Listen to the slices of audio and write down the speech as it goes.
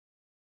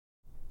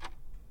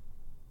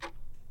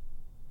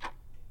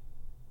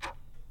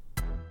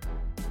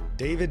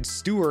David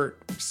Stewart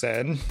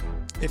said,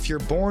 "If you're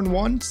born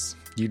once,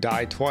 you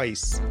die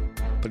twice.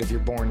 But if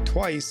you're born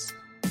twice,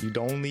 you'd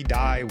only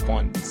die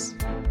once."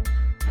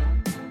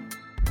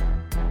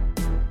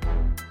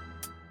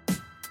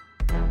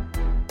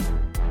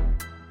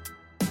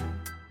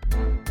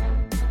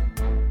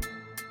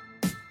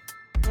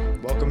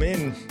 Welcome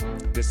in.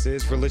 This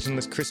is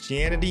Religionless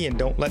Christianity, and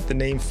don't let the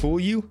name fool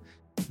you.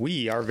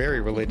 We are very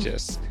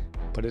religious.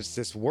 But it's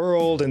this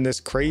world and this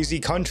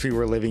crazy country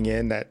we're living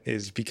in that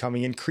is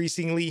becoming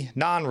increasingly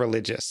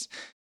non-religious.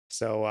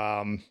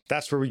 So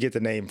that's where we get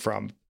the name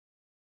from.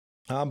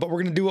 But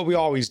we're going to do what we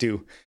always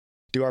do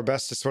our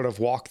best to sort of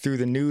walk through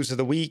the news of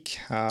the week,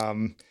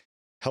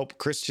 help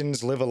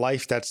Christians live a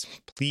life that's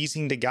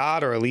pleasing to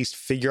God, or at least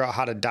figure out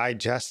how to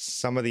digest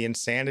some of the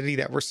insanity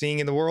that we're seeing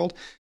in the world.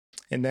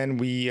 And then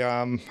we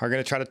are going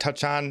to try to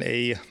touch on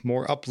a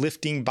more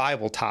uplifting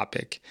Bible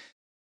topic.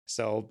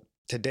 So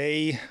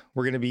today,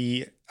 we're going to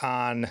be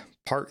on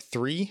part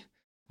 3,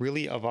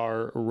 really, of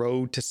our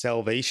road to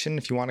salvation,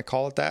 if you want to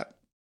call it that.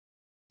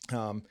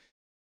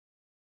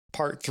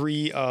 Part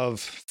 3 of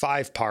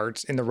 5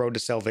 parts in the road to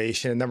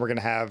salvation. And then we're going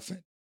to have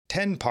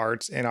 10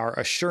 parts in our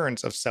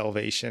assurance of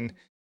salvation.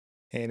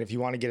 And if you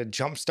want to get a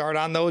jump start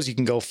on those, you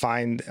can go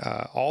find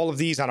all of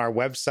these on our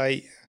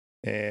website.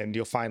 And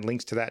you'll find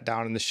links to that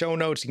down in the show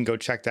notes. You can go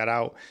check that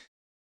out.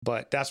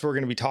 But that's what we're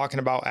going to be talking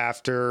about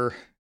after.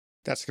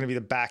 That's going to be the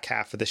back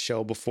half of the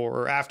show before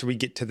or after we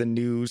get to the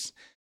news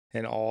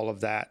and all of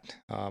that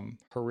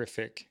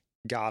horrific,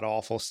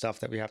 god-awful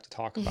stuff that we have to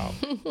talk about.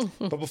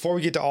 But before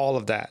we get to all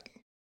of that,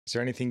 is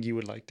there anything you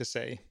would like to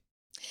say?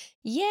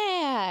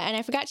 Yeah, and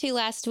I forgot to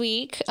last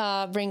week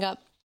bring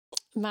up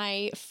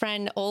my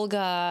friend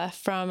Olga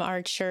from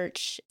our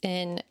church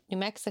in New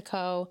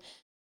Mexico.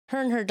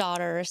 Her and her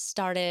daughter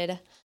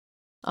started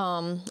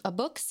a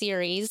book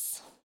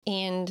series,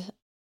 and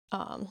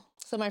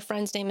so my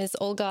friend's name is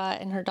Olga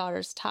and her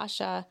daughter's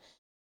Tasha,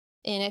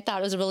 and I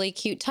thought it was a really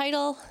cute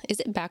title. Is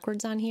it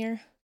backwards on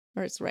here?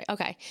 Or it's right?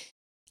 Okay.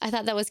 I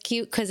thought that was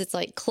cute because it's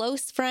like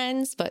close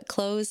friends, but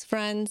close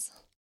friends.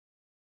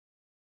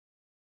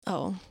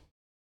 Oh,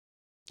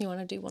 you want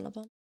to do one of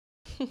them?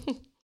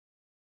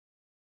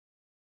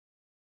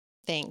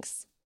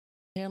 Thanks.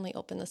 Here, let me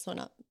open this one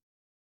up.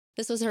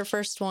 This was her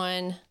first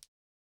one.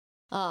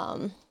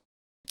 Going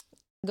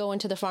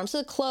to the farm. So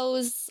the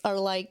clothes are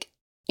like,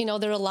 you know,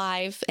 they're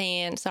alive,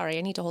 and sorry,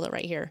 I need to hold it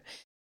right here.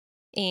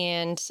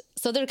 And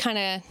so they're kind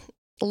of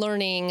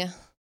learning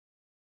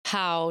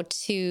how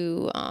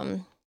to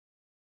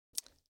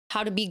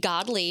be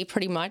godly,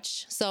 pretty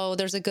much. So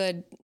there's a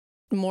good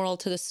moral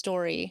to the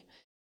story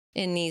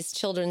in these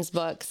children's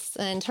books.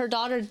 And her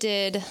daughter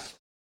did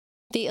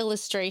the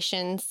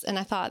illustrations, and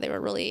I thought they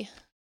were really,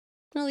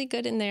 really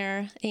good in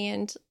there.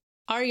 And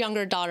our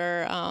younger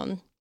daughter,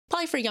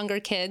 probably for younger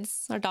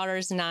kids, our daughter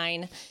is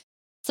 9.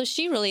 So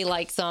she really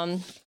likes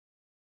them.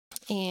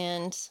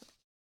 And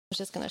I'm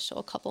just going to show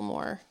a couple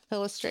more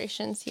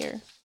illustrations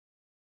here.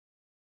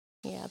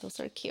 Yeah, those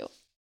are cute.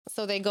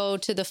 So they go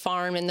to the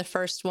farm in the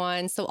first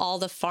one. So all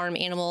the farm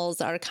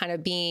animals are kind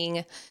of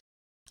being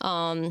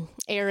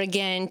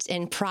arrogant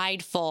and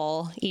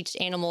prideful, each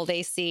animal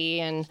they see.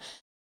 And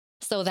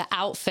so the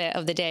outfit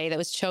of the day that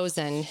was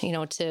chosen, you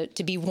know,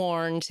 to be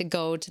worn to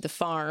go to the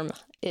farm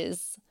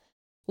is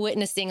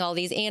witnessing all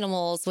these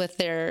animals with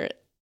their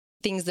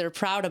things they're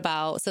proud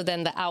about. So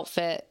then the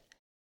outfit,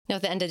 you know,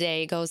 at the end of the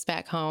day goes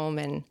back home,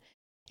 and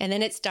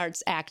then it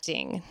starts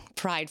acting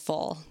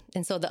prideful.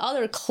 And so the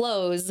other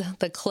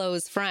the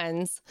clothes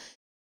friends,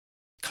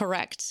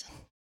 correct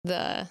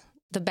the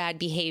bad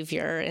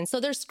behavior. And so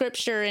there's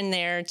scripture in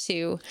there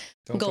to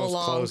Don't go those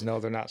along. Clothes know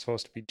they're not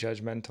supposed to be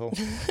judgmental.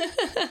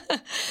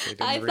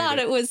 I thought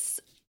it was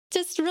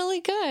just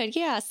really good.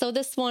 Yeah. So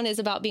this one is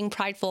about being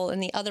prideful,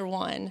 and the other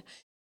one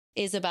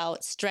is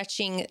about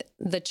stretching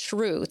the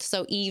truth.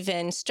 So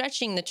even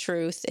stretching the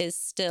truth is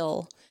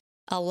still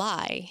a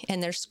lie,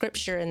 and there's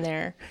scripture in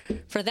there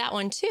for that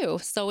one too.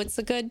 So it's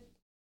a good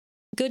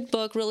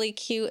book, really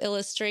cute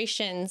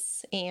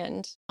illustrations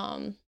and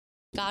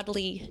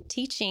godly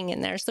teaching in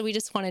there. So we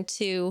just wanted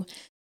to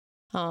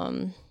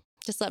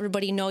just let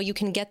everybody know you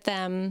can get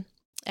them.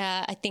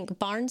 I think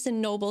Barnes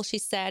and Noble, she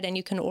said, and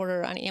you can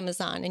order on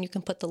Amazon, and you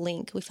can put the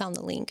link. We found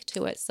the link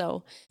to it.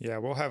 So yeah,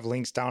 we'll have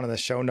links down in the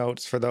show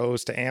notes for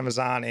those to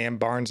Amazon and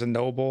Barnes and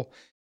Noble.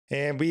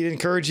 And we'd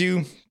encourage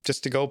you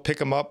just to go pick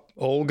them up.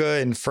 Olga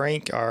and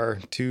Frank are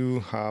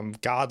 2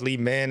 godly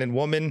men and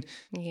women,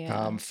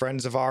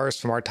 friends of ours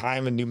from our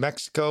time in New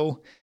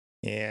Mexico.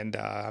 And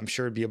I'm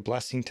sure it'd be a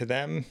blessing to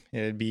them.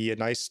 And it'd be a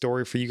nice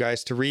story for you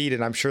guys to read.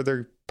 And I'm sure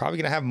they're probably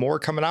going to have more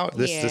coming out.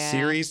 This is a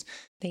series.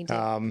 They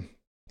do.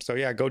 So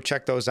yeah, go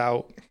check those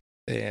out.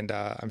 And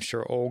I'm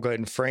sure Olga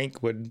and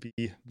Frank would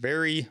be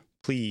very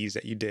pleased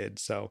that you did.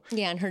 So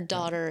yeah, and her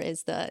daughter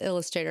is the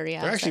illustrator.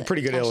 Yeah, they're actually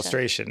pretty good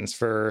illustrations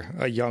for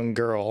a young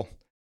girl.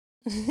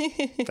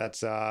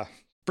 That's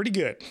pretty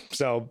good.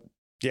 So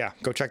yeah,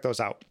 go check those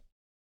out.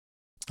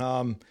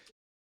 Do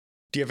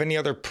you have any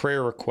other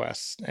prayer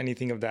requests?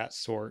 Anything of that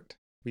sort?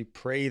 We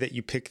pray that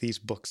you pick these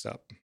books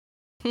up.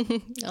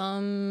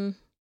 I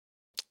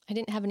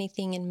didn't have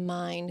anything in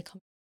mind,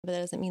 but that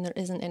doesn't mean there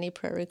isn't any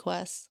prayer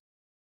requests.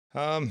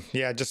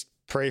 Yeah, just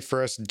pray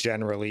for us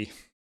generally.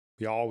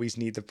 We always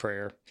need the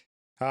prayer.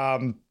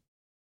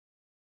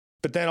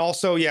 But then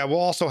also, yeah, we'll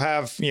also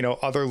have,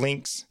 other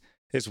links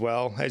as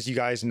well. As you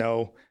guys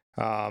know,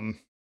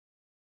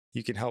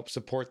 you can help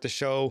support the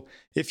show.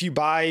 If you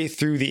buy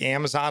through the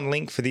Amazon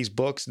link for these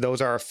books,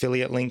 those are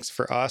affiliate links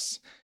for us.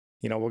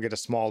 We'll get a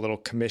small little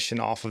commission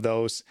off of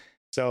those.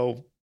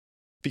 So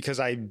because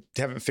I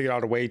haven't figured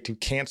out a way to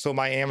cancel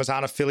my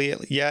Amazon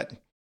affiliate yet,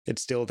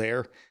 it's still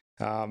there.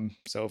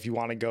 So if you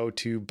want to go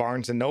to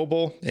Barnes &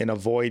 Noble and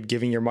avoid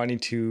giving your money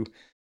to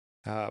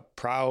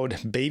proud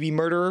baby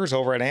murderers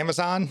over at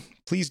Amazon,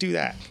 please do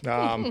that.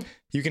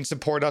 You can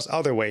support us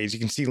other ways. You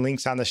can see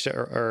links on the show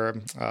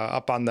or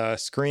up on the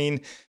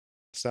screen,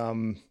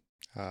 some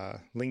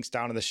links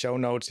down in the show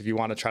notes if you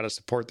want to try to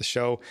support the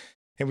show.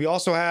 And we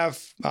also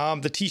have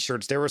the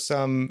t-shirts. There were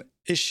some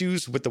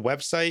issues with the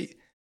website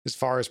as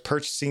far as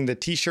purchasing the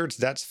t-shirts.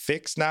 That's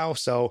fixed now.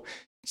 So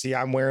see,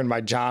 I'm wearing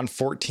my John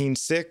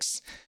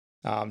 14:6.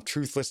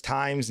 Truthless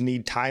times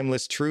need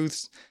timeless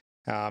truths.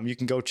 You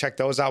can go check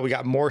those out. We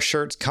got more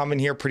shirts coming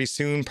here pretty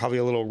soon, probably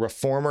a little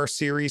Reformer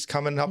series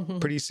coming up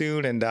pretty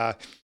soon. And you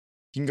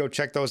can go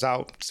check those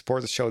out,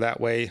 support the show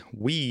that way.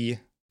 We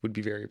would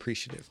be very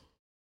appreciative.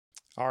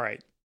 All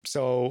right.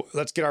 So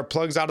let's get our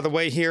plugs out of the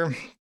way here.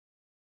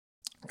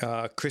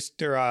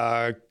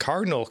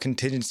 Cardinal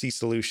Contingency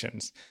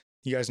Solutions.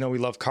 You guys know we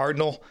love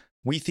Cardinal.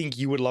 We think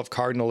you would love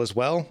Cardinal as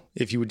well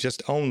if you would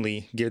just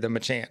only give them a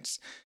chance.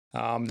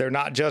 They're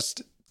not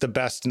just the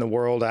best in the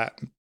world at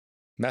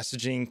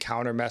messaging,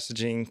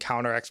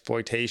 counter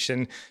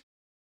exploitation.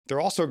 They're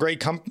also a great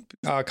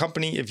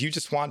company if you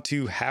just want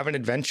to have an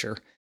adventure.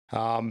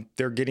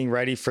 They're getting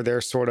ready for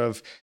their sort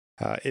of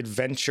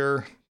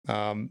adventure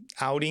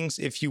outings,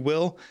 if you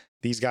will.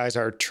 These guys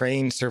are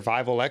trained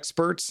survival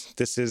experts.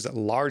 This is a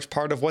large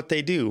part of what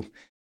they do.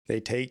 They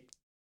take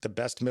the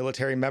best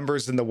military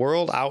members in the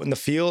world out in the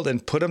field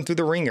and put them through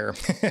the ringer.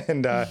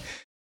 And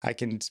I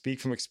can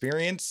speak from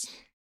experience.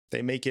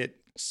 They make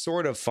it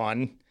sort of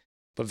fun,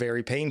 but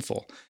very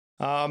painful.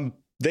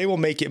 They will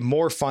make it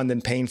more fun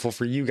than painful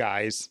for you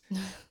guys,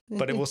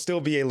 but it will still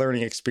be a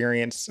learning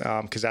experience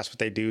because that's what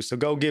they do. So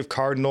go give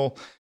Cardinal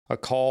a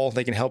call.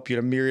 They can help you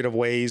in a myriad of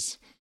ways,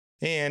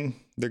 and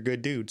they're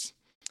good dudes.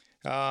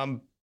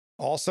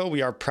 Also,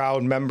 we are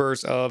proud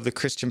members of the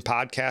Christian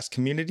Podcast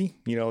Community.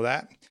 You know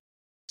that.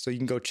 So you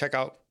can go check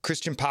out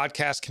Christian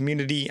Podcast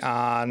Community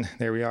on,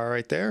 there we are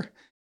right there,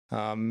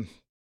 on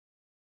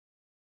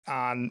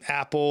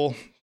Apple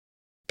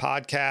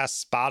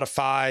Podcasts,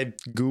 Spotify,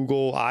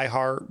 Google,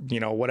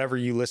 iHeart, whatever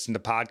you listen to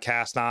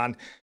podcasts on.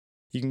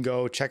 You can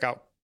go check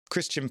out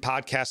Christian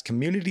Podcast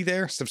Community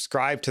there,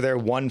 subscribe to their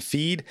one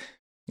feed,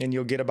 and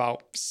you'll get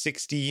about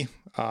 60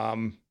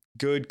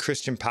 good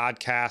Christian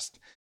podcasts.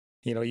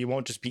 You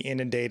won't just be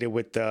inundated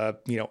with the,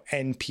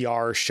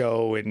 NPR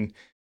show and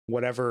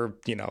whatever,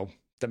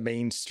 the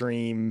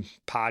mainstream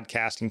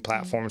podcasting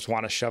platforms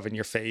want to shove in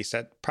your face.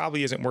 That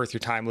probably isn't worth your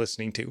time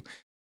listening to.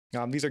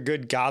 These are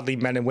good, godly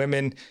men and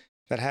women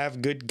that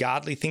have good,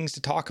 godly things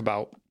to talk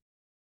about.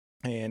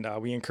 And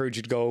we encourage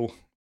you to go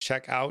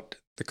check out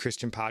the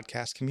Christian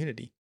Podcast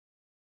Community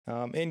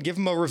and give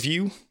them a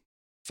review.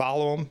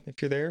 Follow them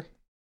if you're there.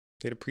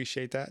 They'd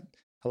appreciate that.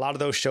 A lot of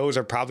those shows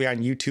are probably on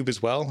YouTube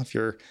as well. If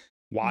you're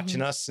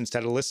watching us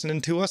instead of listening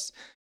to us,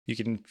 you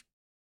can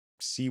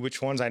see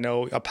which ones. I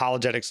know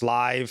Apologetics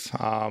Live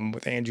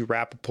with Andrew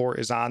Rappaport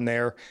is on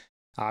there.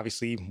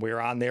 Obviously, we're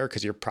on there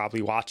because you're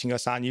probably watching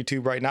us on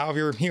YouTube right now if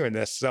you're hearing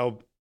this. So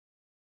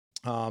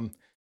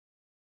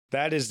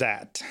that is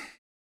that.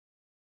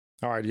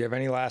 All right. Do you have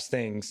any last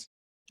things?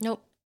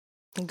 Nope.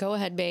 Go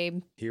ahead,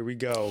 babe. Here we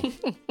go.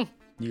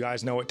 You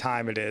guys know what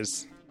time it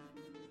is.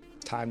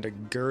 Time to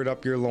gird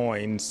up your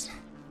loins,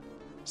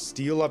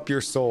 steel up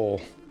your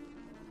soul,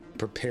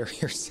 prepare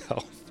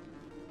yourself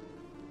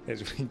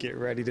as we get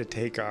ready to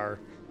take our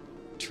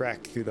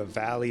trek through the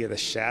valley of the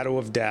shadow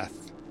of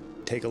death.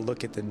 Take a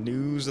look at the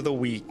news of the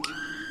week.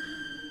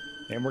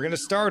 And we're going to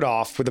start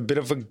off with a bit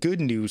of a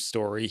good news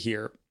story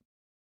here.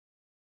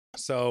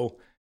 So,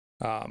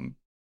 do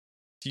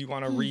you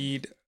want to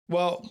read?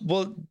 Well,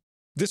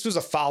 this was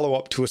a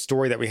follow-up to a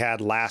story that we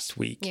had last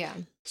week. Yeah.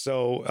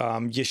 So,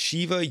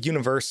 Yeshiva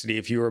University,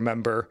 if you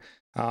remember,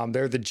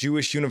 they're the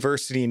Jewish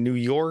university in New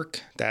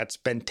York that's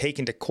been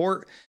taken to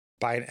court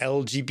by an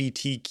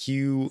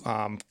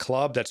LGBTQ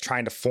club that's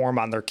trying to form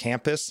on their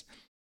campus,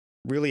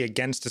 really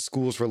against the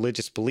school's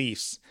religious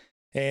beliefs.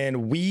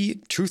 And we,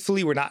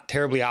 truthfully, were not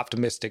terribly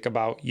optimistic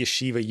about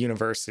Yeshiva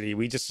University.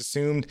 We just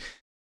assumed,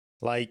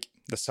 like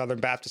the Southern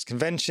Baptist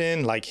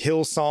Convention, like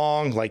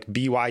Hillsong, like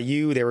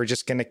BYU, they were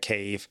just going to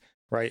cave,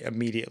 right,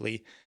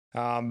 immediately.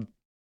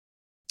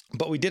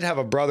 But we did have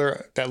a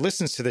brother that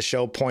listens to the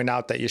show point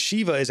out that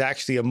Yeshiva is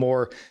actually a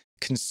more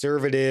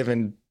conservative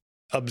and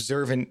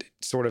observant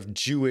sort of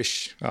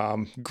Jewish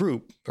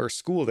group or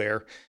school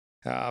there.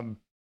 And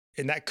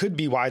that could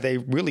be why they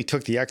really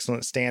took the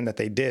excellent stand that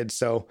they did.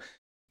 So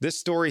This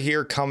story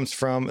here comes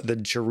from the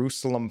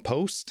Jerusalem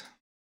Post.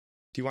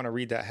 Do you want to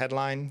read that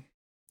headline?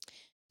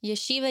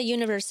 Yeshiva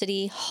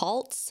University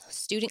halts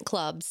student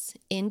clubs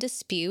in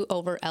dispute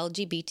over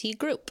LGBT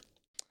group.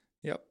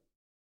 Yep.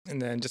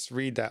 And then just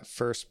read that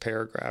first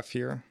paragraph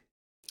here.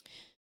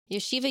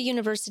 Yeshiva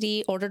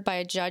University ordered by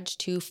a judge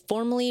to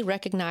formally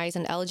recognize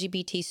an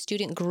LGBT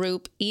student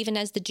group, even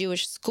as the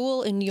Jewish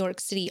school in New York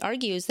City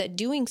argues that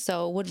doing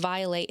so would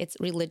violate its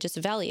religious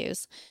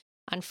values.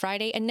 On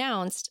Friday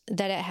announced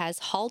that it has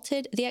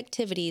halted the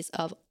activities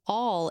of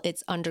all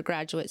its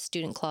undergraduate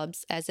student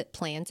clubs as it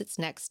plans its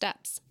next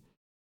steps.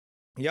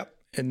 Yep.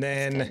 And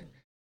then,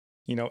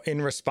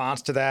 in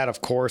response to that,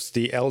 of course,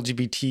 the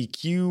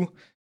LGBTQ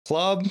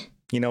club,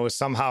 is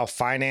somehow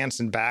financed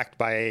and backed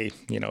by a,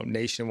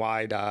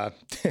 nationwide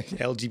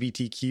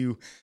LGBTQ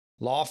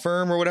law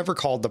firm or whatever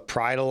called the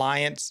Pride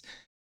Alliance.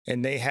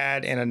 And they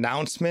had an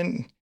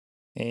announcement.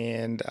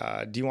 And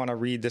do you want to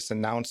read this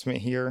announcement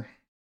here?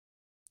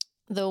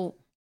 The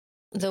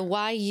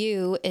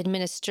YU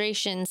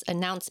administration's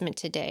announcement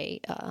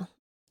today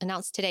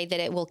announced today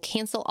that it will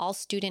cancel all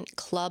student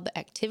club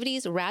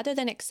activities rather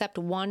than accept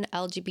one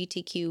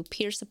LGBTQ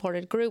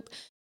peer-supported group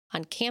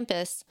on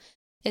campus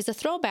is a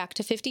throwback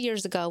to 50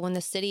 years ago when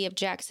the city of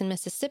Jackson,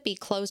 Mississippi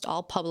closed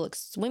all public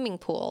swimming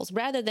pools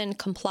rather than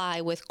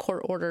comply with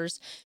court orders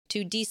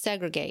to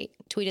desegregate,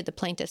 tweeted the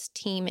plaintiff's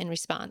team in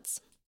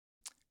response.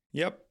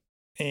 Yep.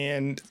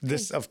 And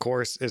this, of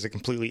course, is a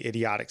completely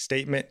idiotic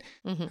statement.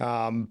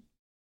 Mm-hmm.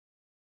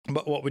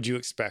 But what would you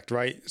expect,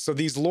 right? So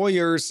these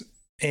lawyers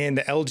and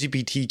the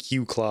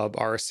LGBTQ club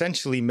are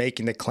essentially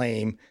making the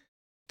claim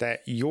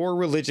that your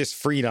religious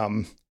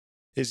freedom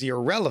is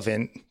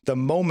irrelevant the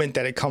moment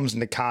that it comes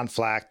into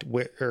conflict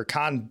with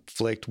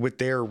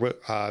their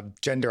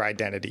gender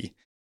identity.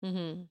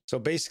 Mm-hmm. So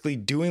basically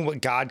doing what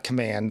God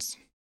commands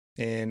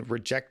and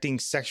rejecting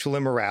sexual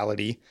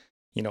immorality,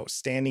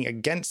 standing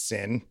against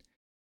sin,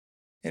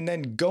 and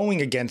then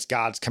going against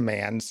God's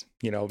commands,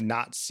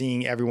 not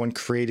seeing everyone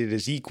created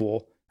as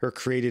equal or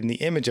created in the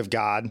image of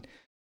God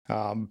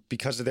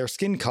because of their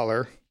skin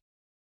color,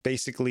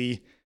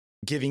 basically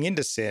giving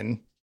into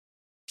sin.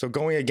 So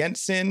going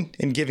against sin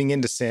and giving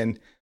into sin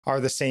are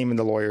the same in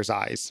the lawyer's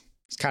eyes.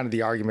 It's kind of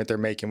the argument they're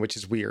making, which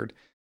is weird.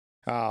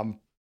 And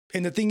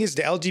the thing is,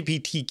 the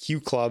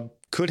LGBTQ club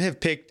could have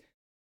picked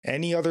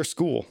any other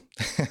school,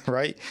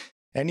 right?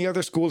 Any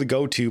other school to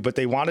go to, but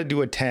they wanted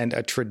to attend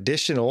a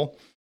traditional,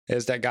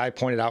 as that guy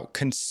pointed out,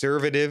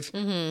 conservative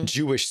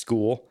Jewish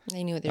school.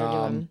 They knew what they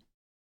were doing.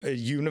 A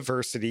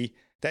university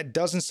that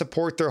doesn't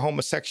support their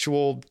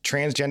homosexual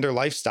transgender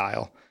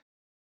lifestyle.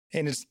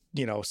 And it's,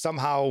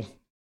 somehow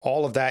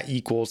all of that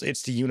equals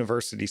it's the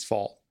university's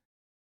fault.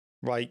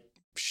 Right?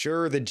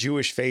 Sure, the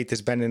Jewish faith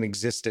has been in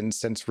existence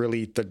since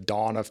really the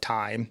dawn of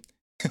time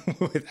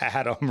with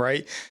Adam,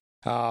 right?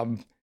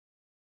 And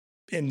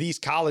these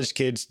college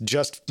kids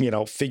just,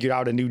 figured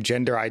out a new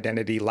gender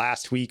identity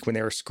last week when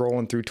they were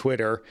scrolling through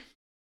Twitter.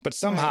 But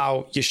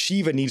somehow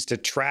Yeshiva needs to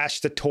trash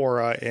the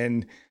Torah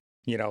and,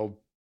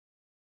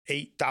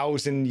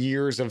 8,000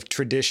 years of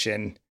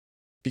tradition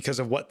because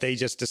of what they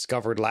just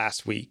discovered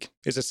last week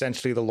is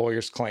essentially the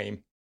lawyer's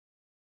claim.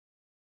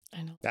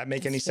 I know. That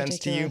make any sense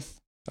to you?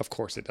 Of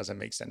course it doesn't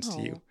make sense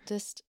to you.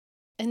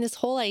 And this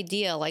whole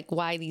idea, like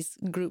why these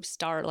groups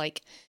start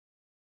like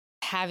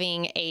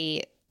having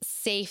a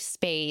safe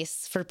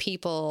space for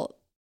people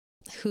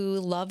who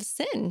love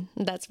sin.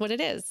 That's what it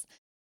is.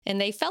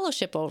 And they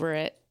fellowship over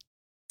it.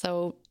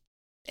 So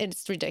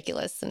it's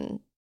ridiculous. And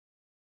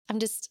I'm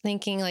just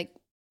thinking, like,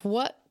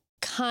 what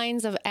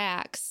kinds of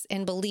acts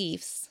and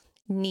beliefs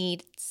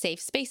need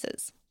safe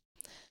spaces?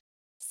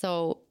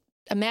 So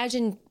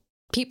imagine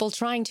people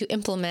trying to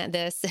implement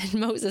this in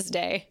Moses'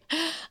 day.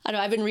 I know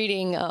I've been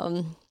reading,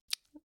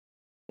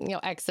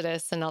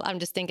 Exodus, and I'm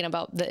just thinking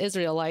about the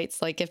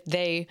Israelites. Like if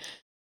they,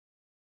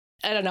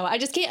 I don't know, I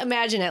just can't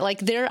imagine it. Like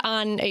they're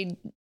on a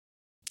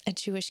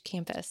Jewish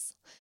campus.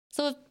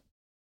 So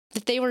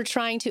if they were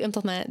trying to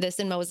implement this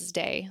in Moses'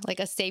 day, like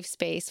a safe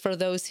space for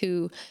those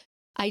who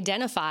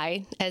identify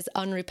as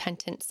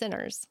unrepentant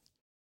sinners,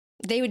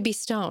 they would be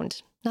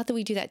stoned. Not that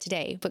we do that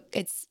today, but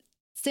it's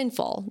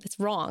sinful. It's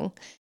wrong.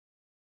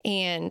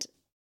 And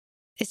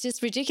it's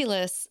just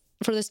ridiculous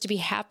for this to be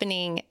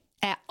happening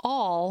at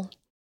all,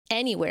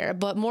 anywhere,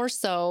 but more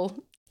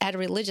so at a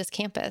religious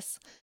campus.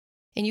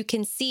 And you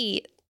can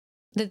see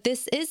that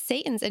this is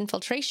Satan's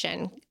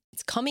infiltration.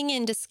 It's coming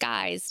in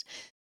disguised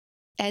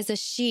as a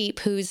sheep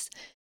who's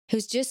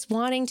just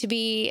wanting to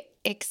be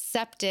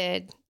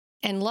accepted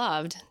and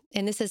loved.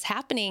 And this is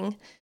happening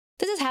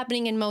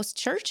in most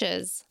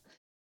churches.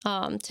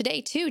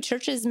 Today too,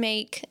 churches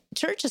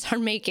are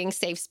making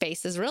safe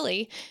spaces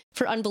really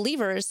for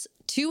unbelievers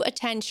to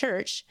attend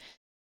church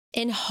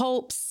in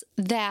hopes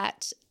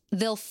that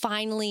they'll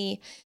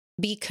finally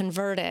be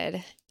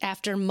converted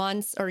after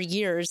months or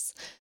years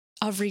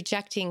of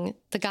rejecting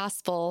the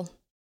gospel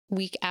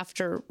week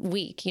after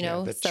week,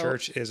 The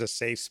church is a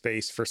safe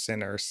space for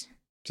sinners.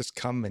 Just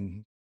come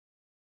and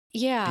be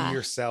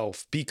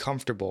yourself, be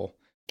comfortable.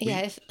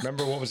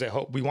 Remember what was it?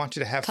 We want you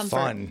to have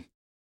fun.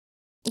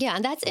 Yeah,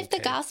 and that's if the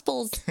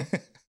gospel's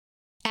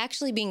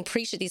actually being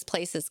preached at these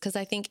places, because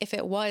I think if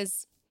it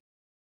was,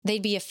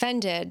 they'd be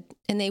offended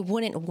and they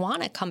wouldn't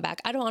want to come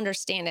back. I don't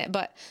understand it,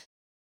 but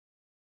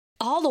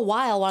all the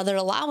while they're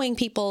allowing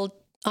people,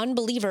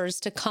 unbelievers,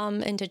 to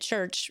come into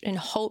church in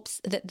hopes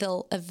that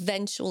they'll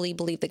eventually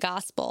believe the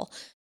gospel,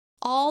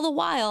 all the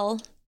while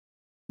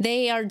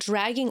they are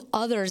dragging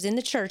others in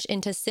the church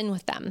into sin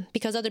with them,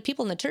 because other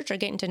people in the church are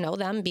getting to know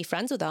them, be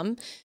friends with them.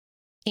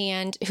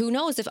 And who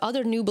knows if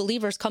other new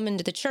believers come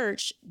into the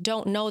church,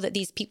 don't know that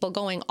these people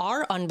going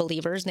are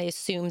unbelievers, and they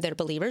assume they're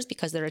believers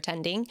because they're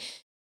attending.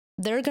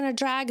 They're going to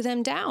drag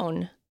them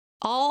down,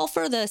 all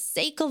for the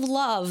sake of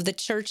love. The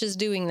church is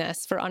doing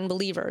this for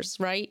unbelievers,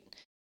 right?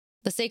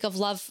 The sake of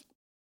love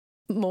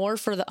more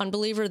for the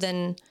unbeliever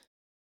than,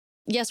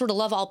 yes, we're to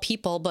love all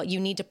people, but you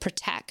need to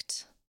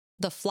protect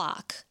the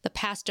flock. The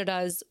pastor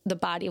does, the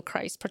body of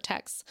Christ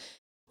protects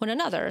one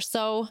another.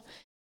 So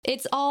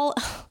it's all,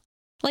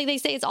 like they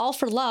say, it's all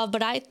for love,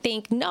 but I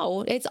think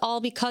no, it's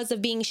all because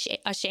of being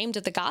ashamed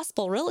of the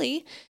gospel,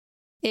 really.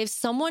 If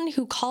someone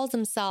who calls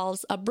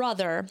themselves a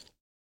brother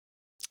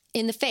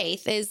in the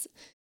faith is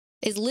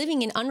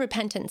living in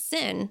unrepentant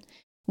sin,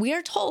 we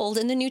are told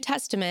in the New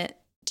Testament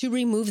to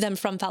remove them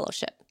from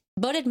fellowship,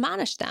 but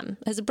admonish them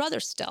as a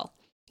brother still.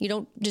 You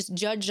don't just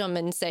judge them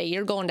and say,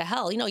 you're going to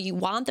hell. You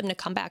want them to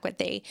come back, but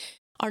they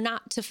are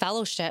not to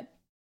fellowship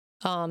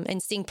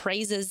and sing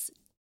praises,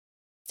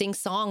 sing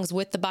songs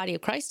with the body of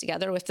Christ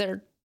together if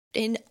they're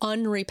in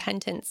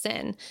unrepentant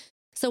sin.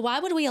 So why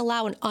would we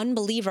allow an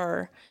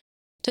unbeliever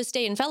to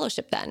stay in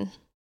fellowship then?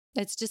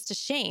 It's just a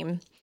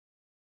shame.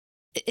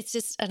 It's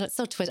just, it's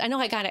so twisted. I know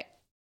I got it.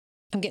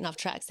 I'm getting off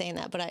track saying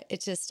that, but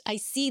I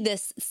see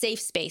this safe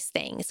space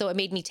thing. So it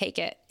made me take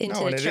it into the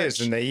church. No, and it is.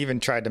 And they even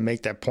tried to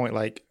make that point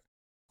like,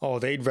 oh,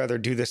 they'd rather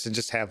do this and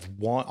just have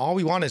one. All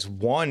we want is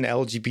one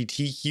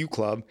LGBTQ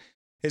club,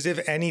 as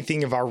if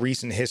anything of our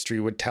recent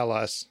history would tell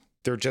us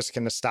they're just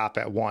going to stop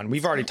at one.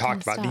 We've already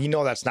talked about it.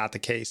 That's not the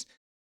case.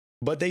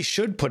 But they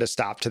should put a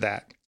stop to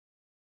that.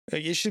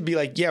 It should be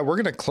like, yeah,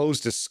 we're going to close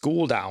the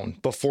school down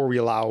before we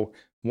allow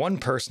one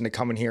person to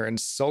come in here and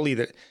sully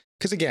that.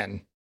 Because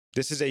again,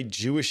 this is a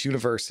Jewish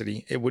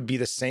university. It would be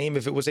the same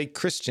if it was a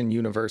Christian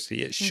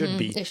university. It should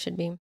be. It should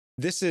be.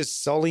 This is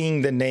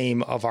sullying the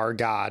name of our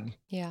God.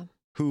 Yeah.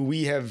 Who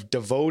we have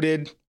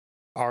devoted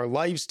our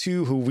lives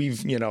to, who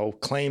we've,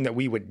 claimed that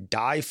we would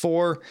die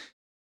for.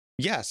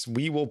 Yes,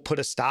 we will put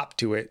a stop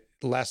to it,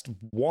 lest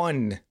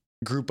one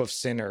group of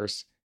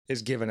sinners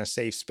is given a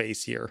safe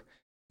space here.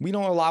 We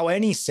don't allow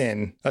any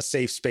sin a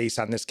safe space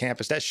on this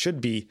campus. That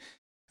should be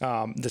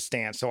the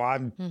stance.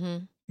 So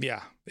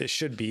it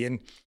should be. And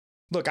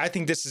look, I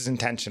think this is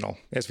intentional,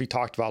 as we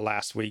talked about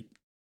last week.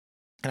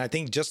 And I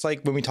think just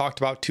like when we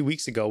talked about 2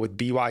 weeks ago with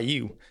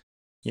BYU,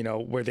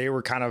 where they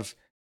were kind of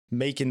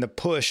making the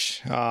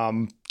push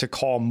to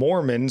call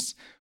Mormons,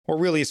 or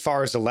really as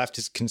far as the left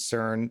is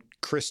concerned,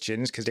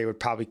 Christians, because they would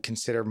probably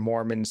consider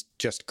Mormons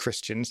just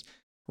Christians,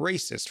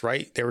 racist,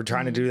 right? They were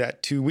trying to do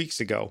that 2 weeks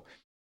ago,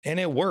 and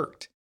it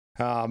worked.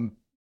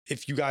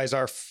 If you guys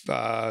are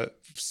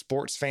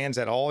sports fans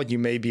at all, you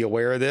may be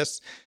aware of this.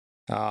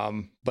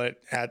 But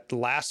at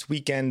last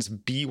weekend's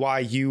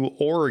BYU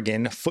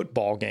Oregon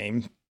football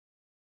game,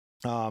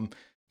 the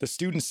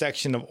student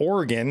section of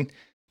Oregon,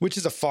 which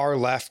is a far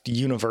left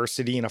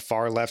university in a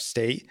far left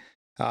state,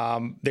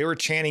 they were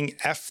chanting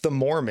 "F the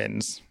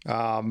Mormons"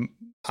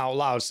 out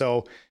loud.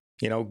 So,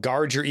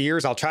 guard your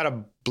ears. I'll try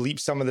to bleep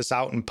some of this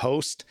out in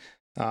post.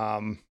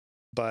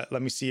 But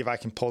let me see if I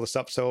can pull this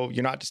up so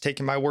you're not just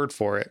taking my word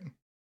for it.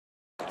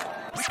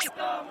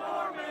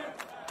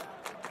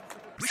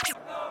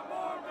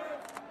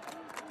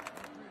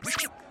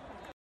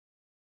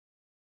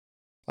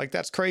 Like,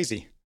 that's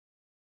crazy.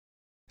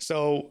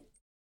 So,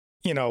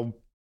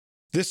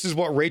 this is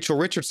what Rachel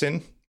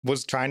Richardson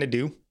was trying to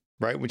do,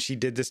 right? When she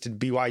did this to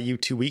BYU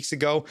 2 weeks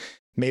ago,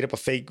 made up a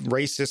fake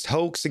racist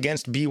hoax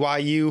against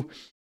BYU,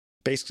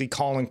 basically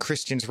calling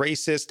Christians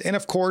racist. And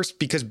of course,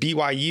 because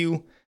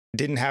BYU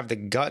didn't have the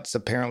guts,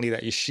 apparently,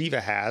 that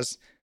Yeshiva has,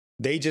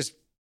 they just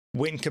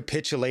went and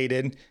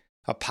capitulated,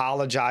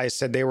 apologized,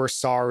 said they were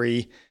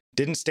sorry,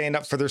 didn't stand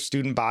up for their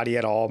student body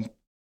at all.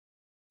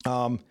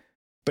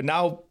 But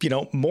now,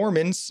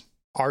 Mormons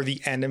are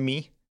the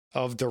enemy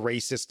of the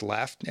racist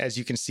left. As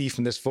you can see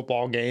from this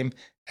football game,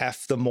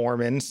 F the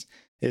Mormons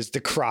is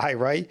the cry,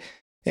 right?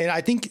 And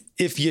I think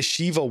if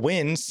Yeshiva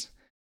wins,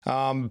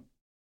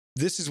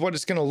 this is what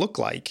it's going to look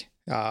like.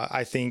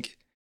 I think,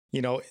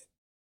 and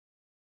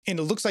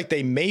it looks like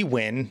they may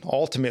win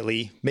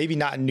ultimately, maybe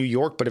not in New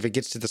York, but if it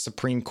gets to the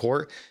Supreme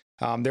Court.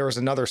 There was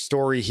another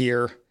story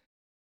here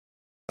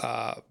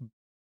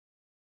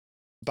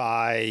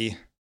by,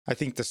 I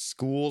think, the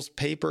school's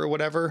paper or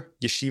whatever,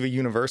 Yeshiva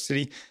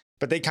University.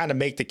 But they kind of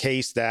make the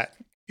case that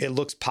it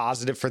looks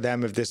positive for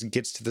them if this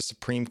gets to the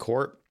Supreme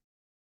Court.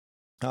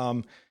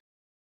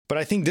 But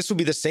I think this will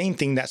be the same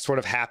thing that sort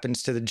of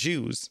happens to the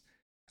Jews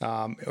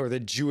or the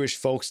Jewish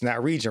folks in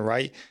that region,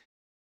 right?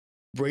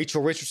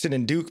 Rachel Richardson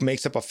and Duke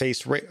makes up a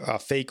fake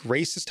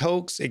racist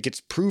hoax. It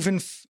gets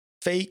proven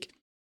fake.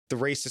 the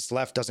racist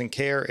left doesn't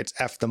care. It's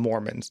F the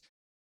Mormons.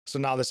 So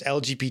now this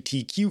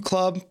LGBTQ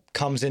club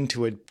comes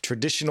into a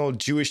traditional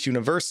Jewish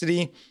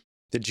university.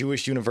 The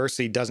Jewish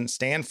university doesn't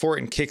stand for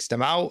it and kicks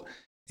them out.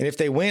 And if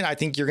they win, I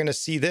think you're going to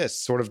see this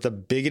sort of the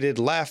bigoted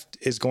left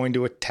is going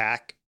to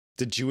attack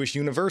the Jewish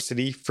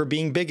university for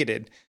being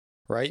bigoted,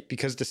 right?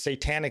 Because the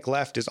satanic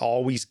left is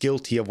always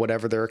guilty of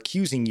whatever they're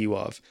accusing you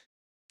of.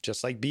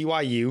 Just like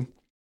BYU,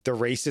 the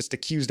racist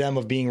accused them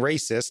of being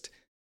racist,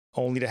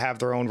 only to have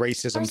their own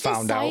racism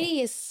found out.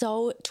 Society is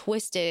so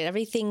twisted.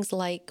 Everything's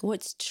like,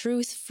 what's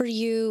truth for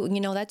you?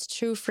 You know, that's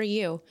true for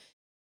you.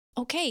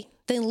 Okay,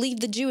 then leave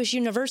the Jewish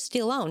university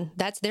alone.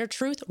 That's their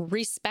truth.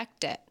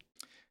 Respect it.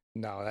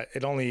 No,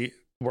 it only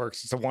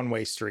works. It's a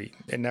one-way street.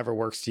 It never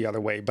works the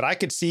other way. But I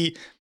could see,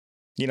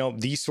 you know,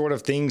 these sort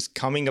of things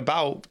coming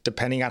about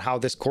depending on how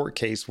this court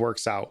case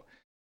works out.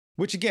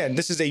 Which again,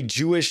 this is a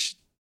Jewish,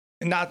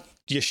 not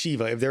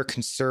yeshiva, if they're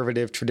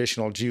conservative,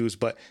 traditional Jews,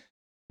 but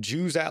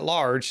Jews at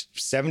large,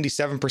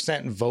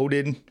 77%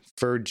 voted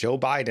for Joe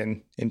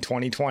Biden in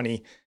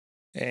 2020.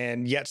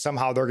 And yet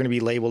somehow they're going to be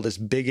labeled as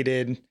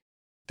bigoted.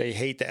 They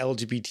hate the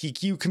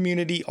LGBTQ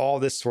community, all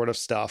this sort of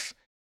stuff.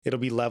 It'll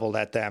be leveled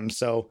at them.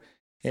 So,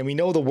 and we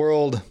know the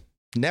world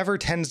never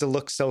tends to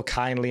look so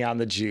kindly on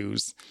the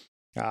Jews.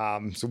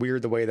 It's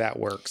weird the way that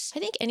works. I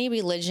think any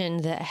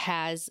religion that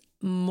has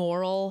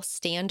moral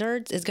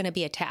standards is going to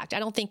be attacked. I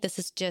don't think this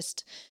is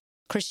just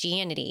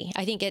Christianity.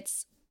 I think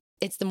it's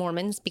the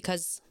Mormons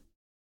because,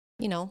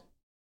 you know,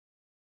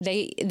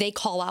 they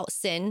call out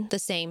sin the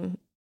same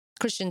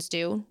Christians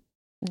do,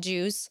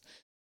 Jews.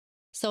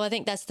 So I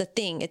think that's the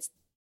thing. It's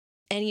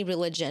any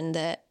religion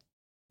that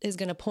is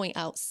going to point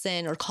out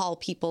sin or call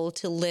people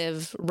to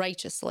live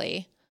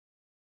righteously.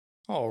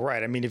 Oh,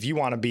 right. I mean, if you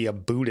want to be a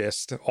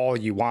Buddhist, all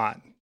you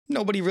want,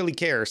 nobody really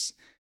cares.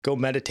 Go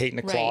meditate in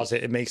a closet.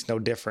 Right. It makes no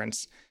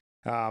difference.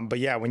 But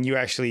yeah, when you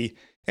actually,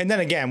 and then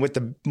again, with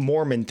the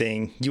Mormon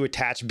thing, you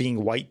attach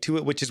being white to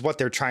it, which is what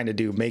they're trying to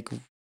do. Make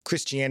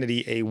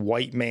Christianity a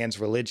white man's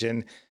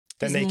religion.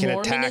 Then they can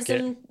attack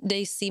it.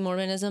 They see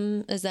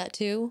Mormonism as that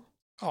too?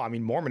 Oh, I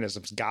mean,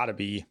 Mormonism's got to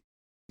be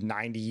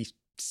 98%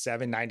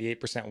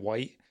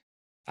 white.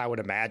 I would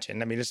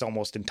imagine. I mean, it's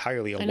almost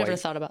entirely a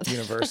white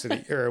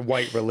university or a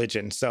white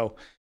religion. So,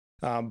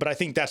 but I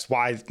think that's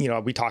why, you know,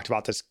 we talked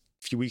about this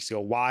a few weeks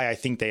ago, why I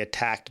think they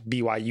attacked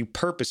BYU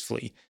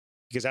purposefully,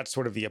 because that's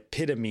sort of the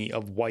epitome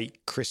of white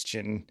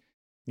Christian,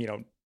 you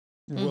know,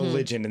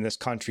 religion in this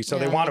country. So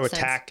they want to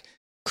attack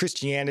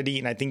Christianity.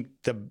 And I think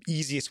the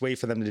easiest way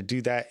for them to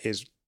do that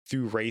is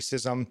through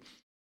racism.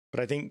 But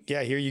I think,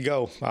 yeah, here you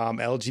go.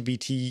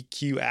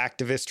 LGBTQ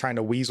activists trying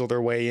to weasel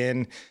their way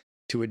in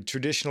to a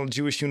traditional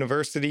Jewish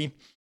university.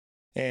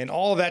 And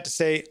all of that to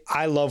say,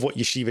 I love what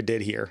Yeshiva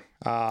did here.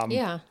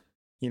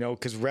 You know,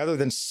 because rather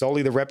than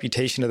sully the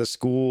reputation of the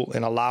school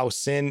and allow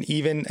sin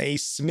even a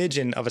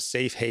smidgen of a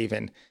safe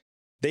haven,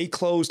 they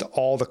closed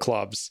all the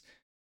clubs.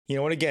 You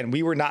know, and again,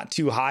 we were not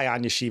too high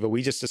on Yeshiva.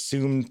 We just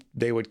assumed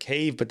they would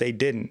cave, but they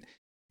didn't.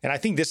 And I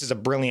think this is a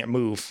brilliant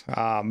move.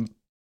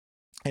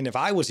 And if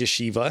I was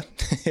Yeshiva,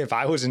 if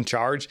I was in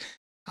charge,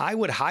 I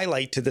would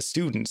highlight to the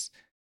students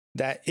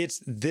that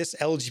it's this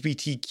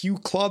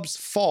LGBTQ club's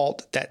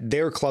fault that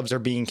their clubs are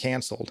being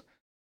canceled.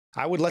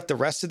 I would let the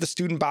rest of the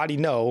student body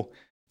know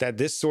that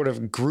this sort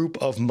of group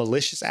of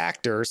malicious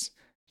actors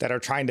that are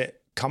trying to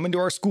come into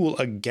our school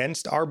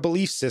against our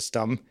belief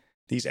system,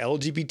 these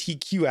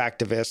LGBTQ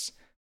activists,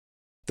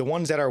 the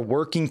ones that are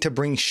working to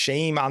bring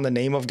shame on the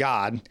name of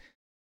God,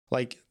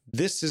 like,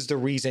 this is the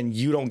reason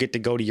you don't get to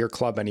go to your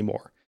club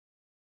anymore.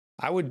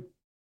 I would,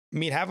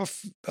 have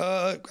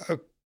a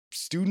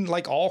student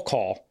like all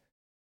call.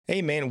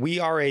 Hey, man, we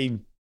are a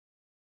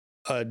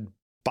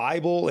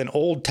Bible and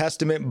Old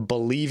Testament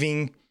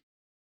believing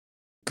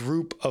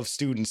group of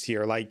students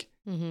here. Like,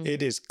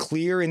 it is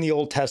clear in the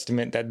Old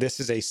Testament that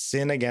this is a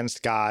sin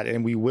against God,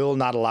 and we will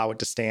not allow it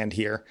to stand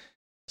here.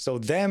 So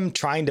them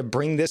trying to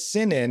bring this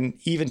sin in,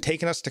 even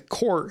taking us to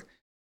court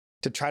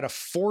to try to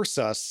force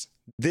us,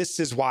 this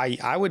is why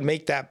I would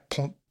make that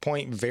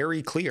point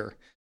very clear.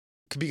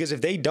 Because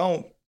if they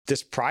don't,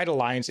 this Pride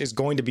Alliance is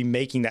going to be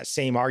making that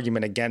same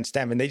argument against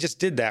them. And they just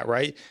did that,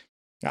 right?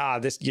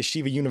 This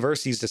Yeshiva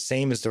University is the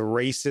same as the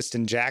racist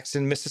in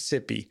Jackson,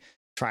 Mississippi,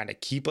 trying to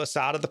keep us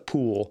out of the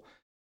pool.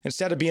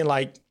 Instead of being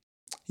like,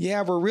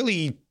 yeah, we're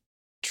really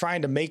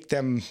trying to make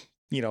them,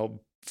 you know,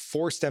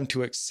 force them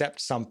to accept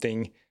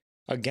something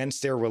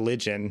against their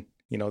religion.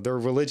 You know, their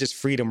religious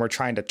freedom we're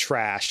trying to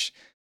trash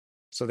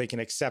so they can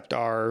accept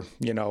our,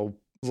 you know,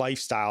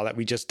 lifestyle that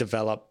we just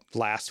developed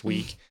last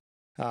week.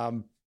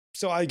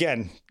 So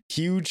again,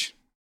 huge.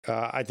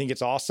 I think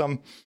it's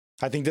awesome.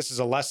 I think this is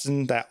a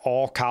lesson that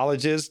all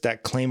colleges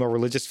that claim a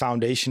religious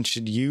foundation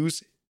should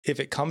use if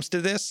it comes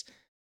to this,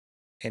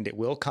 and it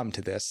will come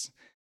to this.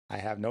 I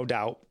have no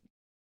doubt.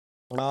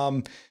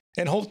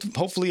 And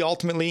hopefully,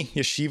 ultimately,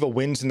 Yeshiva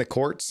wins in the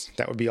courts.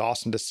 That would be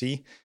awesome to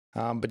see.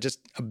 But just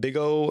a big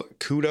O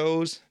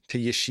kudos to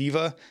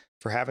Yeshiva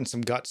for having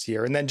some guts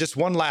here. And then just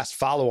one last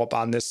follow-up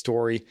on this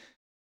story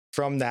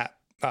from that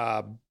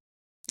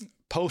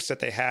post that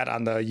they had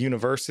on the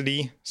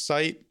university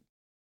site,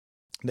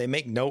 they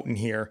make note in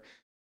here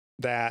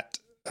that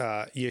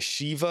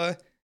Yeshiva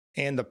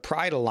and the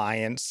Pride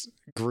Alliance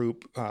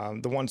group,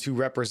 the ones who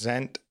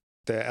represent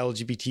the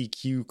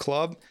LGBTQ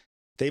club,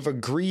 they've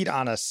agreed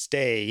on a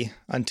stay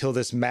until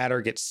this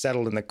matter gets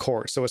settled in the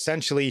court. So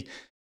essentially,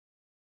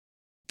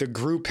 the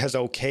group has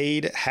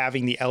okayed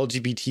having the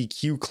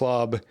LGBTQ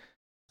club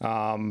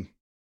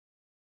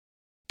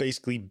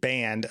basically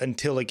banned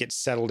until it gets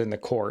settled in the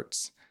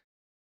courts.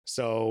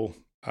 So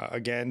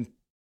again,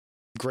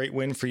 great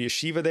win for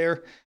Yeshiva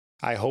there.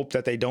 I hope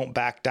that they don't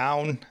back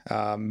down.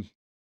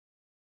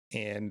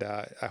 And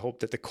I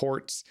hope that the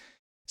courts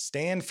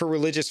stand for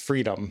religious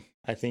freedom.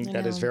 I think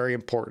that is very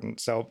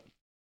important. So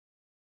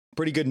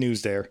pretty good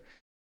news there.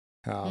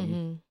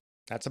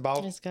 That's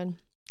about good.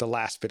 The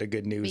last bit of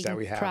good news that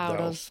we have. Proud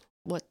of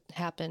what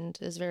happened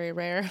is very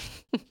rare.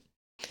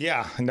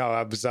 Yeah, no,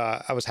 I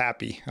was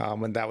happy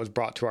when that was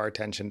brought to our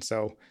attention.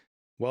 So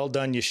well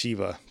done,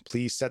 Yeshiva.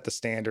 Please set the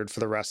standard for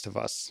the rest of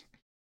us.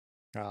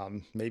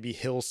 Maybe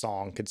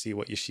Hillsong could see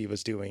what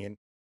Yeshiva's doing and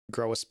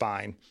grow a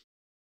spine.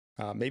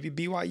 Maybe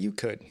BYU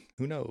could.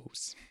 Who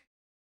knows?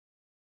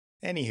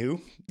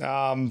 Anywho,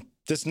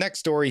 this next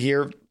story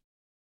here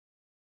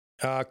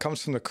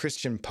comes from the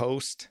Christian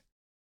Post.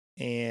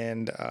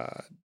 And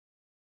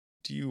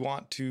do you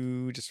want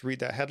to just read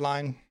that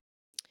headline?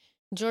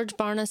 George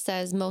Barna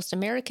says most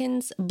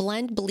Americans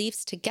blend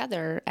beliefs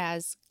together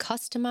as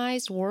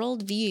customized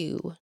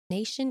worldview.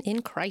 Nation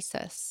in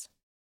crisis.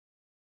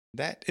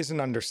 That is an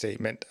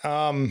understatement.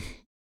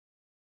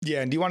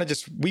 Yeah, and do you want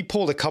to we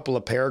pulled a couple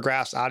of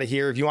paragraphs out of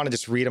here. If you want to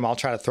just read them, I'll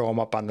try to throw them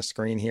up on the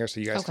screen here so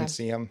you guys can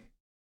see them.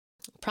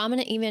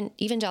 Prominent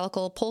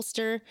evangelical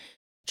pollster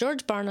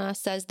George Barna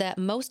says that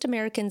most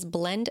Americans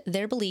blend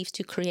their beliefs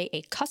to create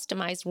a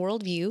customized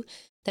worldview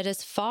that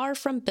is far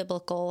from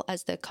biblical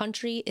as the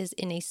country is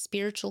in a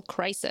spiritual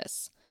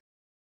crisis.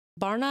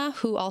 Barna,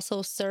 who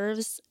also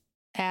serves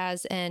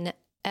as an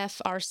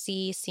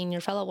FRC senior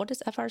fellow. What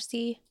is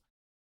FRC?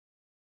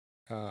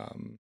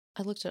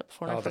 I looked it up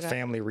before. Oh, the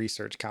Family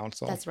Research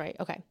Council. That's right.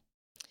 Okay.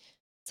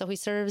 So he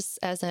serves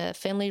as a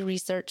Family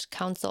Research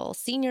Council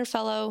senior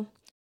fellow,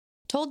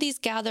 told these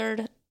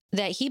gathered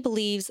that he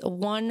believes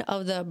one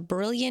of the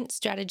brilliant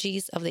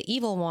strategies of the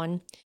evil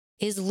one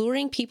is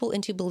luring people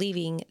into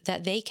believing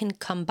that they can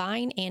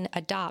combine and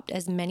adopt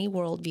as many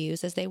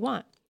worldviews as they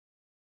want.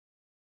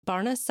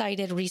 Barna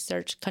cited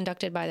research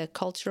conducted by the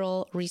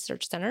Cultural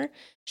Research Center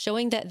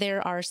showing that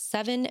there are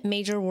 7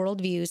 major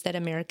worldviews that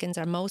Americans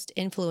are most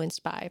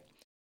influenced by: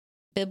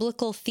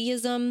 biblical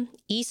theism,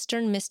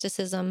 Eastern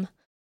mysticism,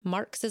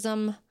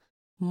 Marxism,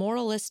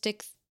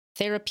 moralistic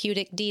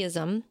therapeutic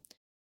deism,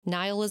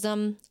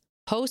 nihilism,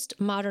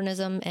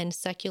 postmodernism, and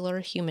secular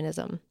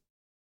humanism.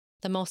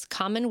 The most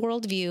common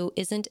worldview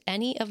isn't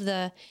any of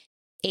the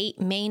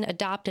 8 main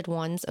adopted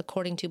ones,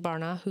 according to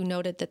Barna, who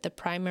noted that the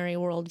primary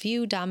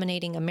worldview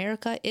dominating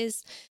America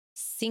is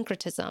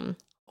syncretism,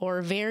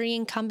 or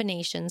varying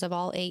combinations of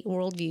all 8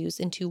 worldviews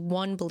into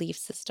one belief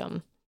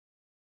system.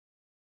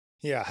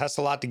 Yeah, that's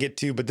a lot to get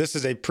to, but this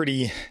is a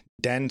pretty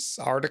dense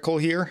article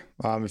here.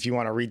 If you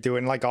want to read through it,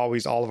 and like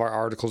always, all of our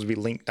articles will be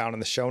linked down in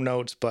the show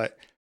notes, but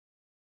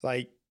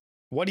like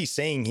what he's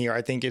saying here,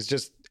 I think is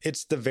just,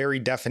 it's the very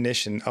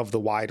definition of the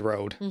wide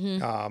road.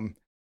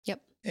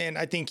 Yep. And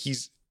I think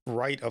he's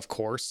right, of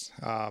course.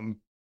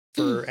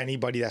 For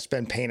anybody that's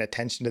been paying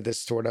attention to this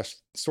sort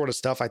of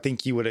stuff, I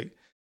think you would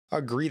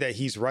agree that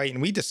he's right.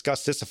 And we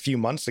discussed this a few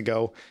months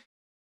ago.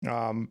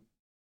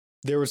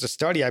 There was a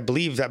study, I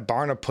believe, that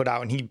Barna put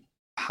out, and he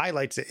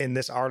highlights it in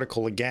this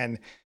article again,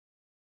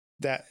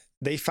 that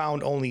they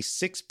found only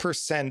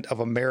 6% of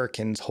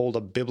Americans hold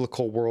a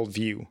biblical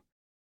worldview,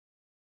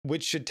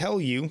 which should tell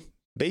you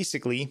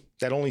basically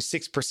that only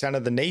 6%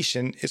 of the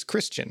nation is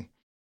Christian.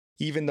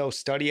 Even though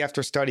study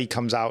after study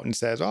comes out and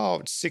says, oh,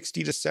 it's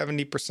 60 to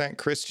 70%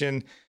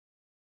 Christian,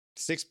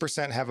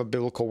 6% have a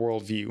biblical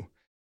worldview.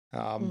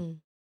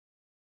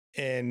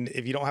 And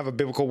if you don't have a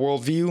biblical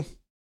worldview,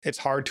 it's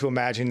hard to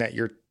imagine that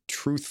you're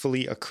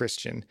truthfully a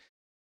Christian,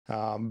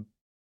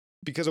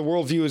 because a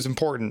worldview is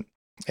important.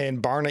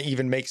 And Barna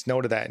even makes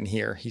note of that in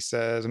here. He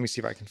says, let me see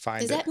if I can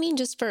find it. Does that mean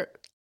just for,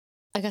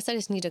 I guess I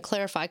just need to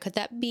clarify, could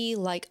that be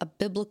like a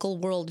biblical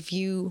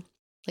worldview,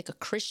 like a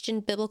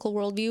Christian biblical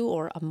worldview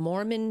or a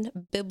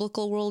Mormon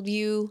biblical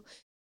worldview?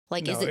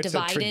 Like, no, is it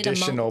divided? It's a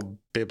traditional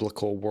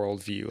biblical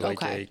worldview,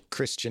 like Okay. a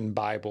Christian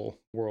Bible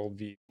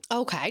worldview.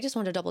 Okay, I just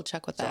want to double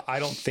check with that. So I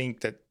don't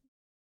think that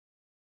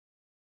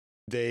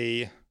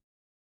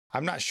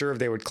I'm not sure if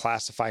they would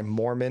classify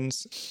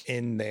Mormons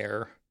in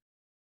there,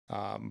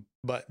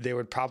 but they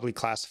would probably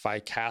classify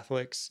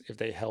Catholics if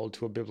they held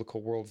to a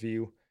biblical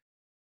worldview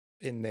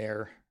in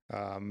there.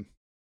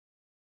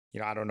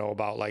 I don't know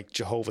about like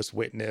Jehovah's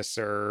Witness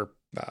or,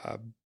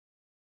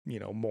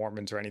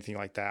 Mormons or anything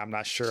like that. I'm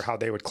not sure how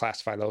they would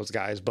classify those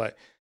guys, but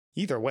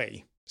either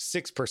way,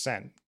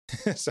 6%.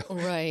 So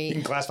right. You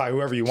can classify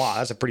whoever you want.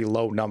 That's a pretty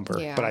low number,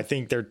 Yeah. but I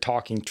think they're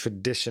talking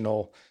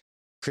traditional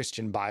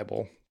Christian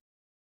Bible.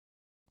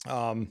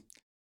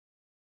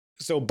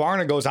 So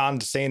Barna goes on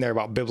to say in there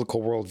about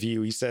biblical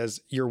worldview. He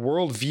says, your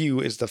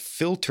worldview is the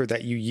filter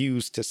that you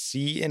use to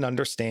see and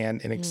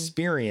understand and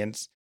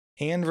experience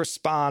and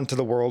respond to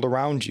the world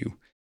around you.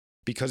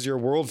 Because your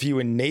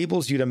worldview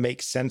enables you to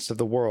make sense of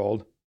the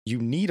world, you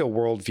need a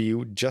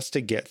worldview just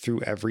to get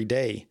through every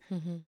day.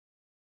 Mm-hmm.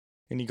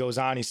 And he goes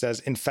on, he says,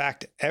 in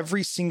fact,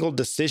 every single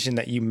decision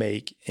that you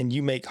make, and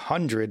you make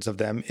hundreds of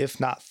them, if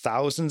not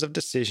thousands of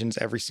decisions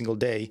every single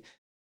day,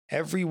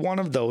 every one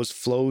of those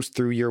flows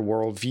through your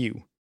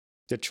worldview.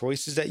 The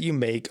choices that you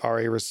make are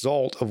a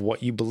result of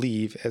what you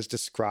believe as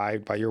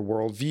described by your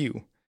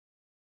worldview.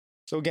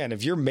 So again,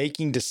 if you're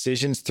making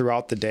decisions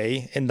throughout the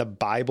day and the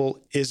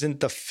Bible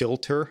isn't the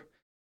filter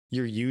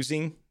you're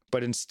using,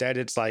 but instead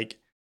it's like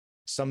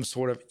some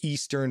sort of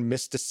Eastern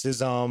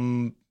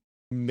mysticism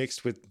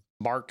mixed with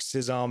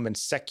Marxism and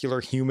secular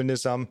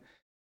humanism,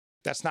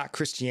 that's not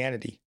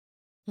Christianity.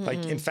 Mm-hmm.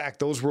 Like, in fact,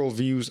 those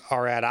worldviews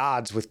are at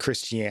odds with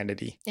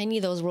Christianity. Any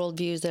of those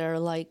worldviews that are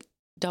like,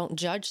 don't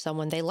judge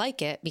someone, they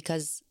like it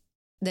because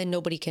then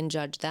nobody can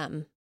judge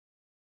them.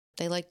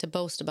 They like to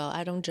boast about,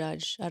 I don't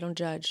judge.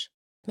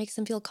 Makes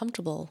them feel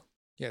comfortable.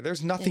 Yeah,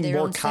 there's nothing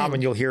more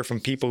common you'll hear from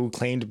people who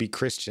claim to be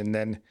Christian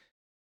than,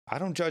 I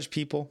don't judge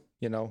people.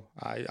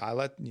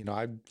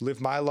 I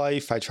live my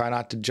life. I try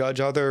not to judge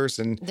others.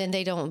 And then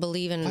they don't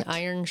believe in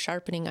iron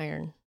sharpening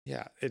iron.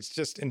 Yeah, it's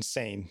just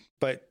insane.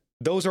 But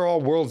those are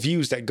all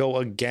worldviews that go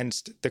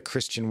against the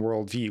Christian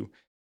worldview.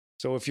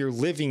 So if you're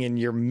living and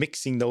you're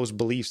mixing those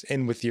beliefs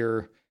in with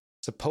your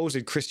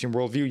supposed Christian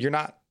worldview, you're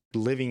not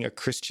living a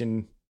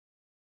Christian,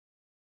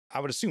 I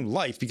would assume,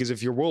 life, because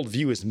if your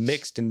worldview is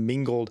mixed and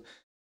mingled,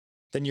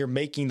 then you're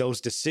making those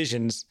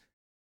decisions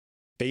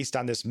based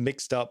on this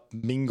mixed up,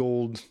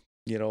 mingled,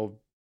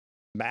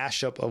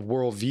 mashup of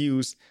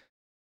worldviews.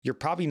 You're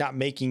probably not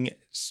making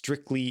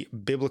strictly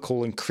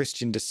biblical and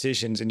Christian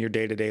decisions in your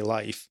day-to-day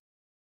life.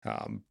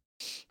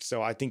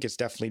 So I think it's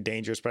definitely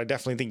dangerous, but I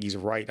definitely think he's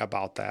right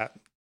about that.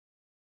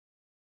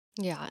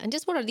 Yeah. And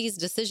just what are these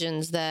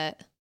decisions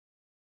that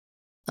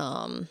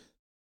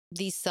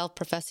these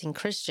self-professing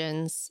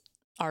Christians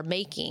are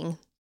making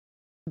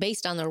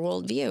based on their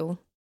worldview?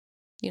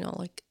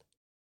 Like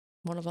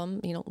one of them,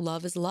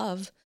 love is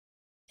love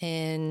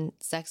and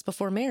sex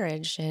before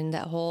marriage and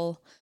that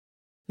whole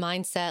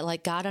mindset,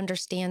 like God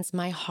understands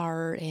my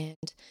heart and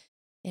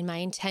my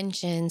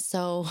intentions.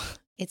 So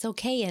it's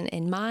okay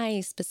in my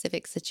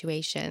specific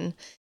situation.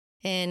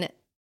 And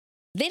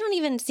they don't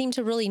even seem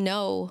to really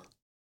know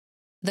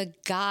the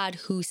God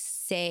who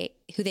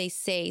they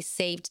say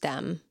saved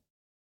them.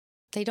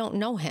 They don't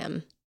know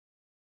him.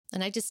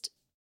 And I just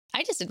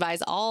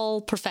advise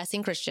all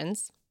professing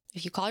Christians,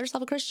 if you call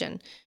yourself a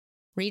Christian,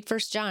 read 1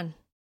 John.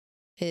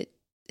 It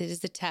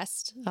is a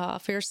test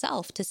for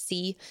yourself to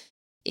see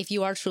if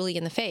you are truly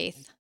in the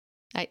faith.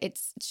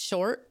 It's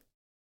short.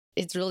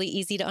 It's really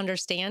easy to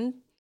understand.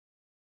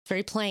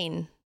 Very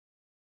plain.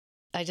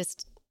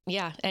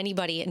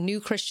 Anybody, a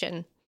new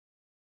Christian,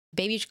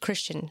 baby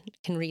Christian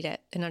can read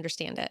it and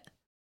understand it.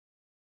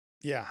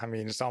 Yeah, I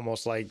mean, it's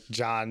almost like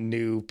John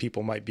knew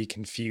people might be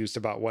confused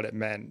about what it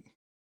meant.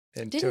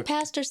 And didn't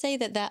Pastor say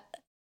that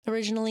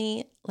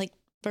originally, like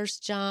 1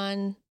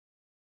 John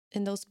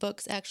and those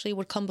books actually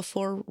would come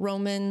before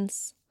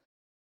Romans?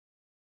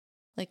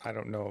 Like, I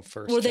don't know if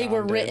First John they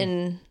were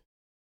written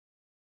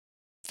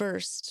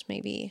first,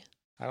 maybe.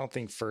 I don't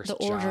think First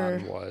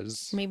John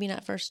was. Maybe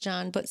not 1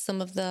 John, but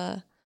some of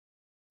the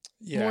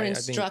more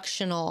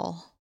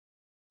instructional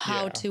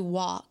how to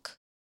walk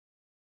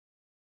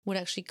would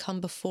actually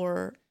come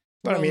before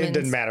But Romans. I mean, it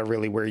doesn't matter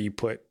really where you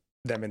put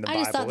them in the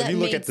Bible. If you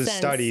look at the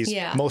studies,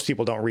 most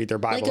people don't read their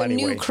Bible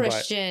anyway. Like a new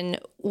Christian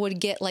would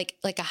get like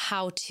a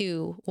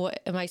how-to,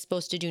 what am I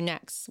supposed to do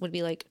next? Would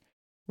be like,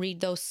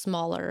 read those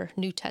smaller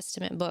New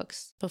Testament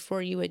books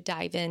before you would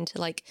dive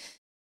into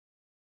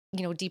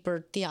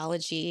deeper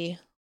theology.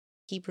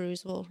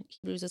 Hebrews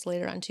is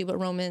later on too, but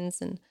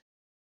Romans and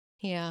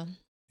yeah.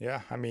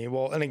 Yeah, I mean,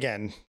 well, and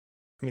again,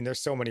 there's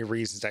so many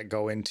reasons that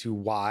go into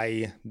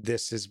why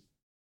this has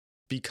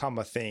become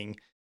a thing.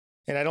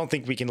 And I don't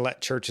think we can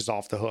let churches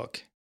off the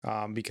hook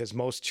because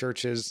most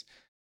churches,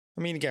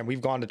 again,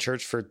 we've gone to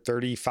church for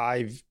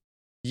 35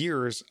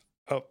 years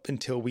up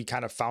until we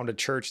kind of found a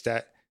church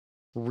that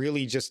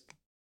really just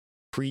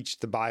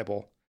preached the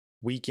Bible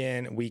week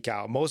in, week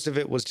out. Most of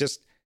it was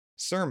just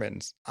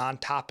sermons on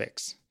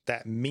topics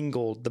that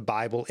mingled the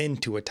Bible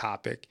into a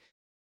topic.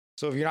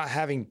 So if you're not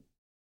having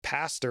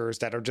pastors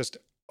that are just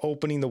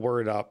opening the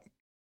word up,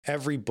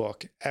 every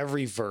book,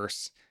 every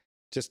verse,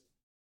 just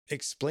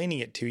explaining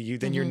it to you,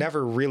 then you're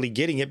never really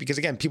getting it because,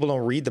 again, people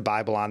don't read the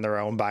Bible on their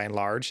own by and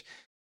large.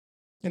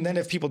 And then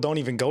if people don't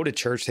even go to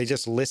church, they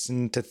just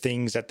listen to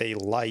things that they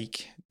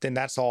like, then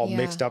that's all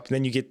mixed up. And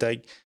then you get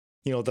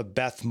the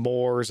Beth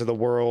Moores of the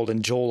world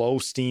and Joel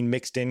Osteen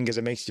mixed in because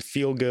it makes you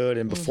feel good.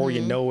 And before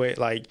you know it,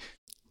 like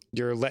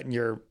you're letting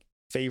your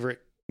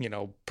favorite,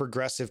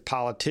 progressive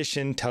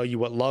politician tell you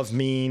what love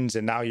means.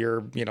 And now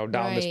you're,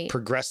 down this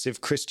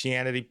progressive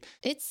Christianity.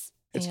 It's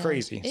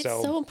crazy. It's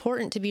so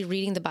important to be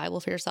reading the Bible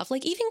for yourself.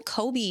 Like even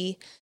Kobe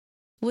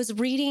was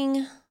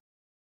reading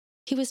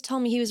he was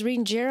telling me he was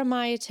reading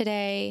Jeremiah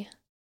today.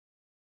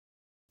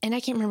 And I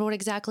can't remember what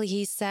exactly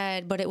he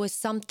said, but it was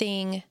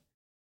something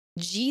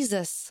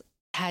Jesus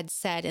had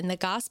said in the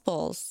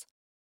Gospels.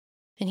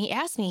 And he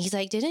asked me, he's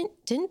like,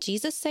 didn't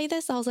Jesus say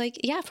this? I was like,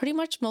 yeah, pretty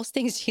much most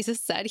things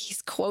Jesus said,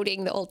 he's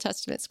quoting the Old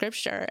Testament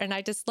scripture. And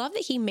I just love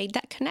that he made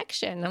that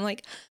connection. I'm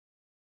like,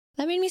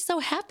 that made me so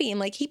happy. I'm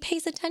like, he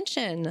pays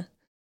attention.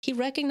 He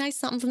recognized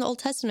something from the Old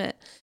Testament.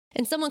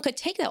 And someone could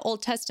take that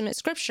Old Testament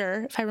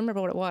scripture, if I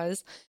remember what it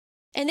was,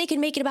 and they could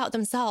make it about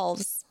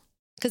themselves.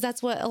 Because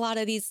that's what a lot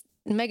of these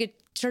mega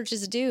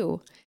churches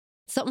do.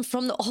 Something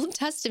from the Old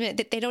Testament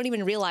that they don't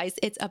even realize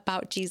it's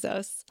about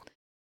Jesus.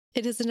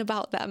 It isn't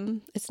about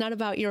them. It's not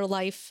about your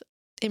life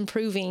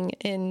improving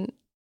and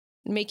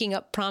making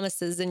up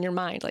promises in your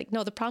mind. Like,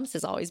 no, the promise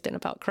has always been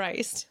about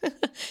Christ.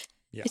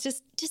 Yeah. It's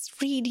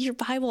just read your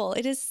Bible.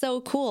 It is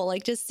so cool.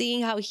 Like just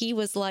seeing how he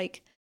was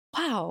like,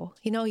 wow,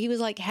 he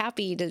was like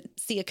happy to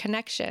see a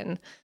connection.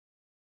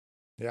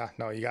 Yeah,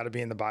 no, you got to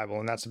be in the Bible.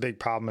 And that's a big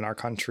problem in our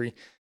country.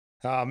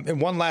 And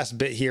one last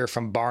bit here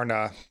from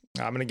Barna.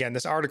 And again,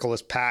 this article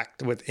is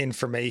packed with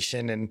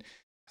information and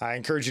I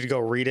encourage you to go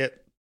read it.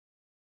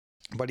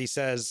 But he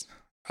says,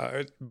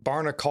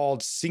 Barna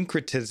called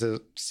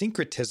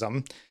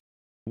syncretism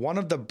one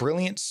of the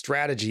brilliant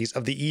strategies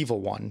of the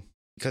evil one.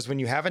 Because when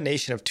you have a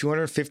nation of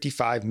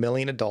 255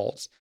 million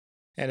adults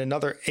and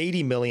another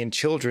 80 million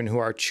children who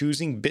are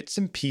choosing bits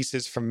and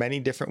pieces from many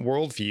different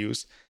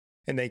worldviews,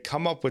 and they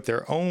come up with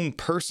their own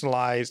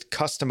personalized,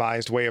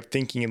 customized way of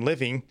thinking and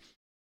living,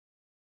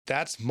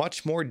 that's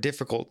much more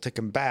difficult to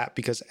combat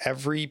because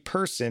every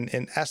person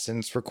in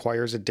essence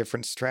requires a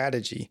different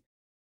strategy.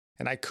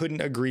 And I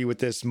couldn't agree with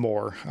this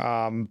more.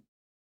 Because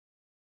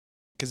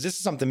this is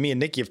something me and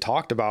Nikki have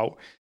talked about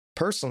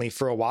personally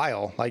for a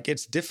while. Like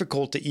it's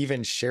difficult to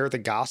even share the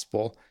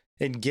gospel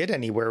and get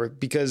anywhere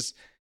because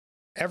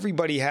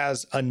everybody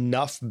has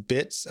enough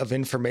bits of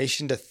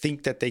information to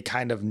think that they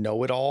kind of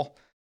know it all.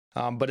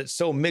 But it's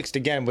so mixed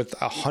again with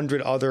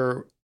 100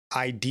 other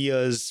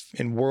ideas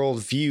and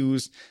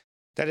worldviews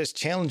that it's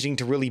challenging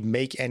to really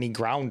make any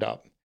ground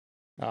up.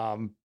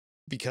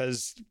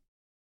 Because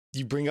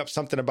you bring up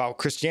something about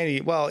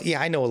Christianity. Well, yeah,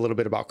 I know a little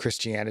bit about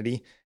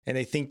Christianity, and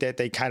they think that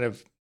they kind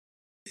of,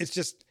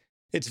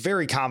 it's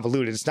very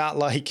convoluted. It's not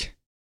like,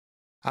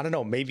 I don't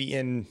know, maybe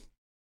in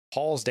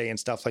Paul's day and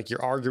stuff, like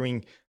you're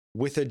arguing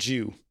with a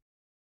Jew.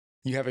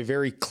 You have a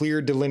very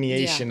clear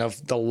delineation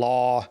of the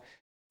law.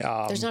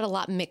 There's not a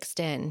lot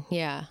mixed in.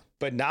 Yeah.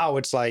 But now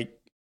it's like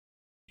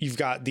you've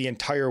got the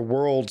entire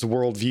world's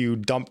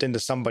worldview dumped into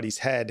somebody's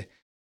head.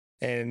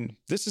 And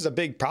this is a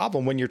big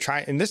problem when you're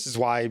trying, and this is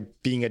why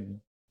being a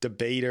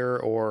debater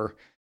or,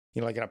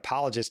 like an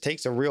apologist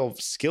takes a real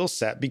skill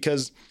set,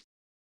 because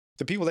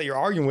the people that you're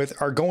arguing with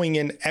are going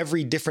in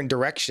every different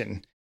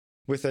direction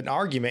with an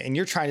argument, and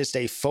you're trying to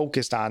stay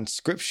focused on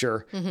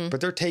scripture, but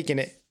they're taking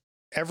it.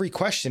 Every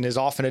question is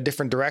off in a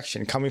different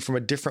direction, coming from a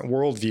different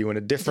worldview and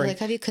a different like,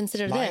 have you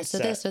considered mindset. This or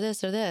this or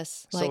this or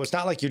this? Like, so it's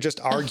not like you're just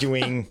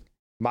arguing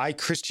my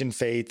Christian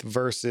faith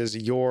versus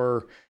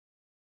your,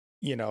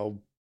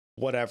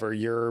 whatever,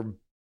 your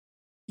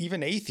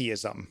even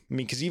atheism. I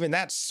mean, because even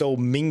that's so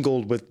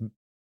mingled with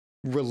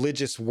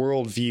religious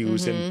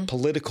worldviews and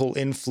political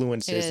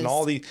influences and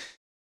all these.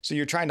 So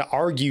you're trying to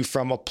argue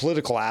from a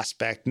political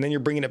aspect, and then you're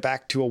bringing it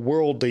back to a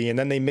worldly, and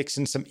then they mix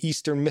in some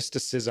Eastern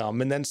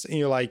mysticism, and then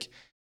you're like,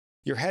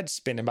 your head's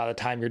spinning by the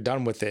time you're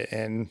done with it,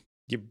 and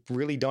you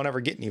really don't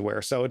ever get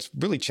anywhere. So it's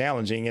really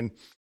challenging. And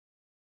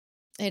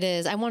it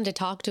is. I wanted to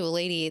talk to a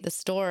lady at the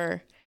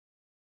store.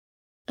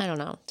 I don't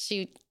know.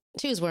 She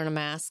was wearing a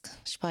mask.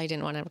 She probably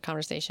didn't want to have a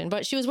conversation,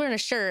 but she was wearing a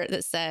shirt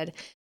that said,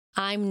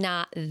 "I'm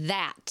not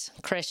that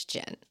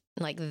Christian."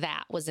 Like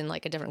that was in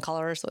like a different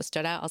color, so it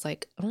stood out. I was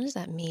like, what does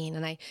that mean?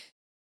 And I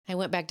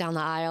went back down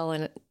the aisle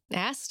and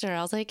asked her.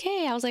 I was like,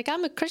 hey,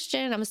 I'm a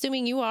Christian. I'm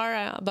assuming you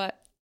are,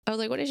 but I was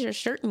like, what does your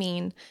shirt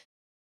mean?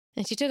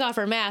 And she took off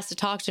her mask to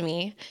talk to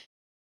me.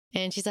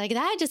 And she's like,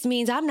 that just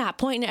means I'm not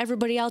pointing to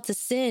everybody else's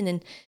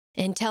sin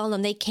and telling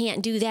them they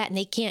can't do that and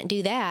they can't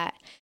do that.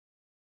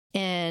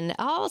 And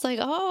I was like,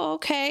 oh,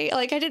 okay.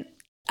 Like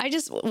I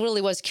just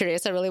really was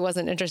curious. I really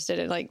wasn't interested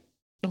in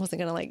I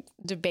wasn't going to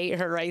debate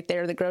her right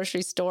there in the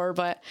grocery store,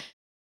 but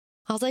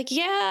I was like,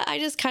 yeah, I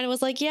just kind of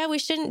was like, yeah, we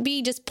shouldn't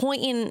be just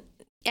pointing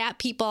at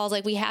people. I was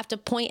like, we have to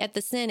point at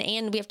the sin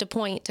and we have to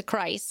point to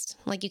Christ.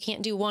 Like you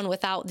can't do one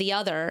without the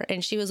other.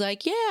 And she was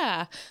like, yeah.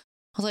 I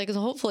was like,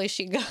 hopefully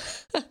she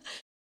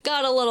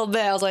got a little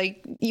bit. I was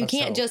like, you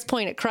can't just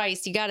point at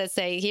Christ. You got to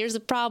say, here's a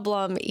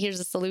problem. Here's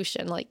a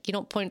solution. Like you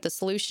don't point at the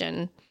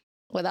solution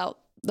without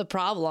the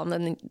problem.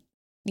 And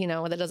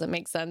that doesn't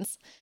make sense.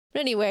 But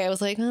anyway, I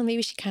was like, well,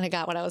 maybe she kind of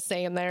got what I was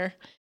saying there.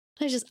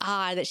 It's just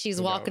odd that she's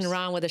walking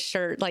around with a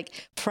shirt,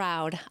 like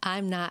proud. I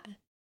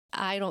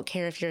don't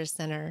care if you're a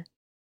sinner.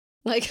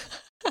 Like,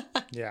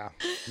 yeah,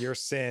 your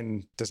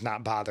sin does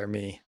not bother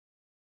me.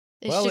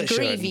 It should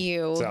grieve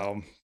you.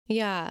 So,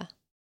 yeah.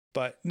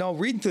 But no,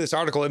 reading through this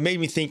article, it made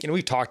me think, and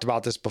we've talked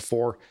about this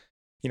before,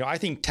 I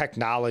think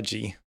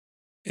technology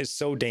is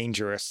so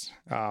dangerous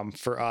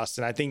for us.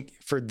 And I think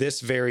for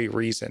this very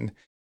reason,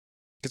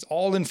 because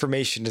all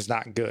information is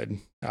not good.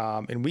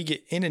 And we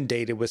get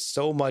inundated with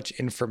so much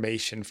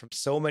information from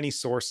so many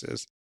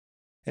sources.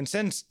 And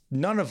since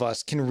none of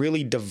us can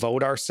really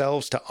devote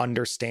ourselves to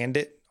understand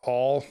it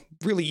all,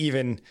 really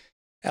even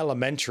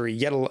elementary,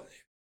 yet,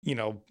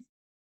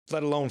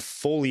 let alone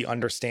fully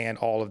understand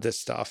all of this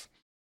stuff,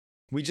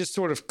 we just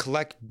sort of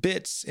collect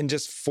bits and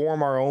just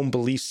form our own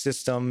belief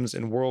systems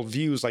and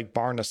worldviews, like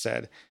Barna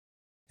said.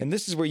 And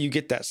this is where you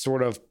get that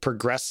sort of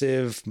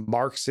progressive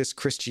Marxist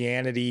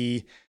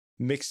Christianity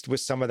mixed with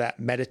some of that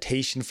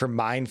meditation for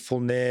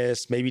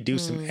mindfulness, maybe do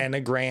some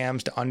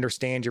enneagrams to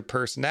understand your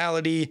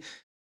personality.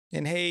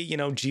 And hey,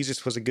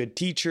 Jesus was a good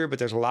teacher, but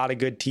there's a lot of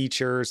good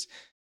teachers.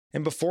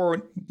 And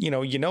before, you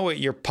know it,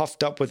 you're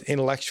puffed up with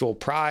intellectual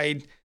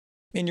pride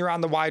and you're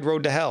on the wide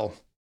road to hell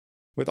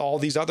with all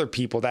these other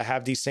people that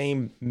have these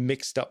same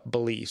mixed up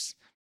beliefs.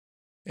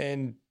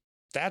 And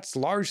that's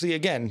largely,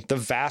 again, the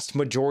vast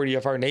majority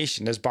of our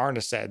nation, as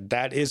Barna said.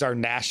 That is our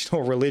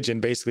national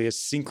religion, basically, is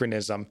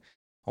synchronism.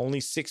 Only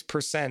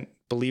 6%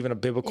 believe in a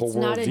biblical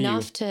worldview. It's not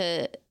enough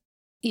to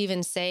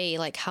even say,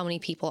 like, how many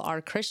people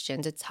are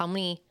Christians. It's how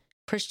many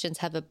Christians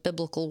have a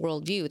biblical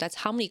worldview. That's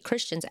how many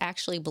Christians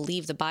actually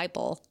believe the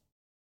Bible.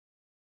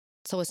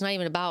 So it's not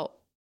even about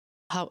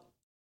how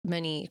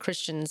many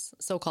Christians,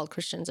 so-called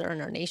Christians, are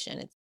in our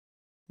nation.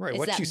 Right.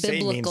 What you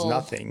say means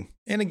nothing.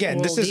 And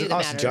again, this isn't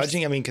us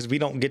judging. I mean, because we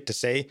don't get to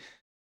say,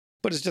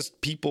 but it's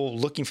just people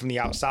looking from the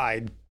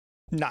outside,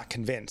 not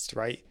convinced,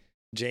 right?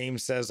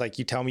 James says, like,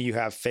 you tell me you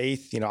have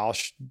faith, I'll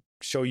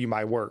show you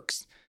my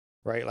works,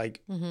 right?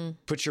 Like,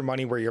 put your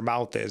money where your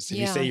mouth is. If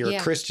you say you're a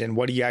Christian,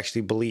 what do you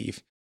actually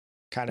believe?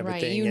 Kind of a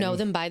thing. You know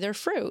them by their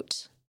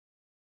fruit.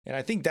 And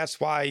I think that's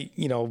why,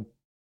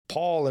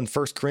 Paul in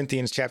 1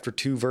 Corinthians chapter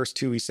 2, verse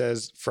 2, he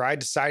says, "For I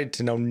decided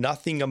to know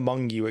nothing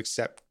among you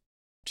except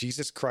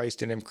Jesus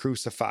Christ and him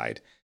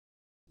crucified."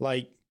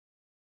 Like,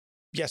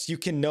 yes, you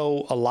can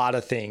know a lot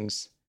of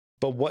things,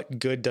 but what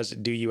good does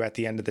it do you at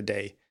the end of the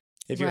day?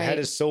 If your head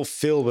is so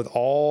filled with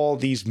all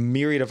these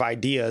myriad of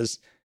ideas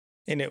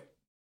and it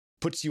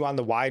puts you on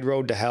the wide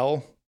road to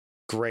hell,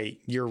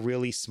 great, you're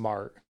really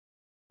smart.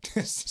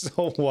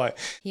 So what?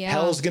 Yeah.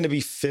 Hell's going to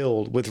be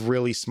filled with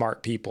really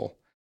smart people.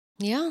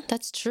 Yeah,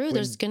 that's true.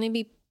 There's going to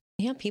be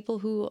people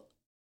who,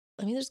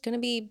 there's going to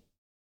be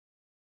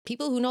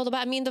people who know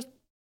about, the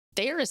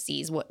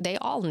Pharisees, what they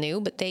all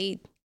knew, but they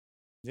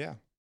weren't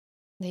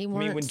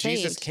when saved.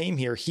 Jesus came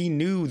here, he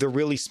knew the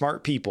really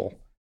smart people.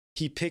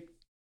 He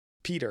picked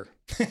Peter.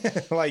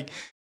 Like,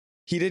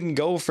 he didn't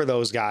go for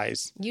those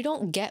guys. You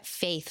don't get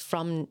faith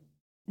from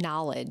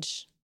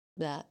knowledge.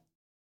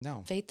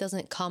 No. Faith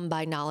doesn't come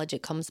by knowledge.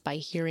 It comes by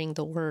hearing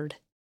the word,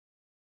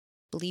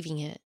 believing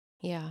it.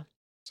 Yeah.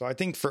 So I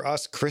think for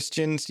us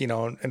Christians,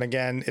 and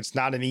again, it's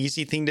not an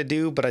easy thing to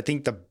do, but I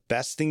think the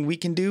best thing we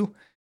can do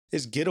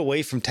is get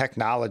away from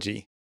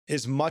technology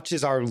as much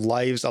as our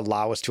lives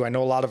allow us to. I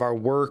know a lot of our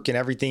work and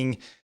everything,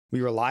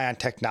 we rely on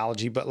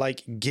technology, but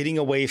like getting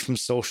away from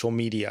social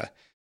media.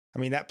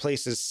 That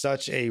place is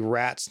such a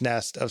rat's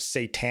nest of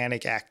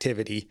satanic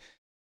activity.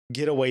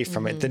 Get away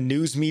from it. The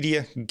news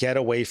media, get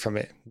away from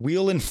it.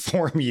 We'll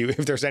inform you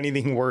if there's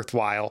anything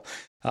worthwhile.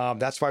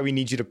 That's why we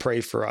need you to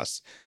pray for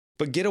us.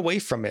 But get away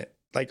from it.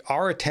 Like,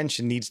 our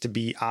attention needs to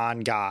be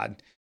on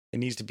God. It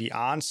needs to be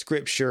on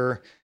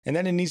Scripture. And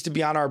then it needs to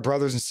be on our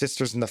brothers and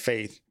sisters in the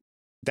faith.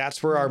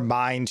 That's where our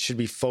mind should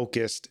be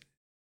focused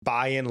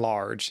by and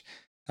large.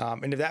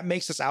 And if that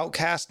makes us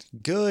outcast,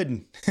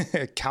 good.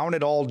 Count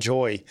it all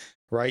joy,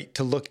 right?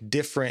 To look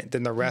different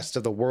than the rest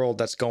of the world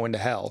that's going to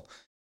hell.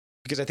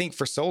 Because I think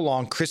for so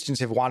long,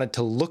 Christians have wanted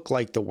to look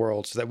like the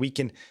world so that we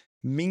can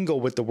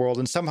mingle with the world.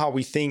 And somehow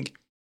we think,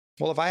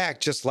 well, if I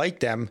act just like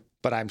them,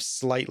 but I'm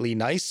slightly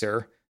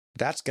nicer,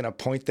 that's going to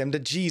point them to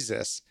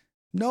Jesus.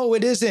 No,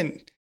 it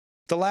isn't.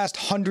 The last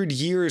 100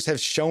 years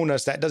have shown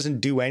us that doesn't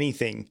do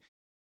anything.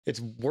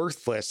 It's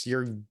worthless.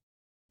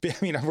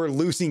 We're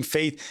losing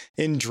faith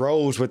in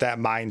droves with that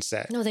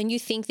mindset. No, then you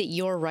think that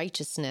your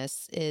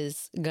righteousness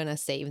is going to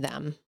save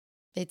them.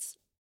 It's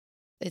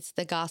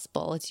the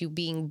gospel. It's you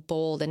being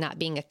bold and not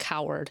being a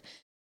coward.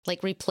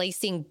 Like,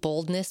 replacing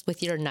boldness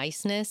with your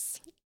niceness.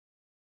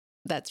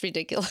 That's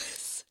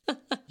ridiculous.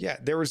 Yeah,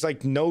 there was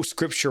like no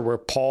scripture where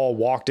Paul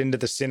walked into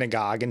the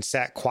synagogue and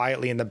sat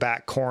quietly in the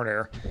back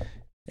corner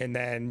and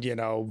then,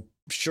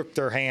 shook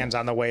their hands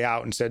on the way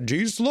out and said,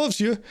 "Jesus loves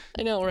you."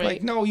 I know, right?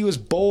 Like, no, he was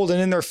bold and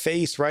in their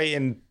face, right?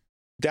 And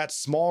that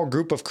small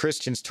group of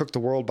Christians took the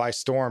world by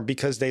storm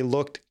because they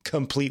looked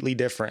completely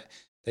different.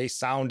 They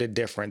sounded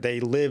different. They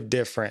lived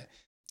different.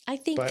 I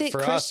think that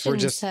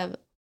Christians have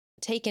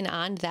taken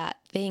on that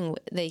thing.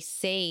 They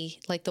say,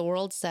 like the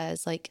world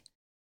says, like,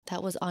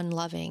 that was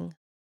unloving.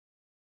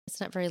 It's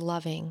not very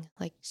loving.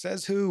 Like,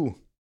 says who?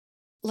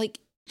 Like,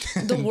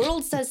 the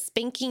world says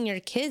spanking your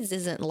kids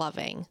isn't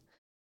loving.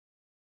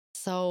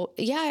 So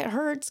yeah, it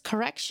hurts.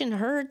 Correction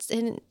hurts.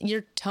 And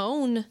your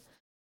tone,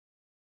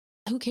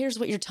 who cares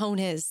what your tone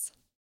is?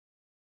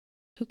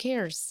 Who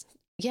cares?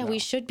 Yeah, we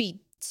should be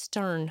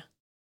stern.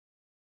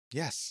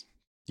 Yes.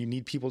 You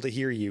need people to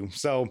hear you.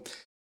 So,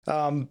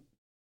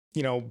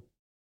 you know,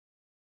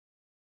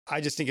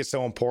 I just think it's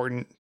so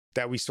important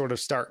that we sort of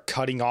start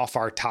cutting off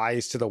our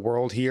ties to the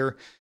world here,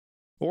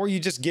 or you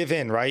just give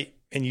in, right?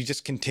 And you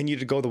just continue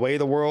to go the way of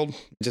the world.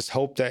 Just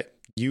hope that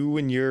you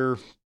and your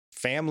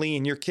family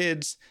and your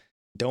kids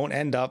don't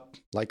end up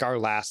like our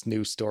last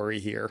news story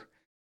here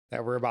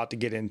that we're about to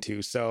get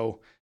into. So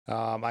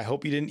I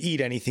hope you didn't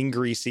eat anything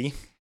greasy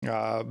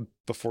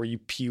before you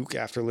puke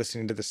after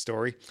listening to the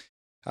story.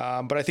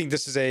 But I think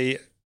this is a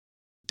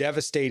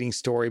devastating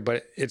story,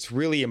 but it's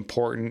really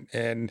important.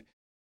 And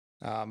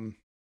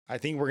I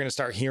think we're going to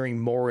start hearing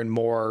more and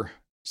more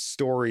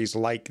stories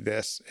like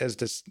this as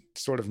this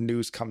sort of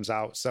news comes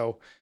out. So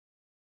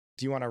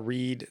do you want to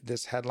read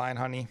this headline,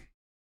 honey?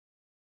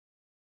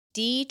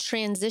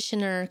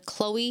 Detransitioner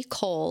Chloe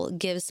Cole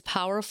gives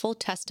powerful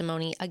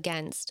testimony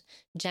against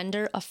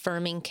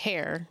gender-affirming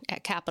care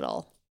at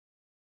Capitol.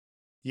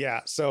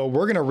 Yeah, so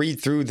we're going to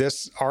read through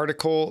this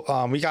article.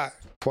 We got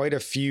quite a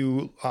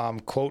few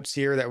quotes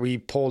here that we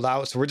pulled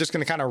out. So we're just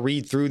going to kind of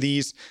read through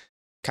these,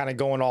 kind of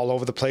going all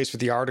over the place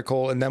with the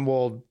article, and then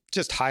we'll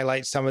just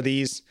highlight some of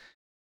these.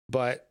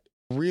 But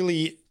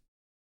really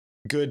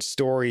good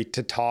story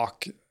to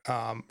talk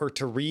or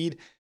to read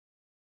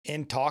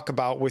and talk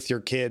about with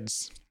your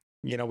kids.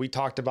 You know, we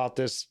talked about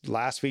this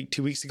last week,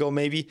 2 weeks ago,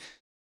 maybe.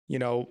 You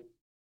know,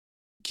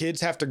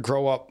 kids have to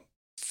grow up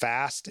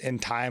fast in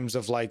times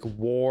of like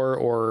war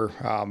or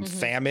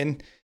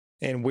famine.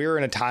 And we're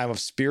in a time of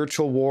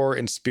spiritual war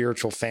and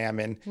spiritual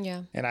famine.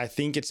 Yeah. And I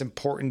think it's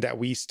important that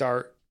we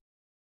start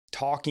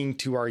talking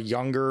to our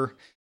younger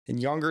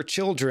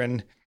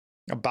children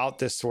about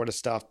this sort of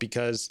stuff,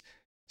 because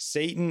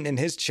Satan and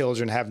his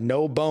children have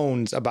no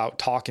bones about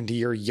talking to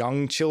your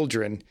young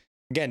children.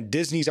 Again,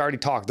 Disney's already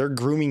talked. They're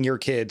grooming your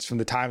kids from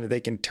the time that they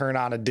can turn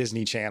on a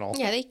Disney Channel.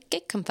 Yeah, they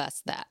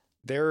confess that.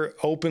 They're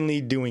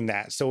openly doing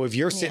that. So if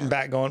you're sitting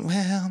back going,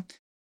 well,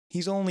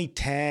 he's only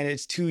 10,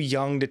 it's too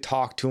young to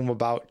talk to him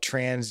about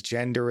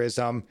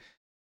transgenderism.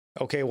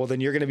 Okay, well, then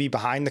you're going to be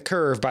behind the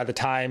curve by the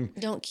time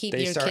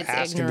they start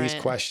asking these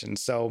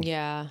questions. So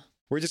yeah,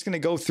 we're just going to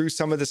go through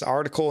some of this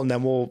article, and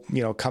then we'll,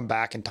 come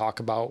back and talk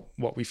about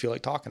what we feel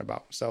like talking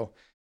about. So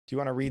do you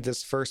want to read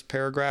this first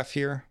paragraph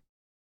here?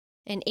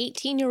 An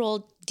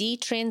 18-year-old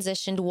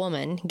detransitioned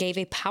woman gave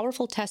a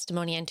powerful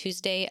testimony on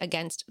Tuesday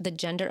against the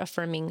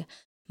gender-affirming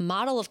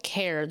model of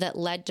care that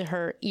led to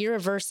her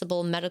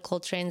irreversible medical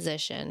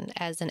transition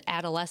as an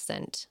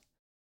adolescent.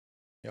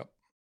 Yep.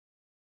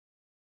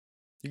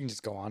 You can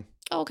just go on.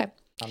 Oh, okay.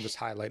 I'm just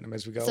highlighting them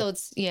as we go. So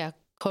it's,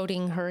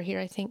 quoting her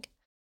here, I think.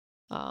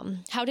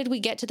 How did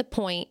we get to the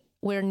point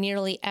where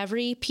nearly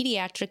every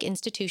pediatric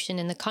institution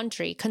in the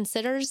country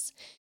considers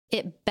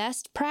it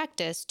best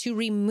practice to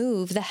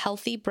remove the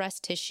healthy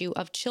breast tissue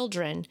of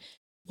children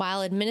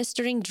while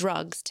administering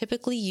drugs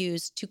typically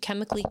used to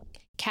chemically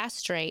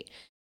castrate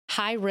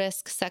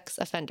high-risk sex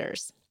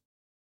offenders?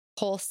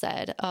 Cole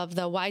said of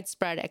the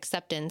widespread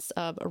acceptance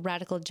of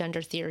radical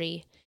gender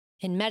theory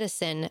in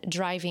medicine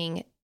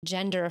driving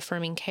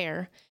gender-affirming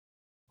care,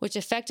 which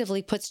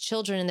effectively puts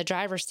children in the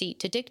driver's seat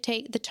to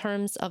dictate the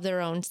terms of their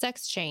own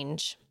sex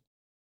change.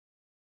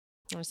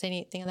 You want to say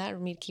anything on that, or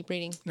me to keep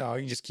reading? No,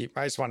 you just keep.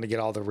 I just wanted to get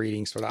all the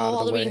readings out of the way.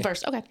 All the reading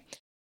first. Okay.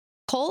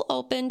 Cole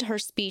opened her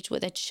speech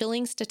with a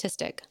chilling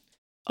statistic.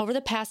 Over the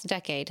past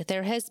decade,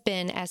 there has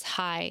been as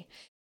high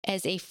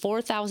as a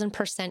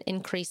 4,000%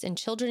 increase in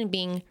children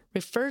being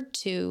referred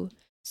to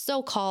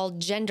so-called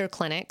gender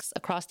clinics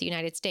across the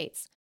United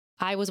States.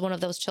 I was one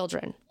of those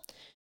children.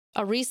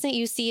 A recent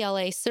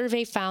UCLA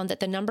survey found that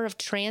the number of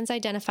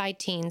trans-identified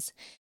teens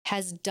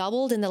has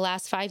doubled in the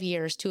last 5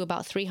 years to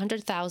about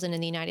 300,000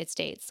 in the United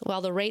States,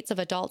 while the rates of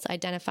adults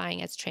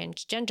identifying as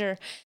transgender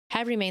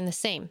have remained the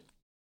same.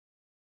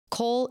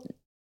 Cole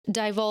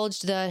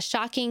divulged the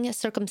shocking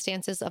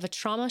circumstances of a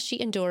trauma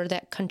she endured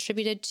that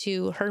contributed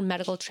to her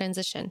medical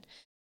transition.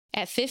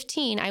 At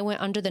 15, I went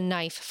under the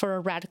knife for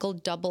a radical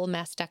double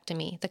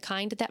mastectomy, the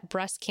kind that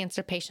breast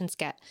cancer patients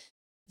get.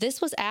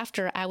 This was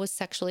after I was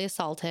sexually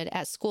assaulted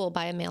at school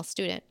by a male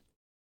student.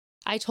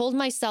 I told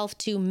myself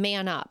to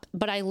man up,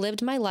 but I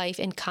lived my life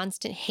in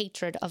constant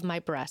hatred of my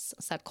breasts,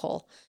 said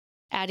Cole,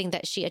 adding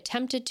that she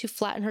attempted to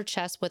flatten her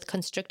chest with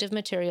constrictive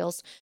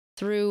materials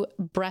through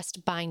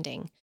breast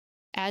binding,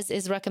 as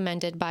is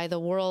recommended by the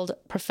World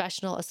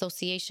Professional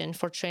Association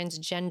for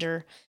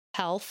Transgender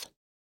Health,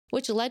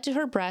 which led to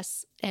her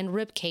breasts and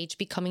rib cage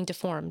becoming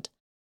deformed.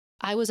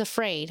 I was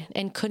afraid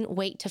and couldn't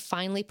wait to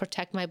finally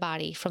protect my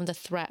body from the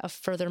threat of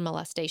further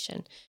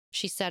molestation,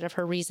 she said of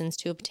her reasons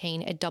to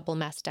obtain a double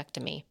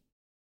mastectomy.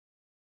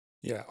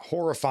 Yeah,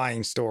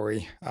 horrifying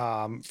story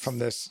from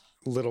this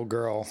little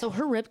girl. So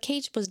her rib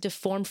cage was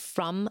deformed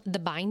from the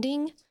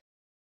binding?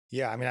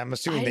 Yeah, I mean, I'm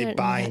assuming they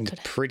bind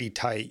pretty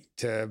tight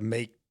to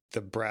make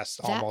the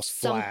breast almost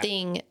flat.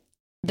 Something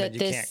that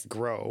you can't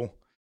grow.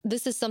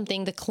 This is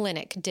something the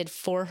clinic did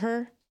for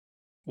her.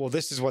 Well,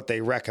 this is what they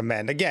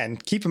recommend. Again,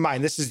 keep in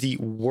mind, this is the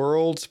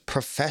World's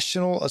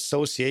Professional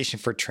Association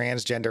for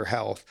Transgender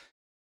Health.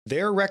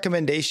 Their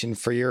recommendation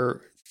for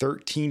your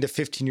 13 to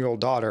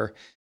 15-year-old daughter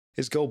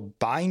is go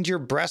bind your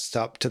breast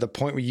up to the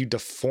point where you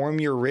deform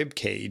your rib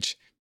cage.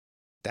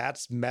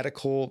 That's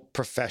medical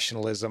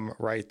professionalism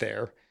right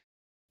there.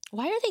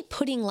 Why are they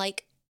putting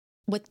like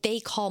what they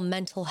call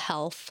mental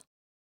health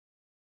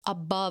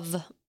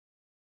above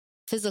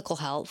physical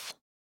health?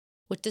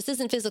 Which this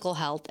isn't physical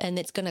health, and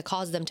it's going to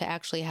cause them to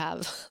actually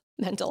have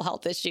mental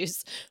health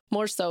issues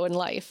more so in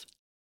life.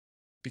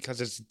 Because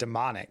it's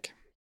demonic.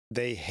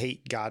 They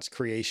hate God's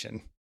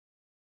creation.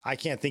 I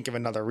can't think of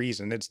another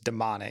reason. It's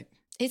demonic.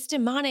 It's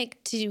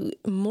demonic to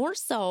more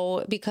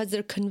so because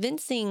they're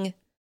convincing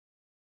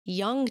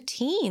young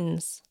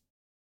teens.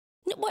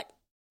 What?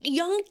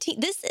 Young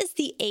teen? This is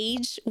the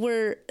age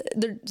where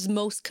there's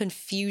most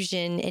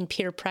confusion and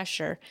peer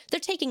pressure. They're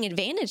taking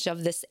advantage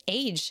of this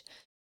age.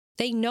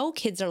 They know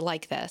kids are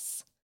like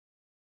this.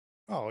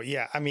 Oh,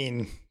 yeah. I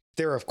mean,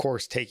 they're, of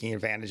course, taking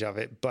advantage of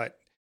it, but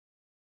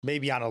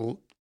maybe on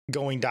a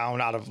going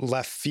down out of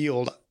left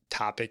field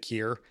topic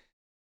here,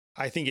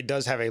 I think it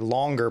does have a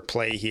longer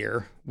play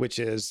here, which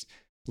is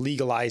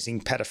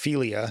legalizing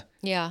pedophilia.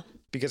 Yeah.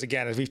 Because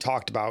again, as we've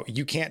talked about,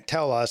 you can't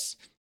tell us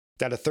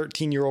that a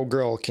 13-year-old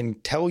girl can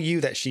tell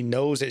you that she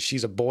knows that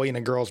she's a boy in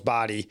a girl's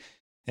body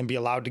and be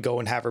allowed to go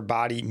and have her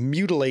body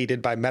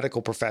mutilated by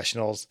medical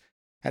professionals.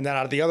 And then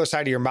out of the other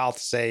side of your mouth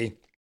say,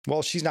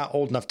 well, she's not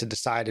old enough to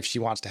decide if she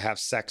wants to have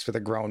sex with a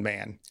grown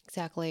man.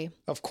 Exactly.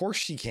 Of course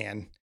she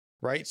can,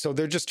 right? So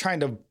they're just trying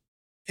to,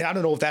 and I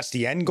don't know if that's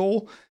the end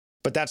goal,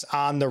 but that's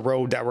on the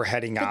road that we're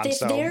heading on. But if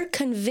they're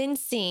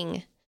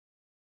convincing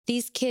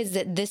these kids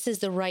that this is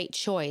the right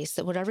choice,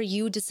 that whatever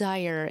you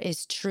desire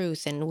is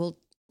truth and will,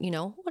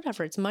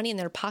 whatever, it's money in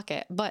their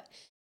pocket. But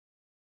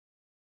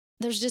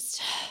there's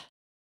just,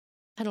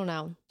 I don't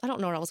know. I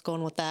don't know where I was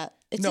going with that.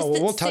 It's no,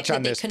 just we'll touch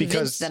on this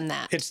because them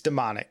that. It's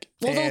demonic.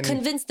 Well, they'll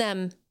convince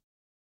them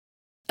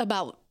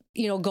about,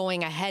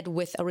 going ahead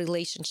with a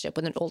relationship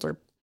with an older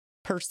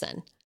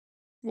person.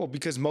 Well,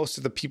 because most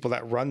of the people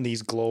that run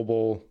these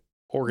global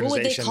organizations,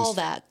 what would they call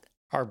that?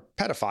 Are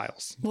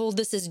pedophiles. Well,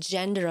 this is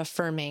gender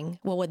affirming.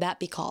 What would that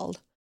be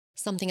called?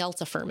 Something else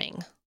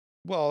affirming.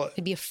 Well,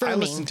 it'd be affirming. I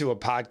listened to a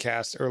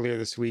podcast earlier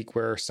this week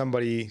where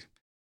the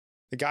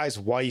guy's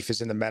wife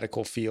is in the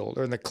medical field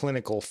or in the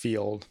clinical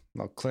field,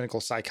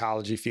 clinical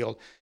psychology field.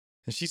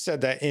 And she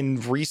said that in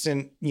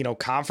recent,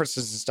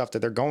 conferences and stuff that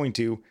they're going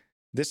to,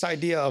 this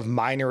idea of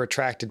minor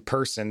attracted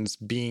persons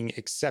being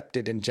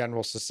accepted in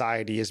general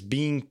society is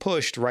being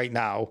pushed right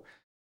now.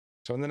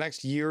 So in the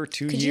next year or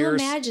 2 years. Could you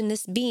imagine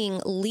this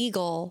being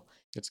legal?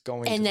 It's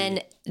going and then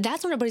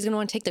that's when everybody's going to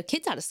want to take their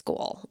kids out of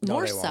school. No,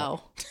 more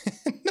so.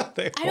 No,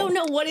 they won't. I don't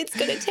know what it's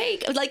going to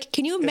take. Like,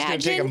 can you imagine?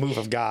 It's going to take a move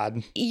of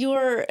God.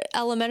 Your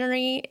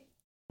elementary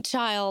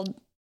child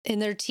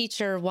and their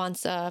teacher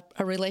wants a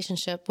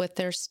relationship with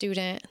their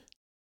student.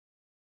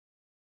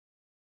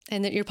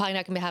 And that you're probably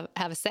not going to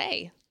have a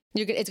say.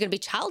 It's going to be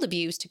child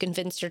abuse to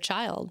convince your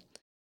child.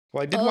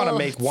 Well, I did want to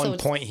make one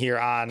point here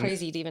on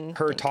crazy to even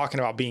her talking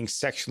about being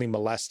sexually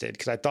molested,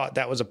 because I thought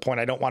that was a point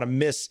I don't want to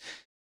miss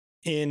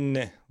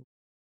in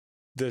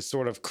the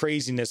sort of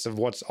craziness of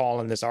what's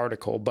all in this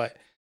article. But,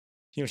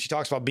 she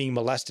talks about being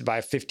molested by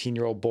a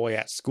 15-year-old boy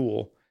at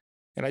school.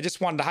 And I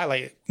just wanted to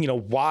highlight,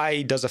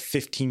 why does a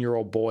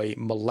 15-year-old boy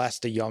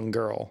molest a young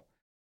girl?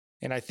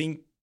 And I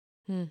think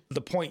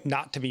the point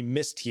not to be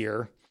missed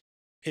here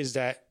is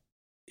that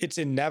it's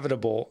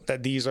inevitable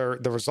that these are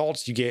the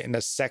results you get in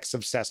a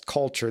sex-obsessed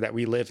culture that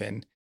we live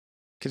in.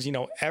 Because,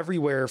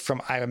 everywhere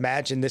from, I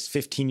imagine this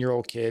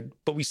 15-year-old kid,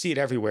 but we see it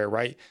everywhere,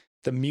 right?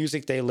 The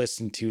music they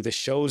listen to, the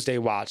shows they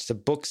watch, the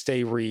books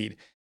they read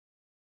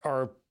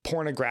are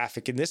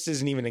pornographic. And this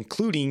isn't even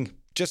including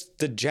just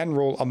the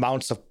general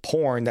amounts of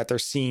porn that they're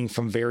seeing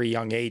from very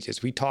young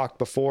ages. We talked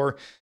before,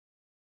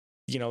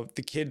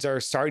 the kids are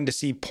starting to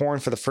see porn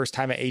for the first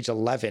time at age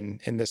 11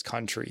 in this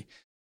country.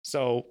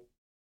 So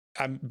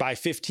by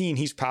 15,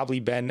 he's probably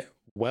been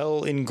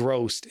well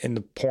engrossed in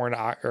the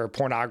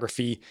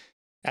pornography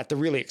at the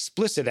really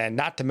explicit end,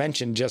 not to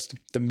mention just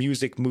the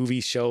music,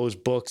 movies, shows,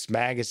 books,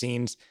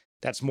 magazines.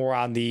 That's more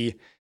on the,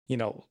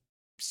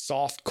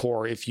 soft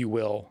core, if you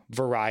will,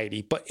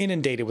 variety, but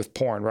inundated with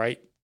porn, right?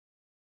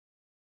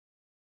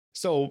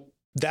 So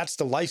that's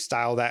the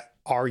lifestyle that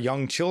our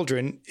young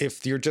children,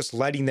 if you're just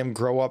letting them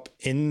grow up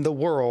in the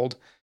world,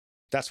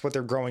 that's what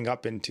they're growing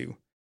up into.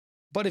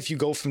 But if you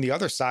go from the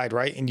other side,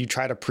 right, and you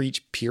try to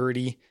preach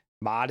purity,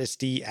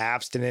 modesty,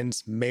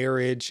 abstinence,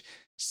 marriage,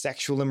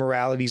 sexual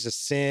immorality is a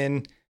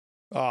sin,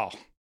 oh,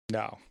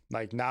 no.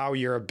 Like, now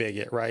you're a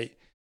bigot, right?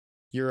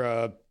 You're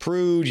a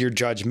prude, you're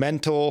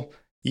judgmental,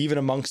 even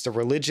amongst the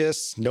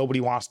religious. Nobody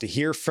wants to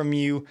hear from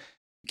you.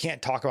 You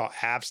can't talk about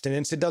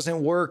abstinence. It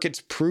doesn't work.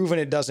 It's proven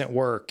it doesn't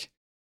work.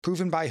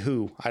 Proven by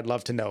who? I'd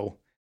love to know.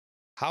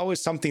 How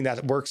is something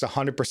that works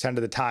 100%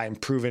 of the time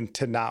proven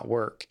to not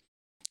work?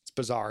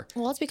 Bizarre.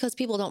 Well, it's because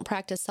people don't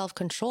practice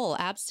self-control.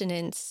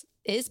 Abstinence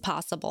is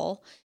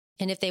possible.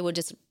 And if they would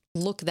just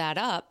look that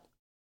up,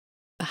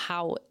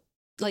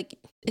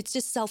 it's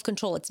just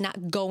self-control. It's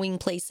not going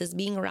places,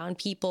 being around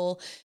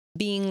people,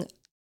 being,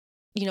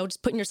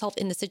 just putting yourself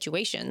in the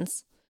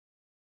situations.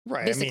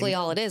 Right. Basically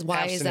all it is.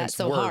 Why is that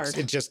so hard?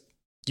 It just,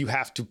 you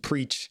have to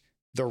preach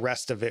the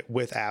rest of it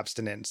with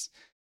abstinence,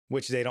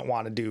 which they don't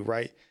want to do.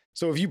 Right.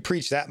 So if you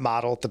preach that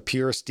model, the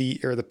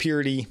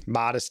purity,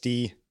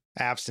 modesty,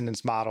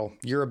 abstinence model,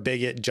 you're a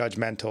bigot,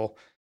 judgmental.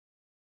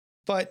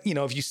 But,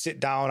 if you sit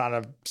down on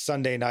a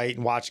Sunday night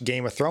and watch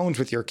Game of Thrones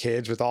with your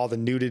kids with all the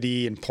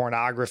nudity and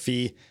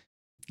pornography,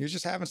 you're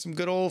just having some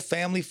good old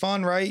family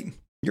fun, right?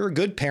 You're a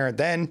good parent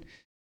then,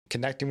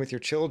 connecting with your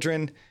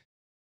children.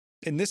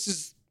 And this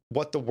is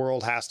what the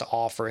world has to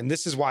offer. And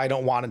this is why I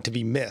don't want it to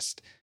be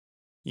missed.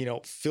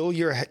 Fill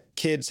your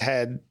kid's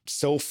head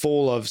so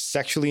full of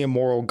sexually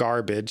immoral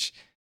garbage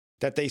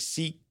that they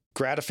seek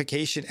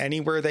gratification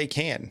anywhere they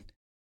can,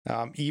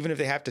 even if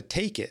they have to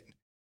take it.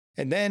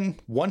 And then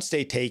once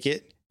they take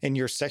it and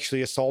your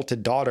sexually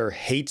assaulted daughter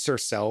hates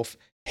herself,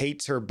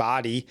 hates her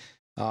body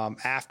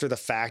after the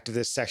fact of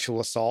this sexual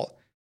assault,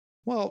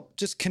 well,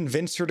 just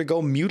convince her to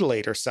go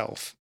mutilate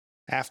herself.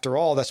 After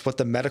all, that's what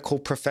the medical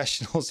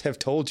professionals have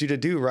told you to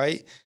do,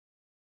 right?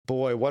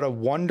 Boy, what a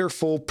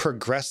wonderful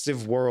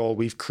progressive world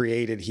we've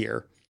created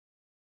here.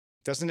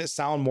 Doesn't it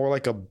sound more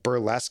like a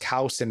burlesque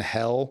house in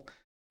hell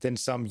than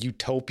some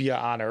utopia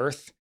on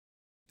earth?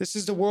 This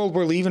is the world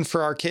we're leaving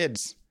for our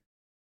kids.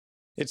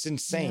 It's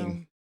insane.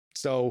 Yeah.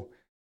 So,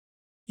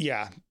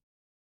 yeah,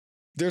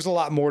 there's a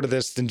lot more to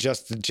this than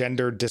just the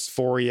gender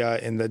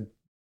dysphoria and the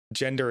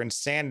gender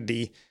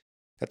insanity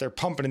that they're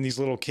pumping in these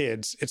little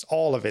kids. It's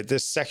all of it.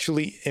 This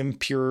sexually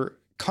impure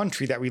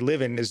country that we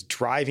live in is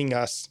driving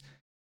us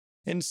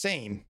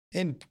insane.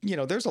 And,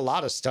 there's a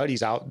lot of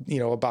studies out,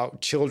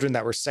 about children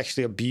that were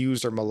sexually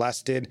abused or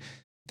molested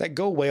that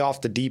go way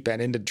off the deep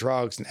end into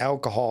drugs and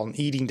alcohol and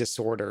eating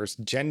disorders,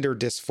 gender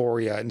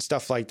dysphoria and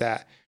stuff like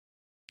that.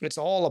 It's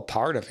all a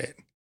part of it,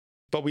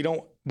 but we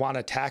don't want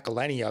to tackle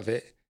any of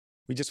it.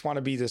 We just want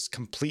to be this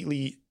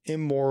completely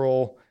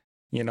immoral,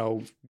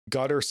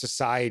 gutter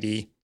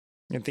society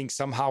and think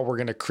somehow we're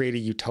going to create a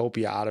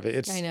utopia out of it.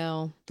 It's I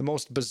know the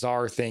most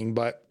bizarre thing,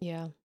 but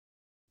yeah.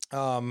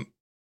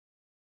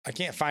 I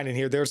can't find it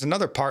here. There's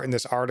another part in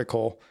this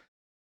article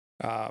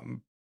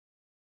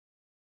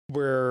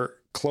where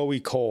Chloe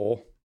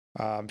Cole,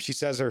 she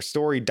says her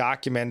story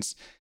documents,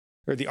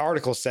 or the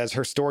article says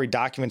her story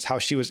documents how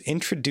she was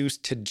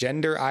introduced to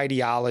gender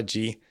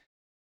ideology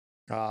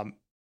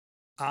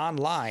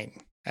online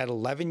at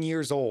 11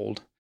 years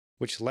old,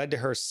 which led to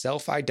her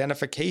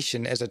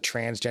self-identification as a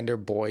transgender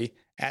boy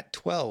at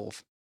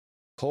 12.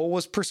 Cole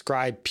was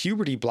prescribed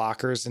puberty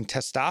blockers and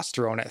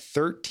testosterone at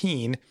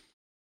 13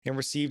 and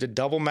received a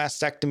double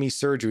mastectomy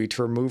surgery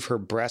to remove her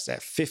breasts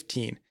at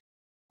 15,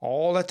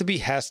 all at the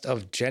behest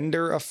of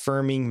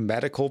gender-affirming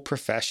medical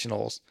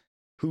professionals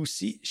who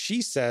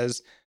she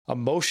says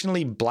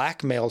emotionally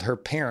blackmailed her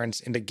parents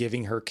into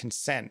giving her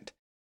consent,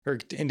 or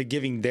into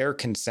giving their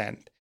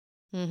consent.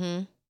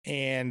 Mm-hmm.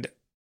 And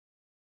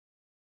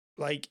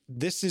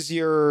this is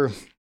your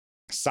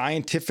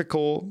scientific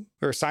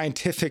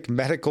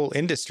medical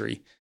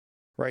industry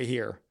right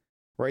here,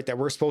 right? That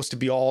we're supposed to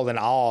be all in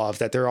awe of,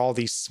 that they're all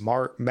these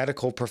smart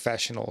medical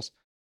professionals.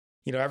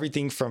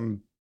 Everything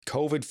from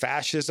COVID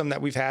fascism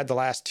that we've had the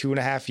last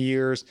 2.5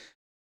 years,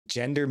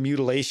 gender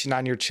mutilation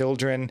on your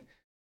children.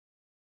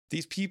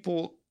 These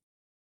people,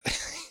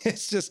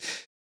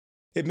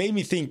 it made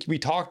me think. We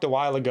talked a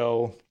while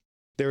ago,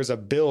 there was a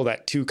bill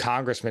that 2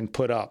 congressmen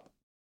put up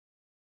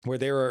where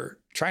they were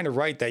trying to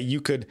write that you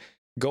could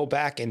go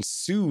back and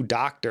sue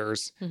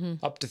doctors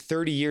up to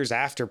 30 years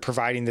after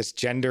providing this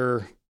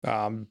gender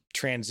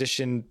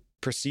transition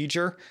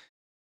procedure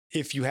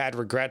if you had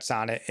regrets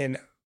on it. And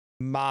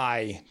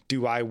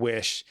do I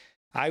wish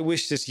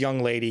this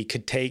young lady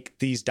could take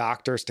these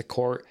doctors to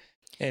court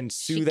and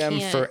sue them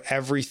for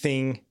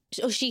everything.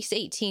 Oh, she's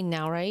 18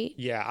 now, right?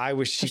 Yeah, I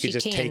wish she could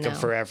just take them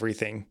for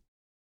everything.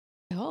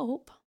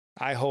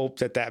 I hope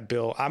that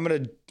bill,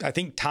 I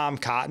think Tom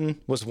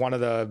Cotton was one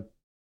of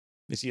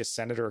is he a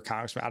senator or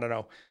congressman? I don't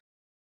know.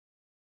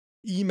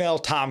 Email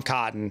Tom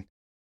Cotton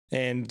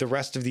and the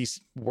rest of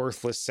these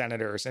worthless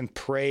senators and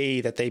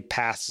pray that they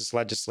pass this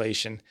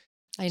legislation.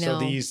 I know. So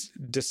these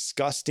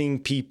disgusting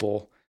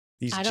people,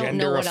 these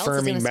gender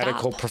affirming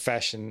medical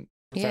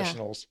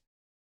professionals.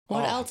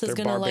 What else is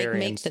going to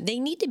make them? They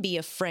need to be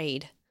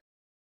afraid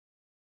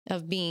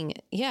of being,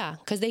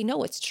 because they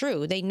know it's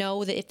true. They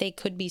know that if they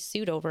could be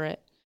sued over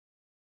it,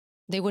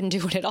 they wouldn't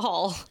do it at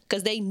all,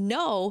 because they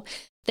know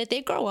that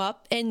they grow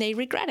up and they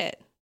regret it.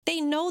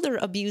 They know they're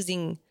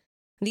abusing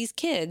these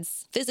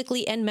kids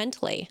physically and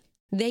mentally.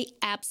 They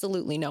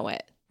absolutely know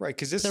it. Right,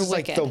 because this is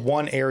wicked. The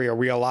one area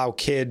we allow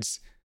kids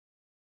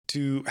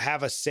to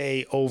have a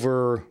say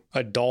over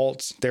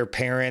adults, their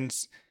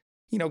parents.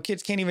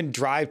 Kids can't even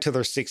drive till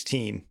they're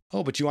 16.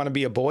 Oh, but you want to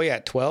be a boy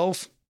at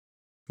 12?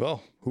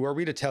 Well, who are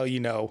we to tell you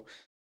no?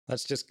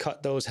 Let's just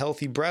cut those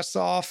healthy breasts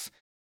off.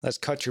 Let's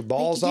cut your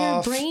balls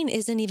off. Your brain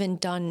isn't even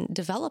done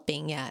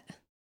developing yet.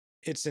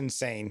 It's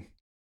insane.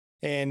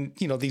 And,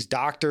 these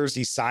doctors,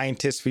 these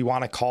scientists, we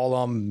want to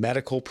call them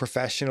medical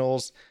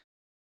professionals.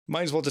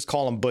 Might as well just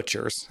call them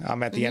butchers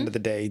at the end of the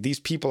day. These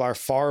people are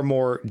far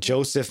more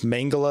Joseph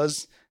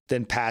Mengelas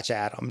than Patch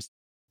Adams.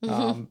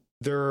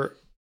 They're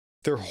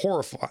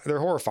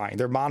horrifying.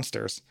 They're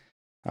monsters.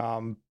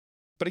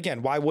 But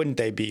again, why wouldn't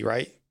they be,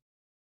 right?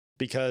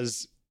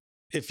 Because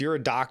if you're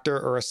a doctor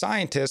or a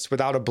scientist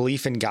without a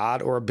belief in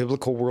God or a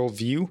biblical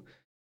worldview,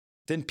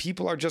 then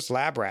people are just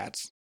lab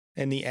rats,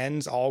 and the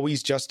ends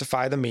always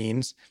justify the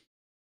means.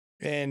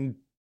 And,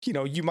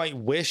 you might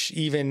wish,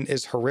 even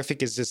as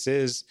horrific as this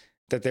is,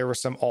 that there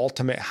was some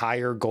ultimate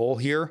higher goal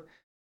here,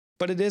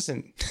 but it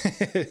isn't.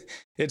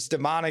 It's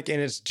demonic,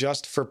 and it's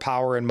just for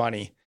power and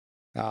money.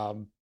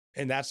 And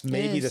that's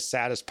maybe the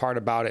saddest part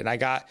about it. And I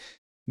got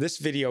this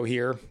video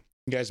here.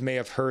 You guys may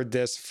have heard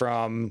this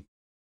from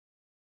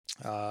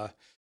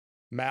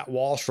Matt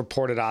Walsh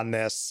reported on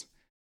this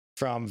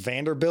from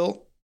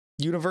Vanderbilt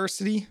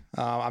University.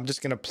 I'm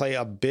just going to play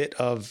a bit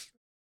of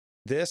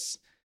this,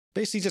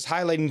 basically just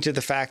highlighting to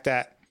the fact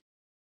that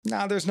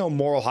there's no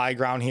moral high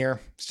ground here.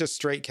 It's just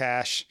straight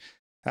cash.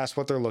 That's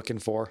what they're looking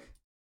for.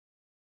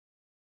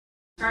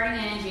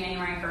 Starting in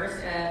January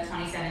 1st of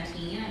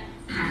 2017,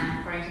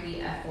 according to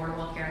the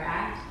Affordable Care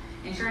Act,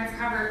 insurance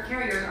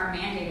carriers are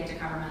mandated to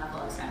cover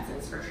medical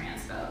expenses for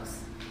trans folks.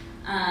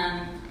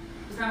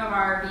 Some of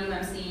our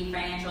BUMC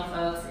financial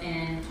folks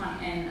in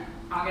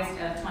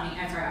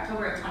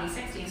October of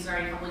 2016,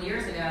 starting a couple of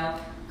years ago,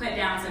 put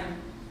down some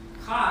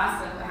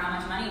costs of how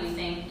much money we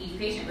think each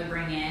patient would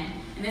bring in.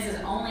 And this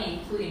is only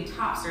including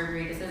top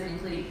surgery. This isn't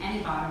including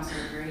any bottom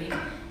surgery.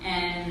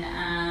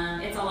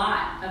 And it's a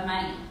lot of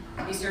money.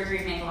 These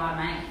surgeries make a lot of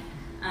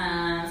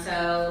money.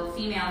 So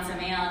female to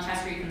male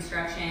chest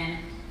reconstruction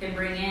can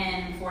bring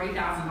in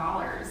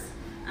 $40,000.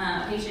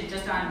 A patient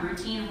just on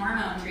routine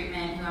hormone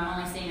treatment, who I'm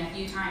only seeing a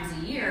few times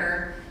a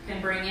year,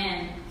 can bring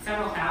in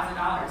several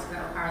 $1,000s, because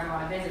that requires a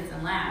lot of visits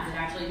and labs. It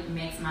actually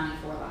makes money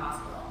for the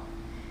hospital.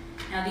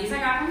 Now, these I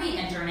got from the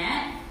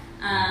internet,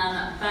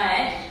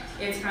 but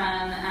it's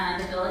from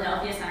the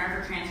Philadelphia Center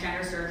for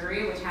Transgender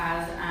Surgery, which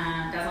does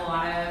a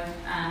lot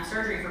of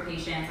surgery for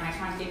patients. And I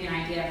just want to give you an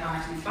idea of how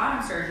much these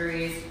bottom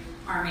surgeries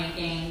are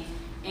making.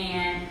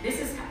 And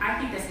I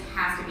think this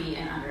has to be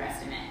an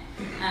underestimate.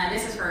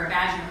 This is for a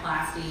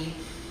vaginoplasty.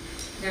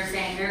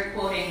 They're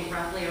quoting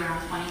roughly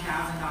around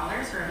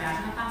 $20,000 for a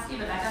vaginoplasty,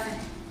 but that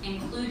doesn't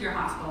include your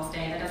hospital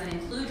stay. That doesn't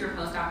include your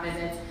post-op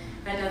visits.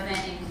 That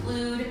doesn't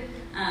include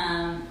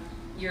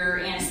your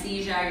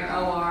anesthesia, your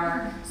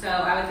OR. So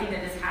I would think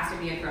that this has to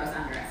be a gross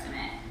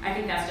underestimate. I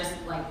think that's just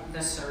like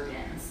the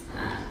surgeon's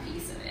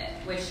piece of it,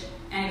 which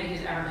anybody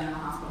who's ever been in the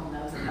hospital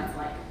knows that that's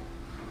like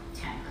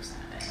 10%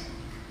 of it.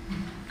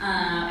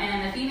 And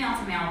then the female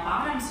to male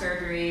bottom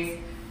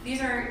surgeries,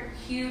 these are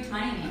huge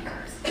money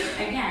makers.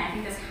 Again, I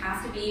think this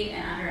has to be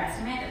an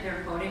underestimate, that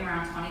they're quoting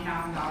around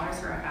 $20,000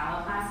 for a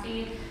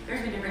phalloplasty.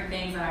 There's been different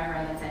things that I've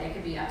read that said it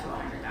could be up to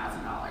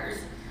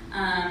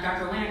 $100,000.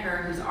 Dr.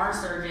 Winokur, who's our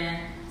surgeon,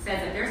 says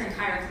that there's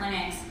entire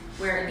clinics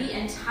where the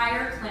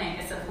entire clinic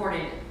is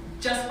supported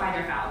just by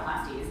their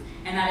phalloplasties,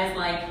 and that is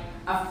like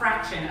a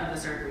fraction of the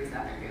surgeries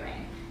that they're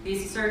doing.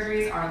 These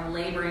surgeries are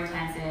labor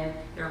intensive,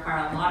 they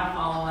require a lot of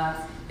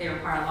follow-ups, they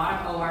require a lot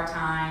of OR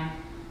time,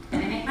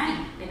 and they make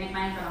money. They make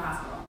money for the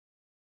hospital.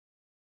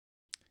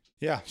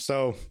 Yeah,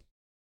 so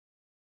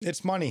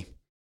it's money.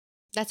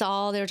 That's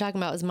all they were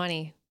talking about, was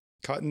money.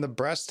 Cutting the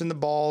breast and the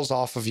balls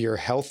off of your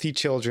healthy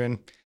children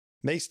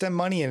makes them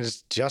money, and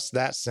it's just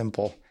that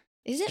simple.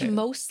 Is it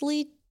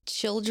mostly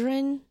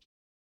children,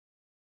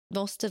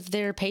 most of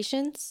their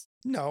patients?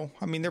 No,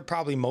 I mean, they're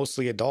probably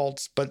mostly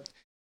adults. But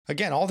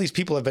again, all these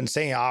people have been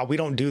saying, we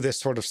don't do this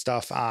sort of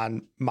stuff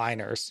on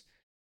minors.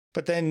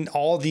 But then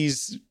all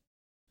these,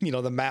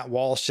 the Matt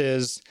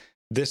Walshes,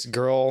 this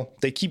girl,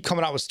 they keep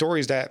coming out with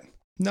stories that,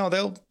 no,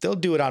 they'll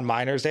do it on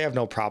minors. They have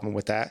no problem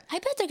with that. I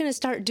bet they're going to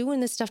start doing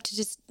this stuff to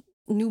just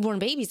newborn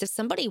babies. If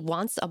somebody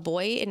wants a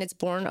boy and it's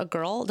born a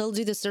girl, they'll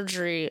do the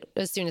surgery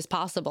as soon as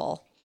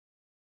possible.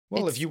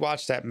 Well, if you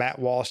watch that Matt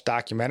Walsh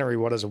documentary,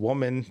 What is a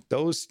Woman,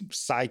 those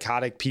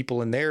psychotic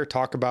people in there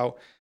talk about,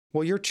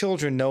 well, your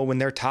children know when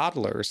they're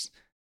toddlers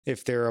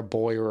if they're a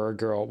boy or a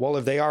girl. Well,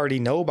 if they already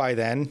know by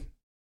then,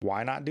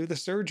 why not do the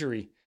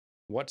surgery?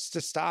 What's to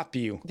stop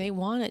you? They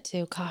want it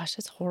to. Gosh,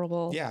 that's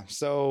horrible. Yeah.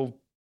 So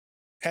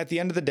at the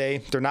end of the day,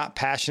 they're not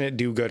passionate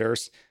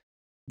do-gooders.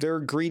 They're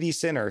greedy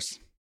sinners.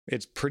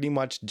 It's pretty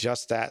much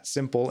just that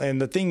simple.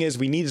 And the thing is,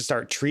 we need to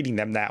start treating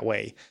them that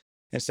way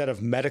instead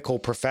of medical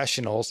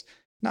professionals.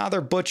 Now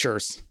they're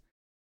butchers.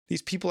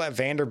 These people at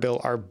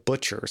Vanderbilt are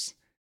butchers,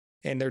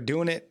 and they're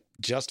doing it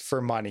just for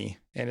money,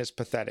 and it's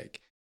pathetic.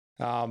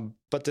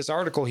 But this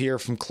article here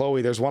from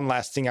Chloe, there's one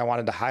last thing I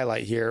wanted to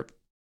highlight here.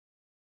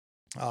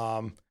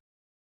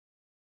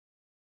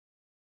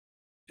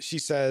 She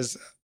says,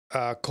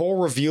 Cole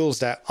reveals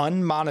that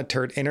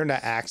unmonitored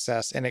internet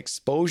access and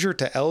exposure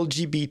to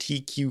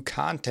LGBTQ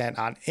content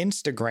on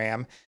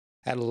Instagram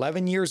at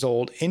 11 years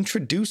old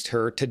introduced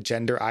her to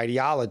gender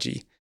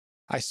ideology.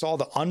 I saw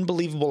the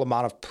unbelievable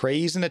amount of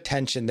praise and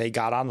attention they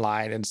got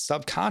online, and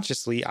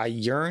subconsciously I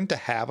yearned to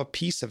have a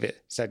piece of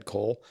it, said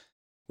Cole.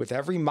 With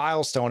every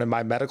milestone in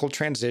my medical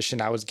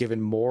transition, I was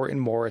given more and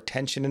more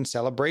attention and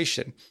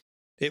celebration.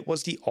 It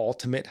was the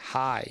ultimate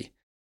high.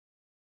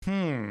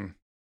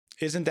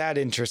 isn't that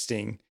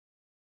interesting?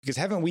 Because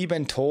haven't we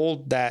been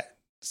told that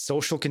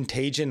social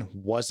contagion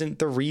wasn't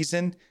the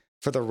reason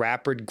for the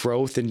rapid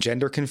growth and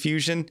gender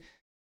confusion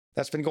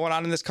that's been going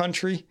on in this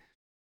country?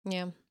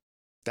 Yeah.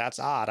 That's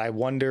odd. I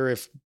wonder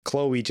if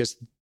Chloe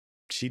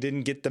she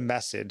didn't get the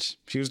message.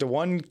 She was the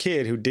one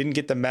kid who didn't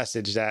get the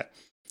message that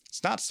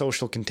it's not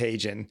social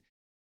contagion.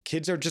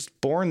 Kids are just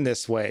born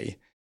this way.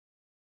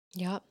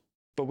 Yep.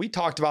 But we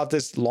talked about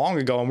this long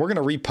ago, and we're going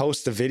to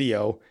repost the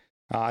video.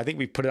 I think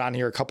we put it on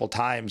here a couple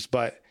times,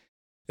 but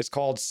it's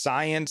called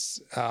Science.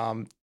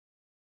 Let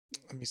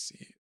me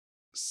see.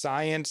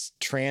 Science,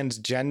 the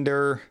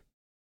Transgender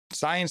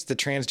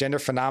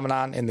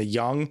Phenomenon in the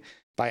Young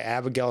by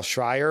Abigail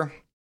Schreier.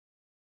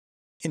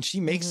 And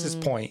she makes this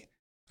point.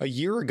 A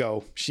year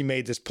ago, she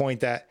made this point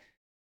that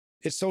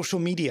it's social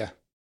media.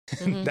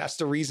 That's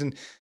the reason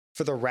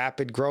for the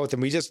rapid growth.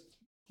 And we just,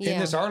 in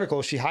this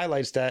article, she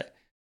highlights that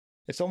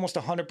it's almost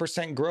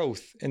 100%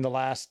 growth in the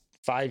last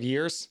 5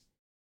 years.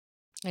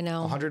 I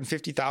know.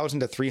 150,000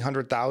 to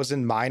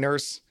 300,000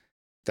 minors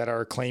that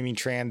are claiming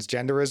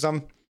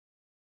transgenderism.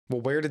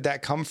 Well, where did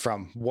that come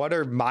from? What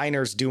are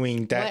minors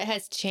doing that? What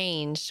has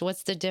changed?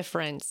 What's the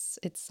difference?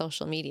 It's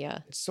social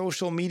media. It's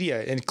social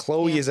media. And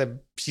Chloe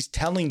she's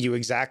telling you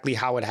exactly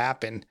how it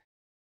happened.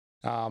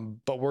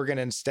 But we're going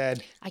to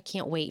instead. I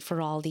can't wait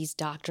for all these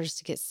doctors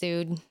to get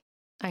sued.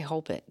 I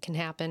hope it can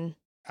happen.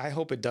 I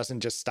hope it doesn't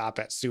just stop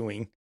at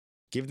suing.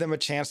 Give them a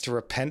chance to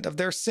repent of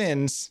their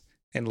sins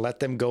and let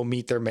them go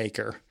meet their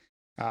maker.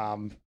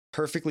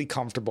 Perfectly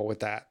comfortable with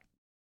that.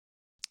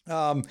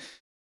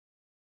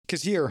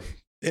 Because here,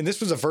 and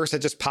this was a verse that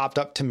just popped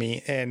up to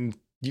me, and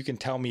you can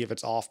tell me if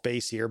it's off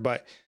base here,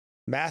 but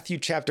Matthew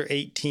chapter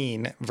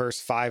 18,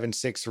 verse 5 and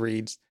 6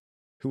 reads,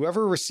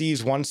 "Whoever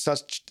receives one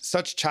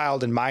such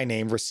child in my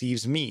name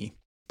receives me.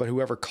 But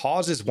whoever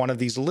causes one of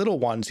these little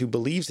ones who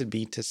believes in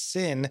me to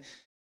sin,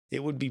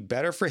 it would be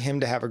better for him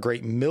to have a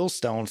great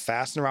millstone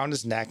fastened around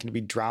his neck and to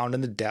be drowned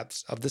in the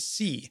depths of the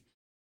sea."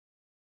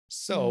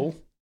 So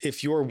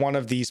if you're one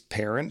of these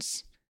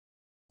parents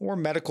or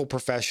medical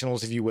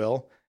professionals, if you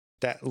will,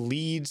 that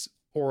leads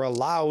or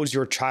allows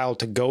your child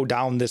to go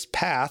down this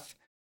path,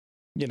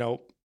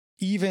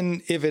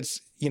 even if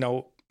it's,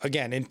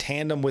 again, in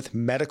tandem with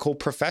medical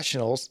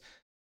professionals,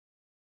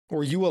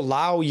 or you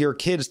allow your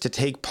kids to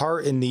take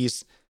part in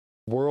these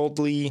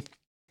worldly,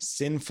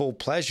 sinful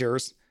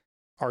pleasures,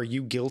 are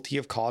you guilty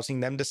of causing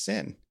them to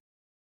sin?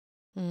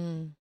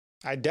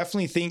 I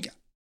definitely think,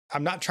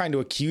 I'm not trying to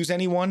accuse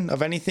anyone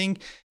of anything.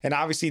 And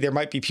obviously there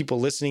might be people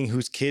listening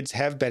whose kids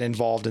have been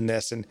involved in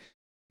this, and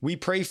we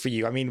pray for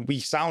you. I mean, we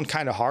sound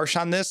kind of harsh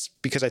on this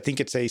because I think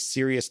it's a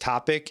serious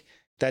topic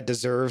that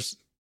deserves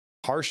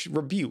harsh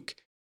rebuke.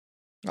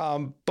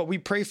 But we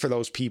pray for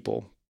those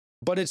people.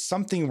 But it's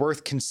something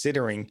worth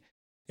considering.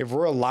 If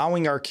we're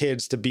allowing our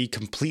kids to be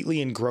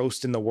completely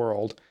engrossed in the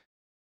world,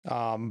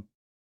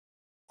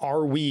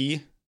 are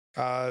we,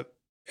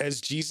 as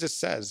Jesus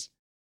says,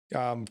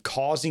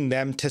 causing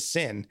them to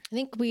sin? I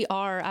think we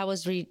are. I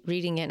was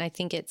reading it, and I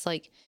think it's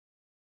like,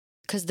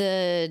 because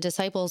the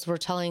disciples were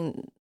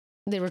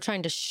they were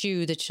trying to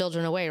shoo the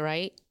children away,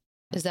 right?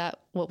 Is that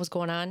what was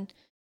going on?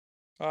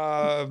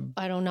 I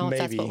don't know if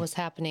that's what was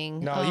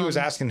happening. No, he was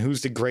asking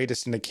who's the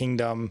greatest in the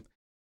kingdom.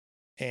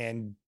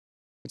 And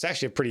it's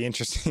actually a pretty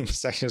interesting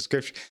section of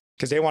scripture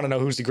because they want to know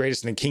who's the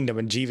greatest in the kingdom.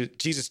 And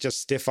Jesus just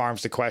stiff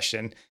arms the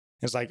question.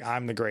 It's like,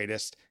 I'm the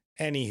greatest.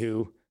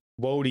 Anywho,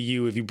 woe to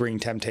you if you bring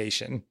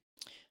temptation.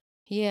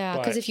 Yeah,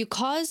 because if you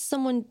cause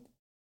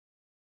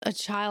a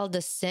child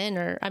to sin,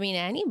 or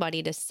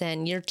anybody to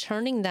sin, you're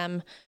turning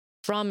them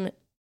from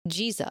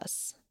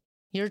Jesus.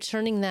 You're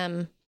turning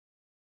them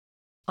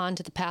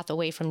onto the path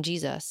away from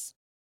Jesus.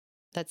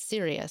 That's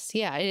serious.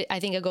 Yeah, I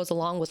think it goes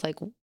along with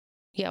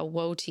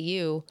woe to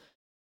you.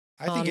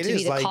 I think it to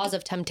is be the cause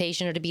of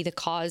temptation, or to be the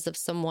cause of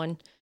someone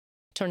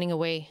turning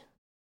away,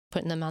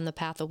 putting them on the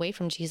path away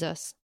from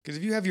Jesus. Because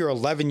if you have your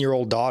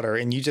 11-year-old daughter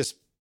and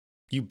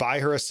you buy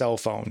her a cell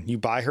phone, you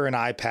buy her an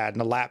iPad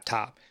and a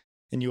laptop,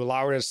 and you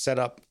allow her to set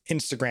up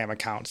Instagram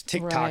accounts,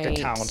 TikTok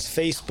accounts,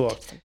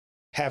 Facebook,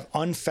 have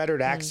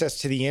unfettered access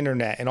to the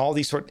internet and all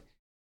these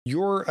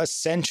you're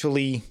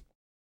essentially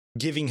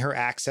giving her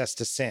access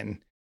to sin.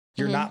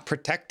 You're not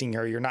protecting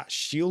her. You're not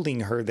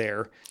shielding her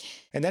there.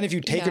 And then if you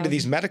take her to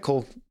these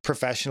medical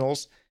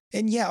professionals,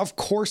 and of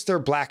course they're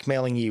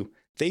blackmailing you.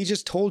 They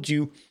just told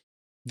you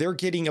they're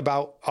getting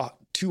about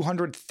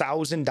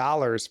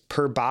 $200,000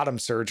 per bottom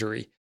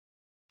surgery.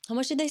 How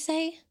much did they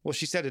say? Well,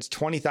 she said it's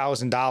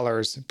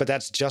 $20,000, but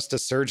that's just a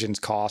surgeon's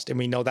cost. And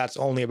we know that's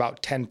only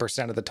about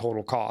 10% of the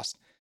total cost.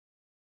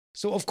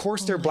 So of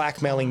course they're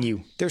blackmailing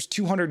you. There's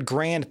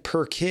 $200,000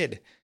 per kid.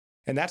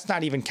 And that's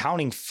not even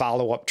counting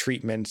follow-up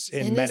treatments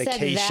and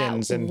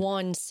medications. Said that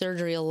one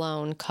surgery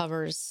alone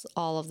covers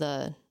all of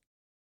the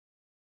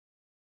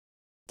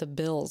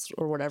bills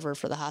or whatever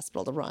for the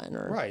hospital to run.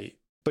 Right.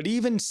 But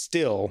even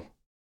still,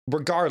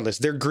 regardless,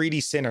 they're greedy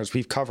sinners.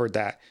 We've covered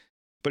that.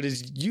 But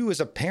as you as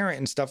a parent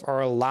and stuff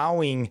are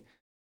allowing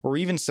or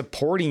even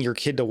supporting your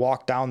kid to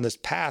walk down this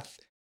path,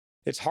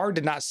 it's hard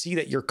to not see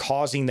that you're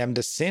causing them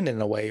to sin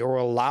in a way, or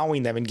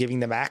allowing them and giving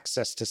them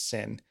access to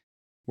sin,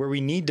 where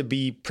we need to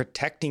be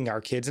protecting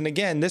our kids. And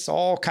again, this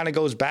all kind of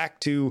goes back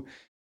to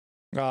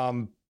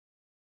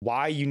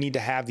why you need to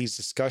have these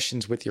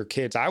discussions with your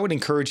kids. I would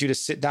encourage you to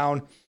sit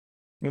down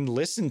and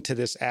listen to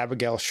this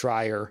Abigail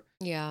Schreier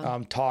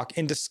talk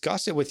and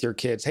discuss it with your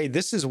kids. Hey,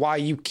 this is why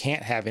you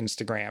can't have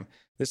Instagram.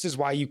 This is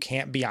why you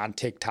can't be on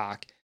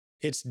TikTok.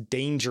 It's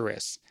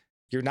dangerous.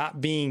 You're not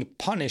being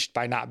punished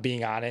by not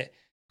being on it.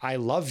 I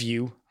love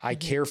you. I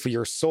care for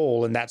your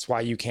soul. And that's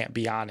why you can't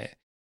be on it.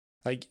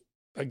 Like,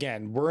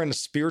 again, we're in a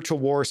spiritual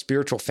war,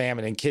 spiritual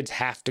famine, and kids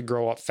have to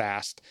grow up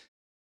fast.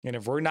 And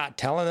if we're not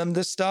telling them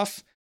this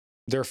stuff,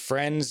 their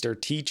friends, their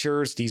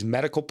teachers, these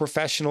medical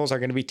professionals are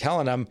going to be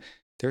telling them.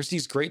 There's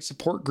these great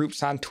support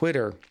groups on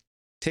Twitter,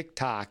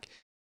 TikTok,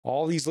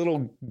 all these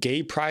little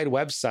gay pride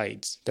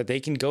websites that they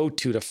can go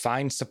to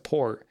find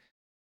support.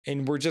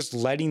 And we're just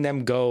letting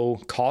them go,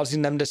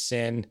 causing them to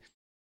sin.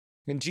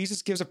 And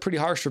Jesus gives a pretty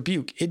harsh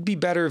rebuke. It'd be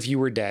better if you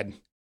were dead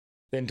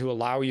than to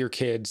allow your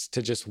kids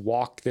to just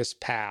walk this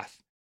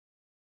path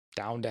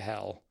down to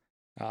hell.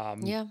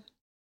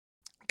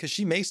 Because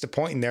she makes the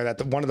point in there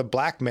that one of the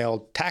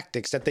blackmail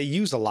tactics that they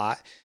use a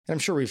lot, and I'm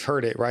sure we've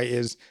heard it, right,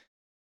 is,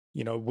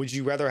 would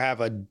you rather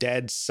have a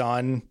dead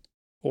son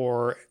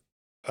or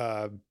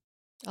a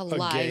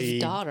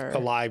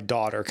live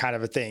daughter kind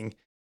of a thing?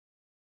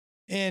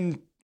 And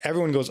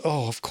everyone goes,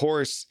 oh, of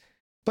course.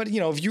 But,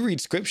 if you read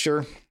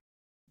scripture,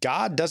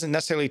 God doesn't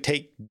necessarily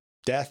take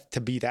death to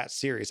be that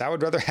serious. I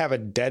would rather have a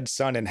dead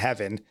son in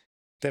heaven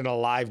than a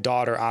live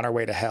daughter on her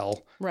way to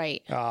hell.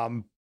 Right.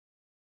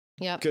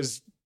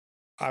 Because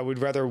I would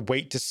rather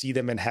wait to see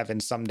them in heaven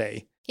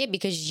someday. Yeah,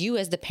 because you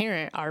as the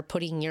parent are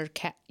putting your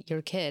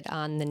kid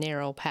on the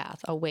narrow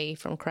path away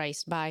from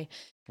Christ by...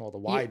 Well, the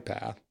wide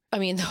path. I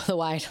mean, the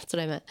wide, that's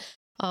what I meant.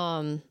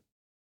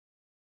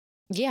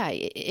 Yeah,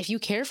 if you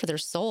care for their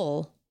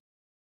soul,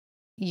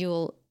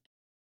 you'll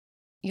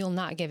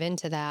not give in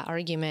to that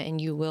argument, and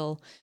you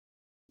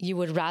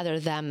would rather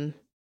them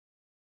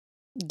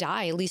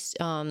die. At least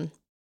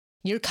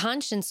your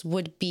conscience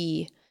would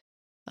be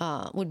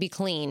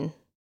clean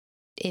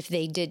if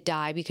they did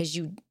die, because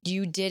you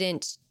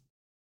didn't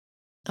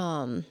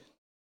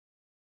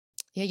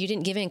you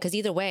didn't give in. Because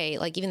either way,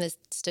 like, even the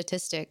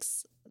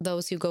statistics,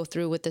 those who go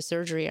through with the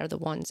surgery are the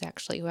ones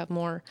actually who have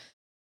more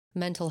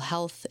mental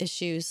health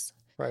issues.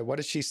 Right. What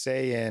did she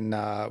say in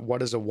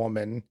What is a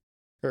Woman?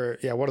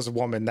 What is a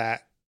Woman?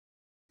 That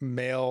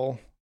male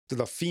to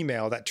the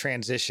female, that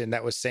transition,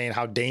 that was saying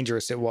how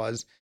dangerous it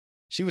was.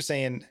 She was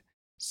saying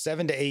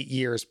 7 to 8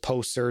 years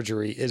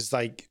post-surgery is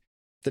like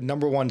the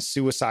number one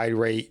suicide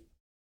rate,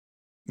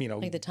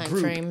 like the time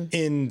group frame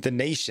in the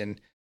nation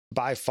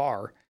by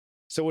far.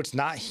 So it's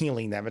not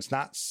healing them. It's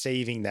not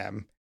saving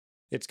them.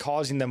 It's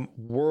causing them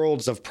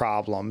worlds of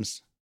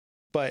problems.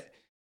 And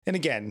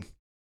again,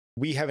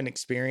 we haven't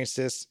experienced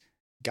this.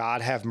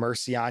 God have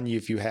mercy on you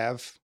if you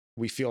have.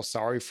 We feel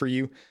sorry for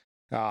you.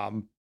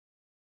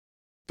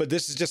 But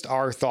this is just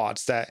our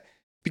thoughts, that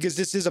because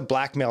this is a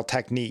blackmail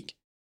technique.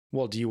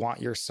 Well, do you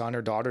want your son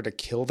or daughter to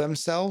kill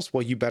themselves?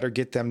 Well, you better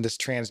get them this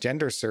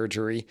transgender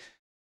surgery.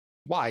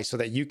 Why? So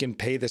that you can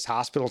pay this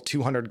hospital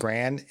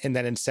 $200,000, and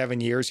then in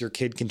 7 years, your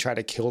kid can try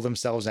to kill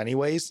themselves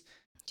anyways.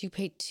 You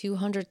paid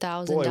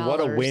 $200,000. Boy, what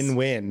a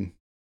win-win,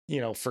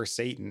 for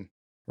Satan,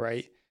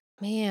 right?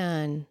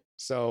 Man.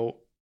 So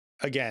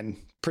again,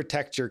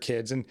 protect your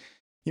kids. And,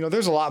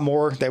 there's a lot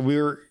more that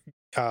we're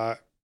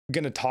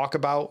going to talk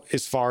about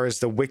as far as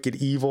the wicked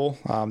evil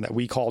that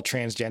we call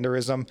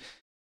transgenderism,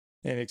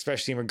 and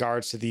especially in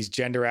regards to these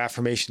gender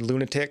affirmation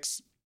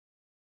lunatics.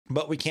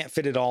 But we can't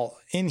fit it all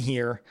in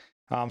here.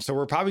 So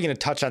we're probably going to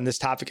touch on this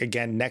topic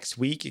again next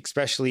week,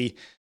 especially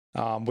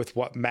with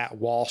what Matt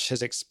Walsh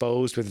has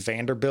exposed with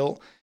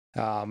Vanderbilt.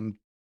 But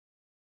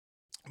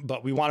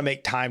we want to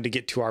make time to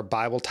get to our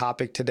Bible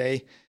topic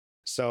today.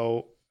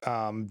 So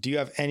do you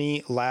have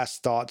any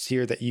last thoughts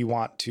here that you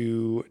want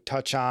to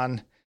touch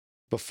on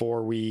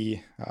before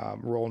we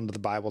roll into the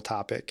Bible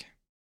topic?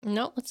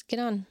 No, let's get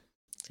on.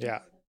 Yeah.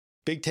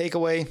 Big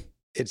takeaway.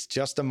 It's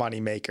just a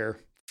moneymaker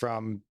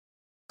from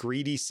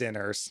greedy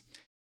sinners.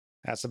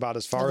 That's about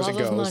as far as it goes.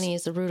 The love of money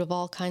is the root of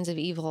all kinds of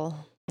evil.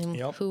 And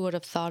who would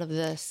have thought of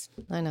this?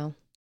 I know.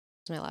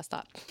 That's my last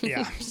thought.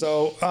 Yeah.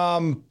 So,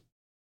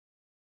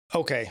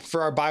 okay,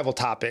 for our Bible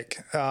topic.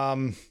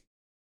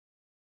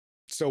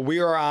 So we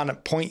are on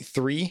point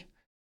 3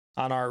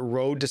 on our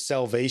road to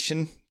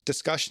salvation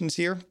discussions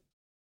here.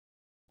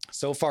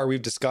 So far,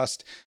 we've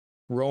discussed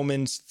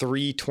Romans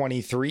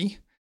 3:23,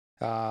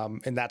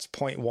 and that's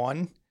point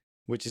 1,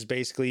 which is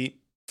basically,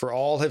 for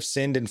all have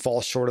sinned and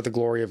fall short of the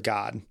glory of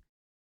God.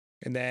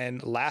 And then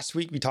last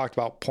week we talked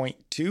about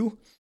point 2,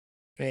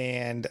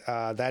 and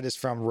that is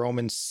from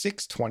Romans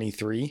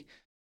 6:23,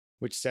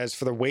 which says,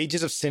 for the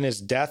wages of sin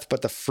is death,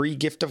 but the free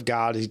gift of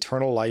God is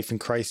eternal life in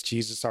Christ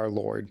Jesus our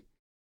Lord.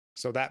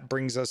 So that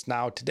brings us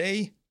now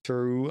today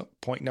through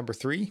point number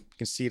 3. You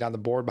can see it on the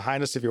board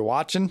behind us if you're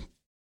watching,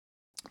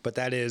 but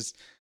that is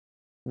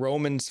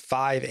Romans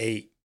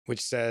 5:8, which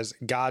says,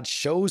 God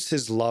shows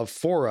his love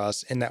for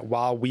us in that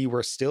while we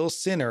were still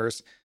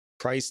sinners,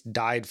 Christ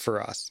died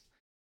for us.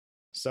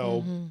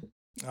 So,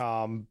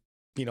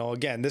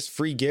 again, this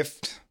free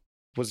gift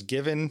was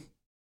given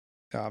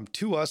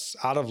to us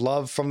out of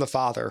love from the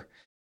Father.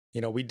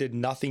 We did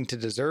nothing to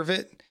deserve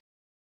it.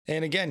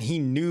 And again, he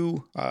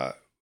knew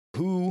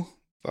who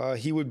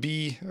he would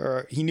be,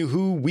 or he knew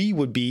who we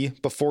would be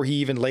before he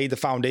even laid the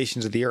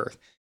foundations of the earth.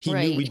 He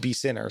knew we'd be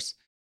sinners.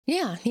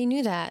 Yeah, he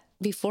knew that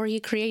before he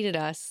created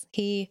us.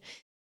 He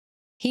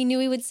knew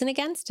we would sin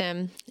against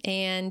him,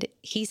 and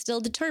he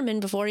still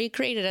determined before he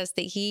created us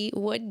that he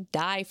would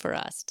die for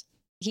us.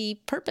 He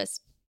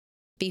purposed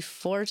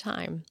before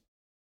time.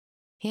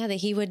 Yeah, that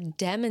he would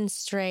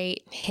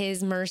demonstrate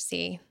his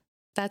mercy.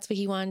 That's what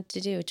he wanted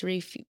to do, to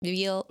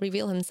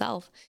reveal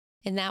himself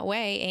in that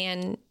way.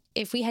 And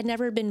if we had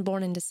never been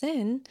born into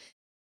sin,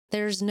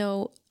 there's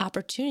no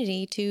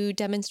opportunity to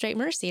demonstrate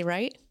mercy,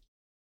 right?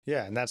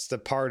 Yeah, and that's the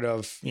part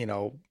of,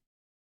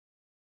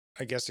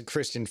 I guess a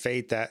Christian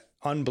faith that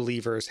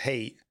unbelievers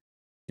hate.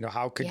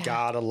 How could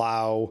God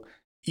allow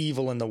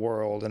evil in the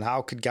world? And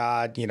how could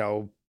God,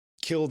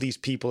 kill these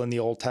people in the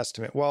Old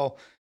Testament? Well,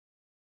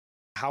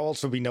 how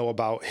else would we know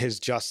about his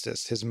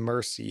justice, his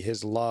mercy,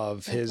 his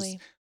love, his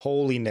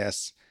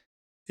holiness,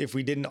 if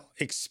we didn't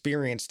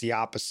experience the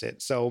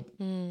opposite? So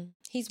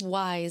he's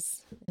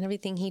wise in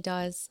everything he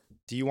does.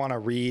 Do you want to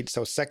read?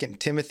 So 2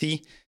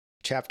 Timothy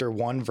chapter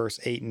 1, verse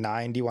 8 and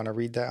 9. Do you want to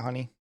read that,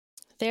 honey?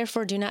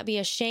 Therefore, do not be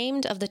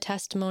ashamed of the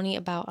testimony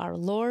about our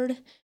Lord,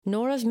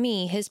 nor of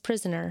me, his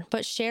prisoner,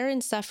 but share in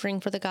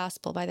suffering for the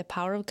gospel by the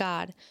power of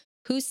God,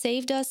 who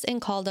saved us and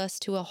called us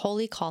to a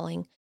holy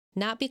calling,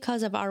 not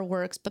because of our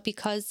works, but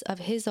because of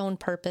his own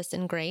purpose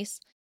and grace,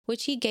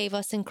 which he gave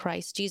us in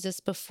Christ Jesus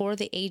before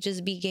the ages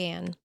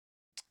began.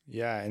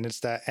 Yeah, and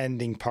it's that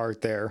ending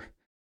part there.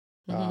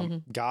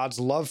 God's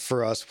love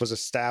for us was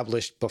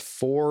established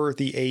before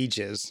the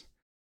ages.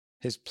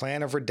 His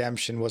plan of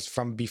redemption was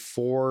from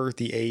before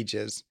the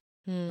ages.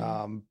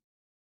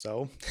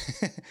 So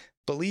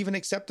believe and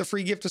accept the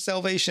free gift of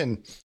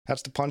salvation.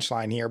 That's the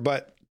punchline here.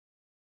 But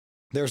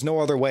there's no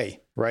other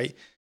way, right?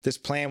 This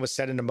plan was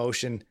set into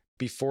motion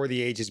before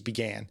the ages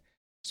began.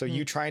 So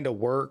you trying to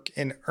work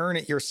and earn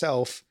it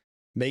yourself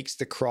makes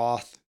the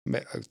cross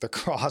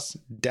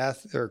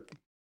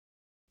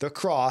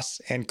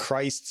and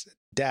Christ's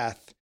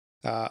death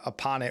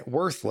upon it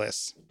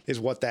worthless,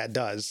 is what that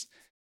does.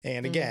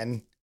 And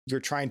again, you're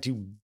trying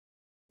to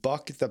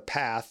buck the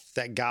path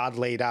that God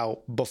laid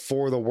out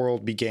before the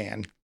world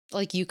began.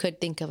 Like you could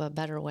think of a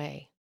better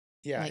way.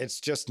 Yeah, it's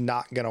just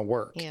not going to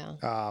work.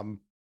 Yeah.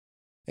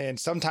 And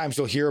sometimes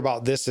you'll hear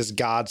about this as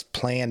God's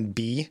plan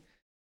B.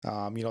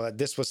 That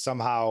this was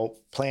somehow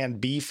plan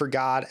B for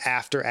God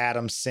after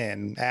Adam's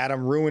sin.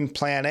 Adam ruined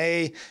plan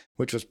A,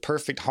 which was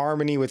perfect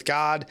harmony with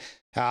God.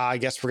 I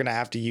guess we're going to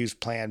have to use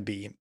plan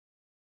B.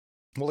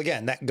 Well,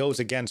 again, that goes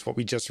against what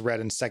we just read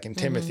in 2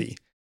 Timothy.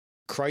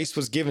 Christ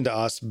was given to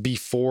us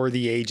before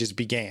the ages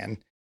began.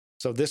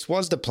 So this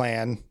was the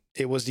plan.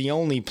 It was the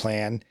only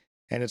plan,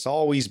 and it's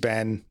always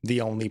been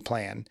the only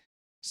plan.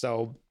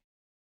 So,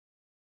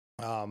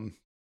 up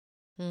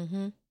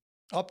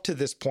to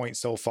this point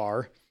so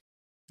far,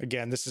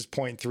 again, this is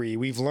point 3.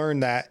 We've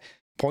learned that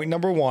point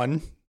number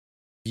 1,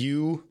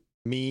 you,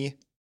 me,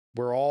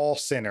 we're all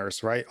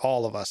sinners, right?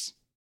 All of us.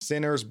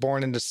 Sinners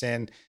born into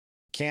sin,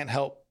 can't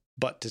help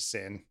but to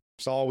sin.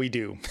 It's all we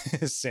do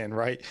is sin,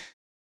 right?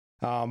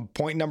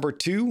 Point number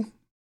 2,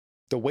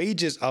 the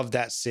wages of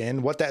that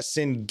sin, what that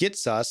sin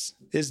gets us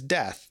is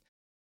death.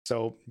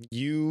 So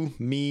you,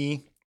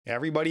 me,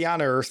 everybody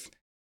on earth,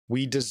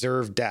 we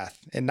deserve death.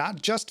 And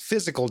not just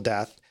physical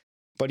death,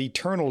 but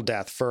eternal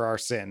death for our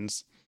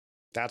sins.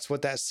 That's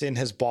what that sin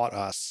has bought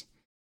us.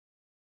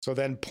 So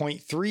then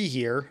point 3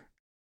 here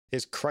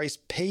is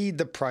Christ paid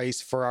the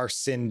price for our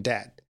sin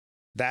debt.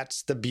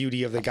 That's the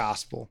beauty of the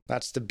gospel.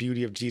 That's the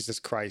beauty of Jesus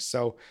Christ.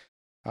 So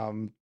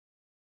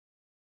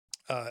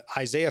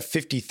Isaiah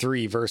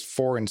 53, verse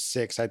 4 and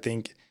 6, I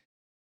think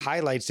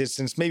highlights it,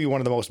 since maybe one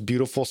of the most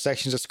beautiful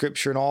sections of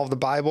scripture in all of the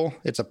Bible.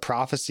 It's a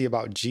prophecy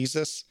about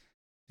Jesus.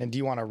 And do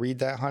you want to read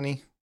that,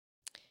 honey?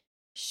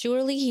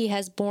 Surely he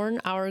has borne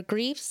our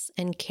griefs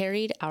and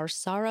carried our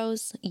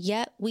sorrows,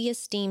 yet we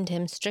esteemed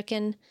him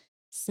stricken,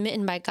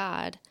 smitten by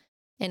God,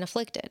 and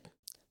afflicted.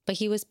 But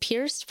he was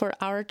pierced for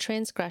our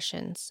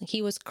transgressions.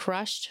 He was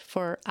crushed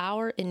for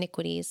our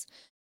iniquities.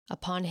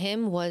 Upon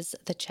him was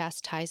the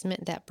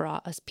chastisement that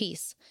brought us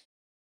peace.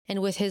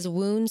 And with his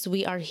wounds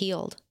we are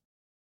healed.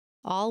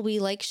 All we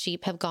like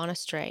sheep have gone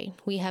astray.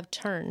 We have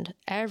turned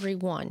every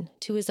one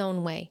to his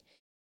own way.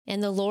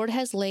 And the Lord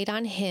has laid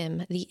on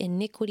him the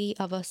iniquity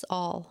of us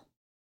all.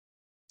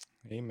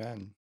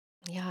 Amen.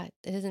 Yeah,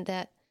 it isn't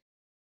that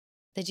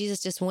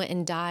Jesus just went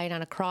and died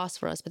on a cross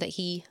for us, but that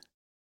he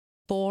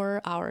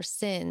bore our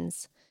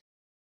sins.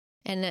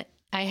 And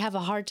I have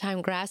a hard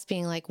time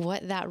grasping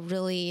what that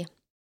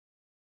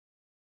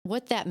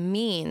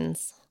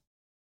means.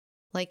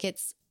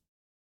 It's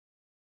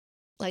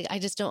I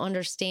just don't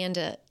understand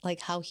it,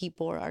 how he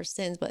bore our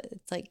sins, but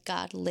it's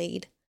God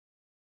laid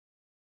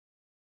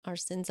our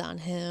sins on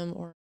him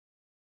or.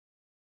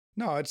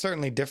 No, it's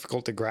certainly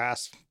difficult to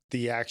grasp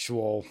the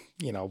actual,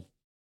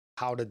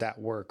 how did that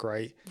work,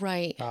 right?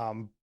 Right.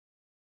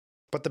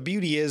 But the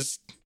beauty is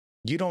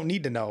you don't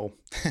need to know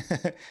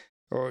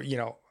or, you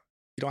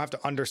don't have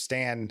to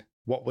understand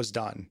what was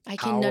done. I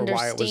can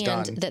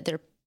understand that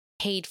they're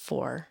paid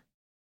for,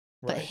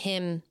 but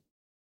him,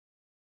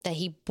 that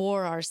he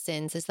bore our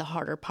sins is the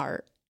harder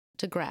part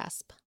to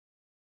grasp.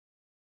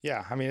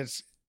 Yeah. I mean,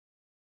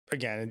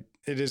 it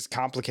is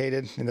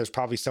complicated and there's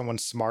probably someone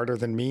smarter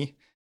than me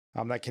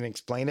that can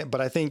explain it.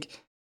 But I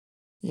think,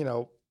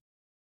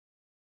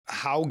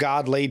 how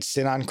God laid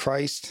sin on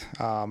Christ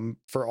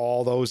for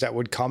all those that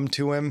would come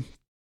to him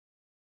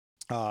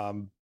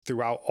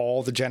throughout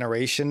all the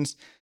generations,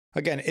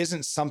 again,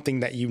 isn't something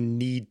that you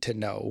need to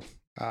know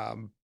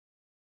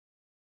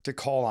to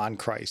call on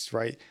Christ,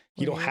 right?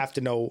 You don't have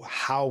to know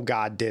how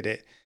God did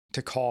it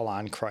to call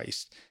on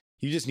Christ.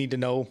 You just need to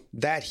know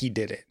that he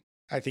did it.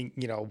 I think,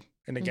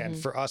 and again,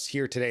 for us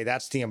here today,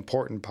 that's the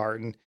important part.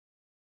 In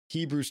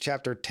Hebrews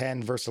chapter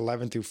 10, verse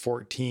 11 through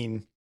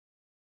 14,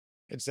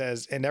 it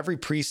says, "And every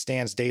priest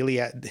stands daily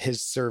at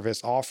his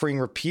service, offering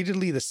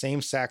repeatedly the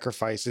same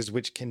sacrifices,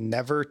 which can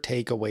never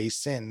take away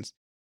sins.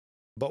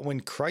 But when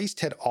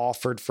Christ had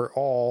offered for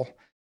all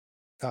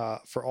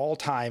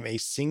time a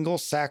single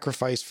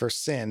sacrifice for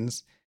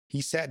sins, he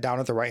sat down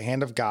at the right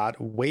hand of God,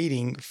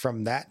 waiting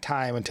from that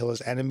time until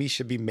his enemies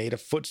should be made a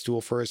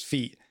footstool for his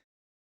feet.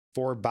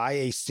 For by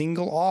a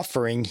single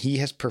offering, he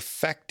has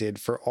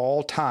perfected for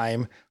all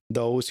time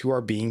those who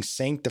are being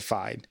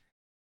sanctified."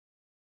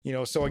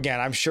 So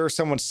again, I'm sure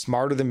someone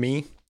smarter than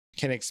me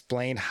can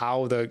explain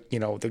how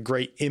the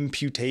great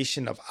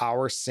imputation of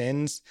our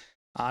sins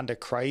onto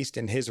Christ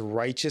and his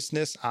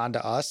righteousness onto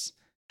us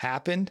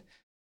happened.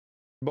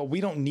 But we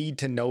don't need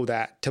to know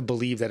that to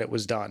believe that it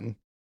was done.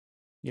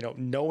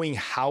 Knowing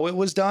how it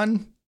was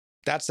done,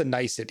 that's a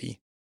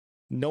nicety.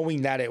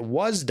 Knowing that it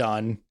was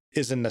done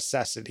is a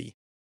necessity.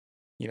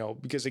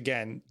 Because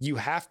again, you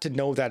have to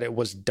know that it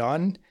was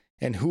done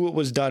and who it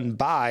was done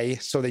by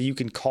so that you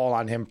can call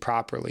on him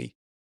properly.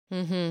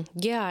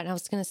 Yeah. And I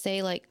was going to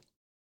say,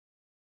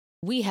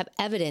 we have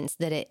evidence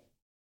that it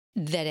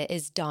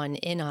is done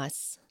in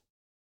us,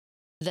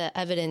 the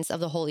evidence of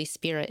the Holy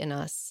Spirit in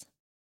us,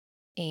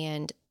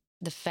 and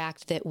the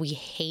fact that we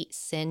hate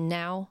sin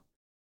now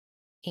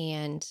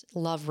and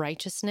love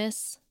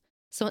righteousness.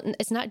 So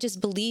it's not just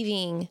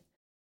believing,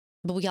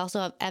 but we also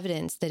have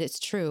evidence that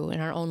it's true in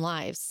our own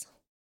lives.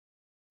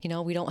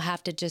 We don't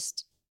have to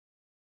just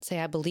say,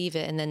 I believe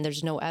it, and then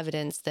there's no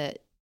evidence that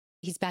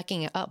he's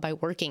backing it up by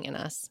working in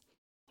us,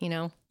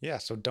 Yeah,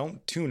 so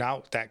don't tune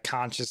out that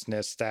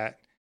consciousness that,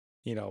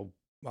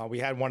 we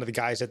had one of the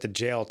guys at the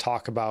jail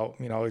talk about,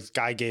 this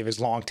guy gave his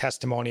long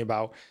testimony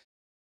about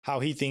how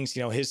he thinks,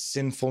 his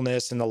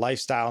sinfulness and the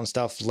lifestyle and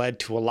stuff led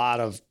to a lot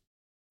of,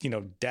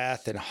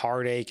 death and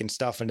heartache and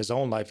stuff in his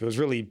own life. It was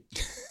really,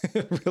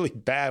 really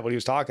bad what he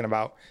was talking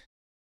about.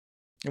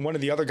 And one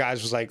of the other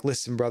guys was like,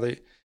 listen, brother,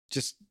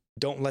 just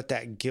don't let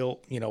that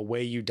guilt,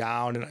 weigh you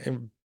down.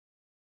 And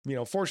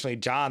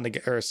fortunately,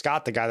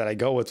 Scott, the guy that I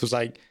go with, was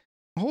like,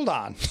 hold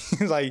on.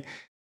 He's like,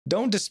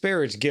 don't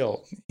disparage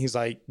guilt. He's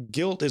like,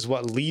 guilt is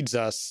what leads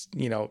us,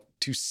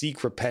 to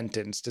seek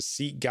repentance, to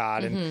seek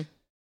God. And,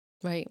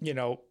 right.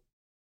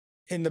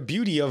 In the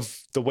beauty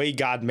of the way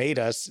God made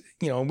us,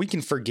 and we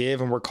can forgive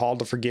and we're called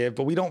to forgive,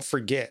 but we don't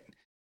forget.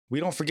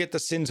 We don't forget the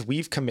sins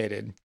we've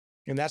committed.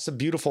 And that's a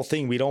beautiful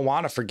thing. We don't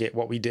want to forget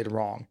what we did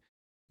wrong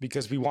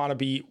because we want to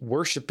be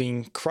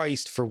worshiping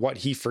Christ for what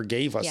he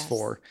forgave us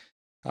for.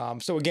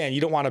 So again,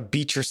 you don't want to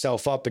beat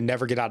yourself up and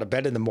never get out of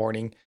bed in the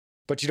morning,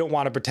 but you don't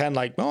want to pretend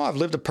like, oh, I've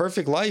lived a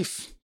perfect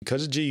life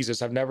because of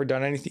Jesus. I've never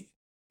done anything.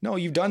 No,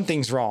 you've done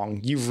things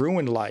wrong. You've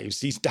ruined lives.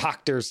 These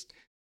doctors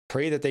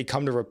pray that they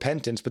come to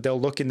repentance, but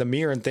they'll look in the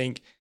mirror and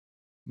think,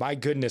 my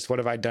goodness, what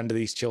have I done to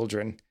these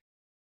children?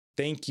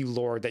 Thank you,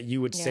 Lord, that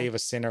you would save a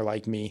sinner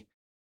like me.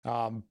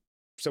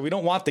 So we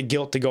don't want the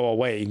guilt to go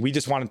away. We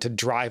just want it to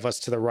drive us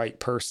to the right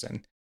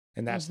person.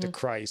 And that's to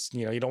Christ.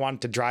 You don't want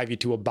it to drive you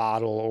to a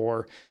bottle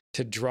or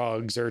to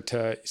drugs or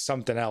to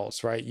something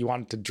else, right? You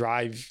want it to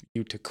drive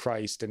you to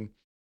Christ and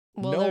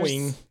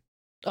knowing.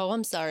 Oh,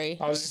 I'm sorry.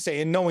 I was just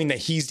saying, knowing that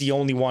he's the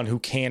only one who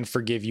can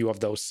forgive you of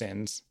those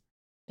sins.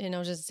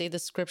 Just say the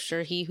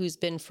scripture, he who's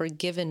been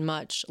forgiven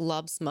much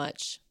loves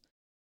much.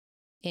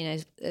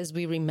 And as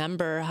we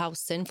remember how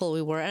sinful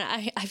we were,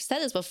 and I've said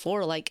this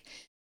before,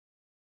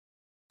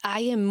 I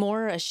am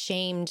more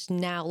ashamed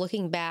now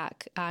looking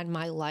back on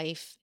my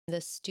life,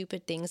 the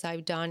stupid things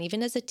I've done,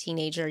 even as a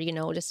teenager,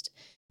 just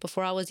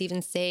before I was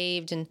even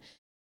saved. And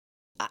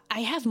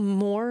I have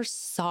more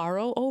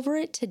sorrow over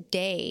it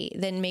today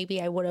than maybe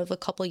I would have a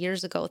couple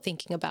years ago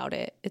thinking about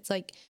it.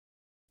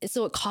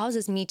 So it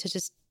causes me to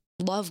just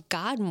love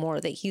God more,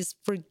 that he's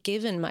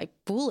forgiven my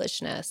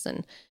foolishness.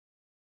 And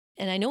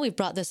I know we've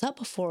brought this up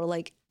before,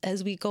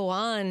 as we go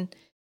on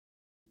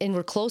and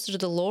we're closer to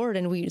the Lord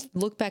and we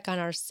look back on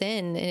our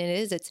sin,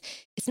 and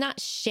it's not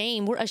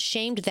shame. We're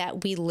ashamed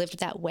that we lived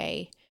that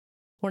way.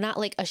 We're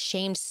not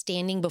ashamed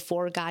standing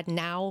before God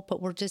now,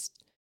 but we're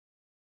just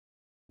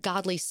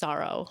godly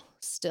sorrow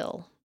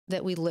still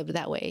that we lived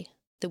that way,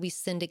 that we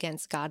sinned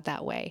against God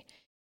that way.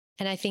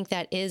 And I think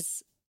that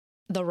is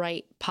the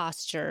right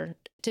posture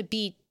to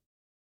be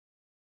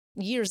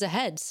years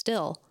ahead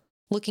still,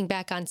 looking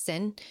back on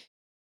sin.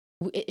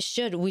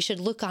 We should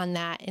look on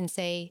that and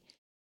say,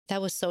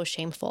 that was so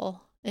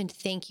shameful. And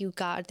thank you,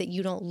 God, that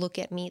you don't look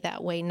at me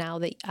that way now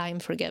that I'm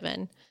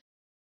forgiven.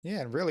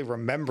 Yeah, and really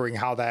remembering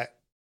how that,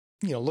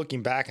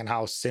 looking back and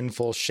how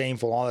sinful,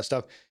 shameful, all that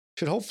stuff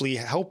should hopefully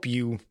help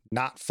you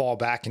not fall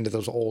back into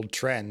those old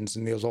trends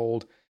and those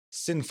old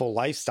sinful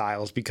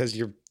lifestyles, because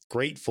you're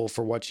grateful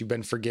for what you've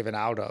been forgiven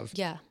out of.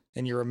 Yeah.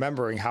 And you're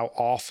remembering how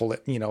awful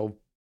it,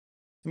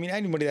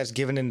 anybody that's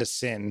given into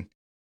sin,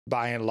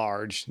 by and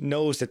large,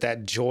 knows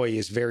that joy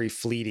is very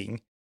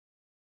fleeting.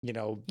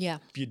 Yeah.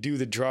 You do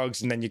the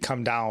drugs and then you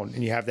come down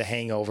and you have the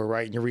hangover,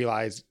 right? And you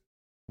realize,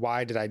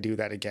 why did I do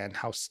that again?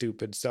 How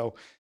stupid. So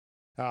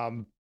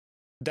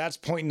that's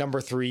point number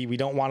 3. We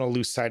don't want to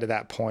lose sight of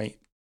that point.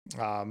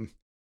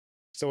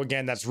 So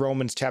again, that's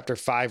Romans chapter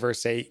 5,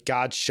 verse 8.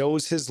 God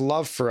shows his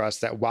love for us,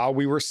 that while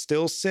we were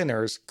still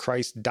sinners,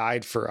 Christ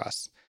died for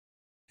us.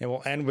 And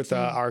we'll end with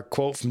our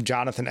quote from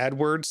Jonathan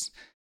Edwards,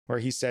 where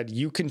he said,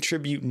 "You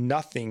contribute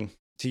nothing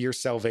to your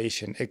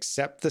salvation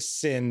except the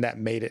sin that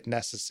made it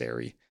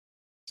necessary."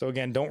 So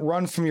again, don't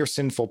run from your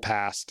sinful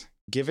past.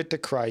 Give it to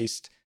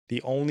Christ,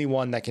 the only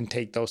one that can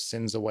take those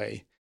sins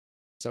away.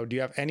 So do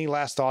you have any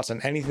last thoughts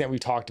on anything that we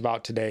talked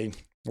about today?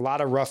 A lot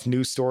of rough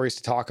news stories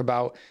to talk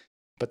about,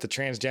 but the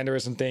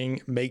transgenderism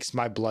thing makes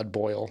my blood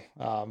boil.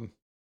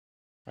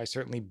 I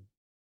certainly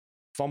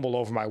fumble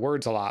over my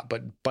words a lot,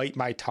 but bite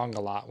my tongue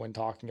a lot when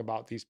talking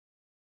about these.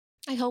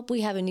 I hope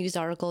we have a news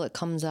article that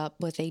comes up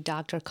with a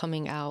doctor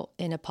coming out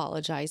and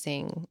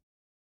apologizing,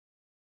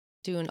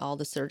 doing all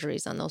the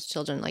surgeries on those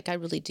children. Like, I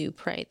really do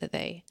pray that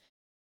they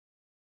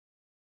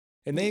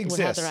exist.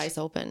 Would have their eyes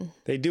open.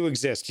 They do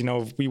exist.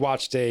 We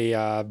watched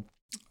a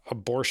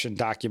abortion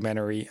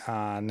documentary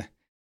on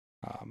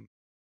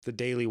the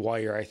Daily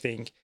Wire, I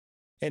think,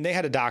 and they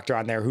had a doctor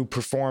on there who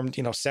performed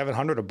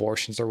 700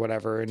 abortions or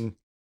whatever, and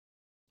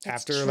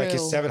That's after true. like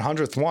his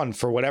 700th one,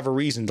 for whatever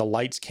reason, the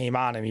lights came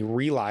on and he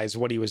realized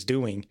what he was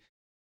doing,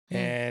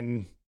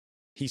 and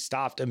he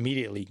stopped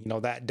immediately,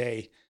 that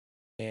day.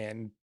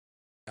 And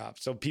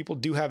so people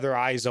do have their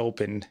eyes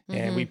open,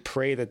 and we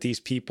pray that these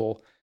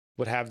people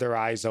would have their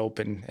eyes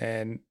open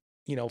and,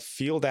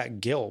 feel that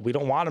guilt. We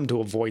don't want them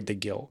to avoid the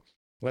guilt.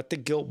 Let the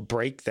guilt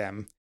break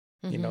them,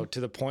 to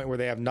the point where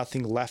they have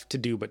nothing left to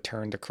do but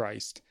turn to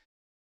Christ.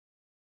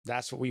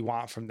 That's what we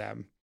want from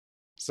them.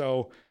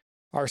 So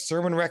our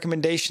sermon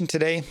recommendation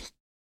today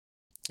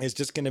is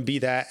just going to be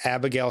that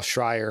Abigail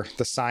Shrier,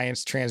 The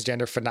Science,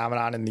 Transgender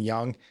Phenomenon in the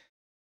Young.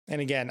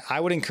 And again, I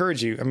would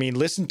encourage you,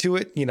 listen to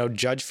it,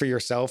 judge for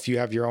yourself. You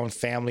have your own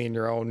family and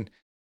your own,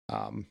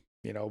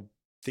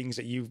 things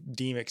that you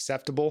deem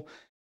acceptable.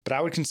 But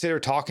I would consider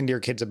talking to your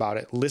kids about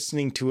it,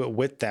 listening to it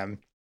with them,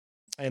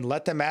 and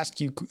let them ask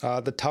you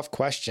the tough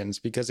questions.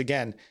 Because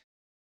again,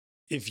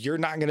 if you're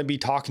not going to be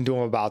talking to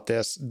them about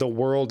this, the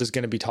world is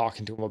going to be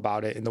talking to them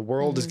about it. And the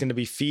world is going to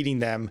be feeding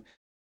them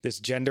this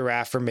gender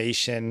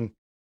affirmation,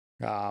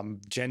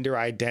 gender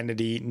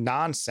identity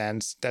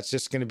nonsense that's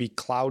just going to be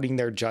clouding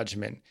their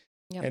judgment.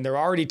 Yep. And they're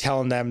already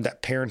telling them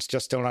that parents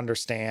just don't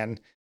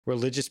understand.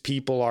 Religious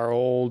people are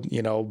old,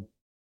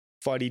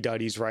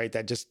 fuddy-duddies, right?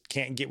 That just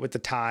can't get with the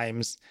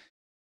times.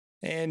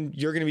 And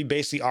you're going to be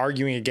basically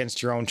arguing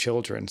against your own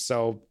children.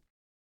 So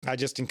I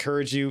just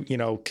encourage you,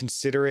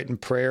 consider it in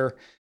prayer.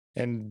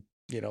 And,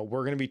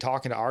 we're going to be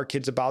talking to our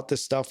kids about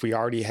this stuff. We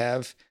already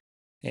have.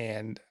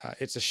 And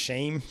it's a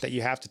shame that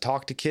you have to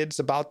talk to kids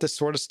about this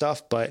sort of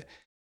stuff, but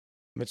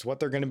it's what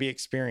they're going to be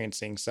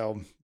experiencing.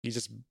 So you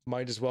just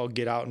might as well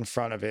get out in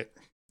front of it,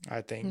 I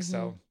think.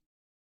 So,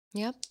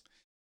 yep.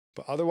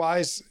 But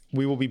otherwise,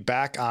 we will be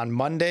back on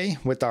Monday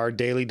with our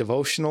daily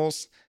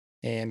devotionals,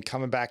 and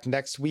coming back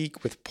next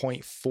week with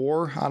point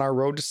 4 on our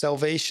road to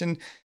salvation,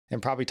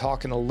 and probably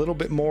talking a little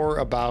bit more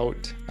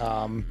about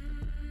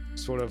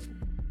sort of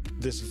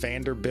this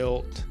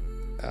Vanderbilt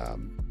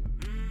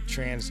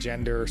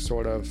transgender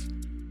sort of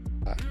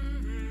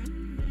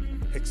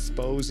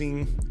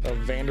exposing of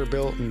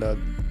Vanderbilt and the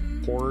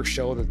horror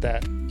show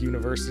that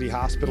university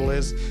hospital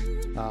is.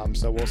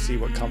 So we'll see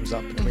what comes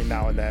up between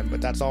now and then.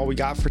 But that's all we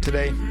got for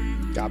today.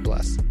 God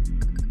bless.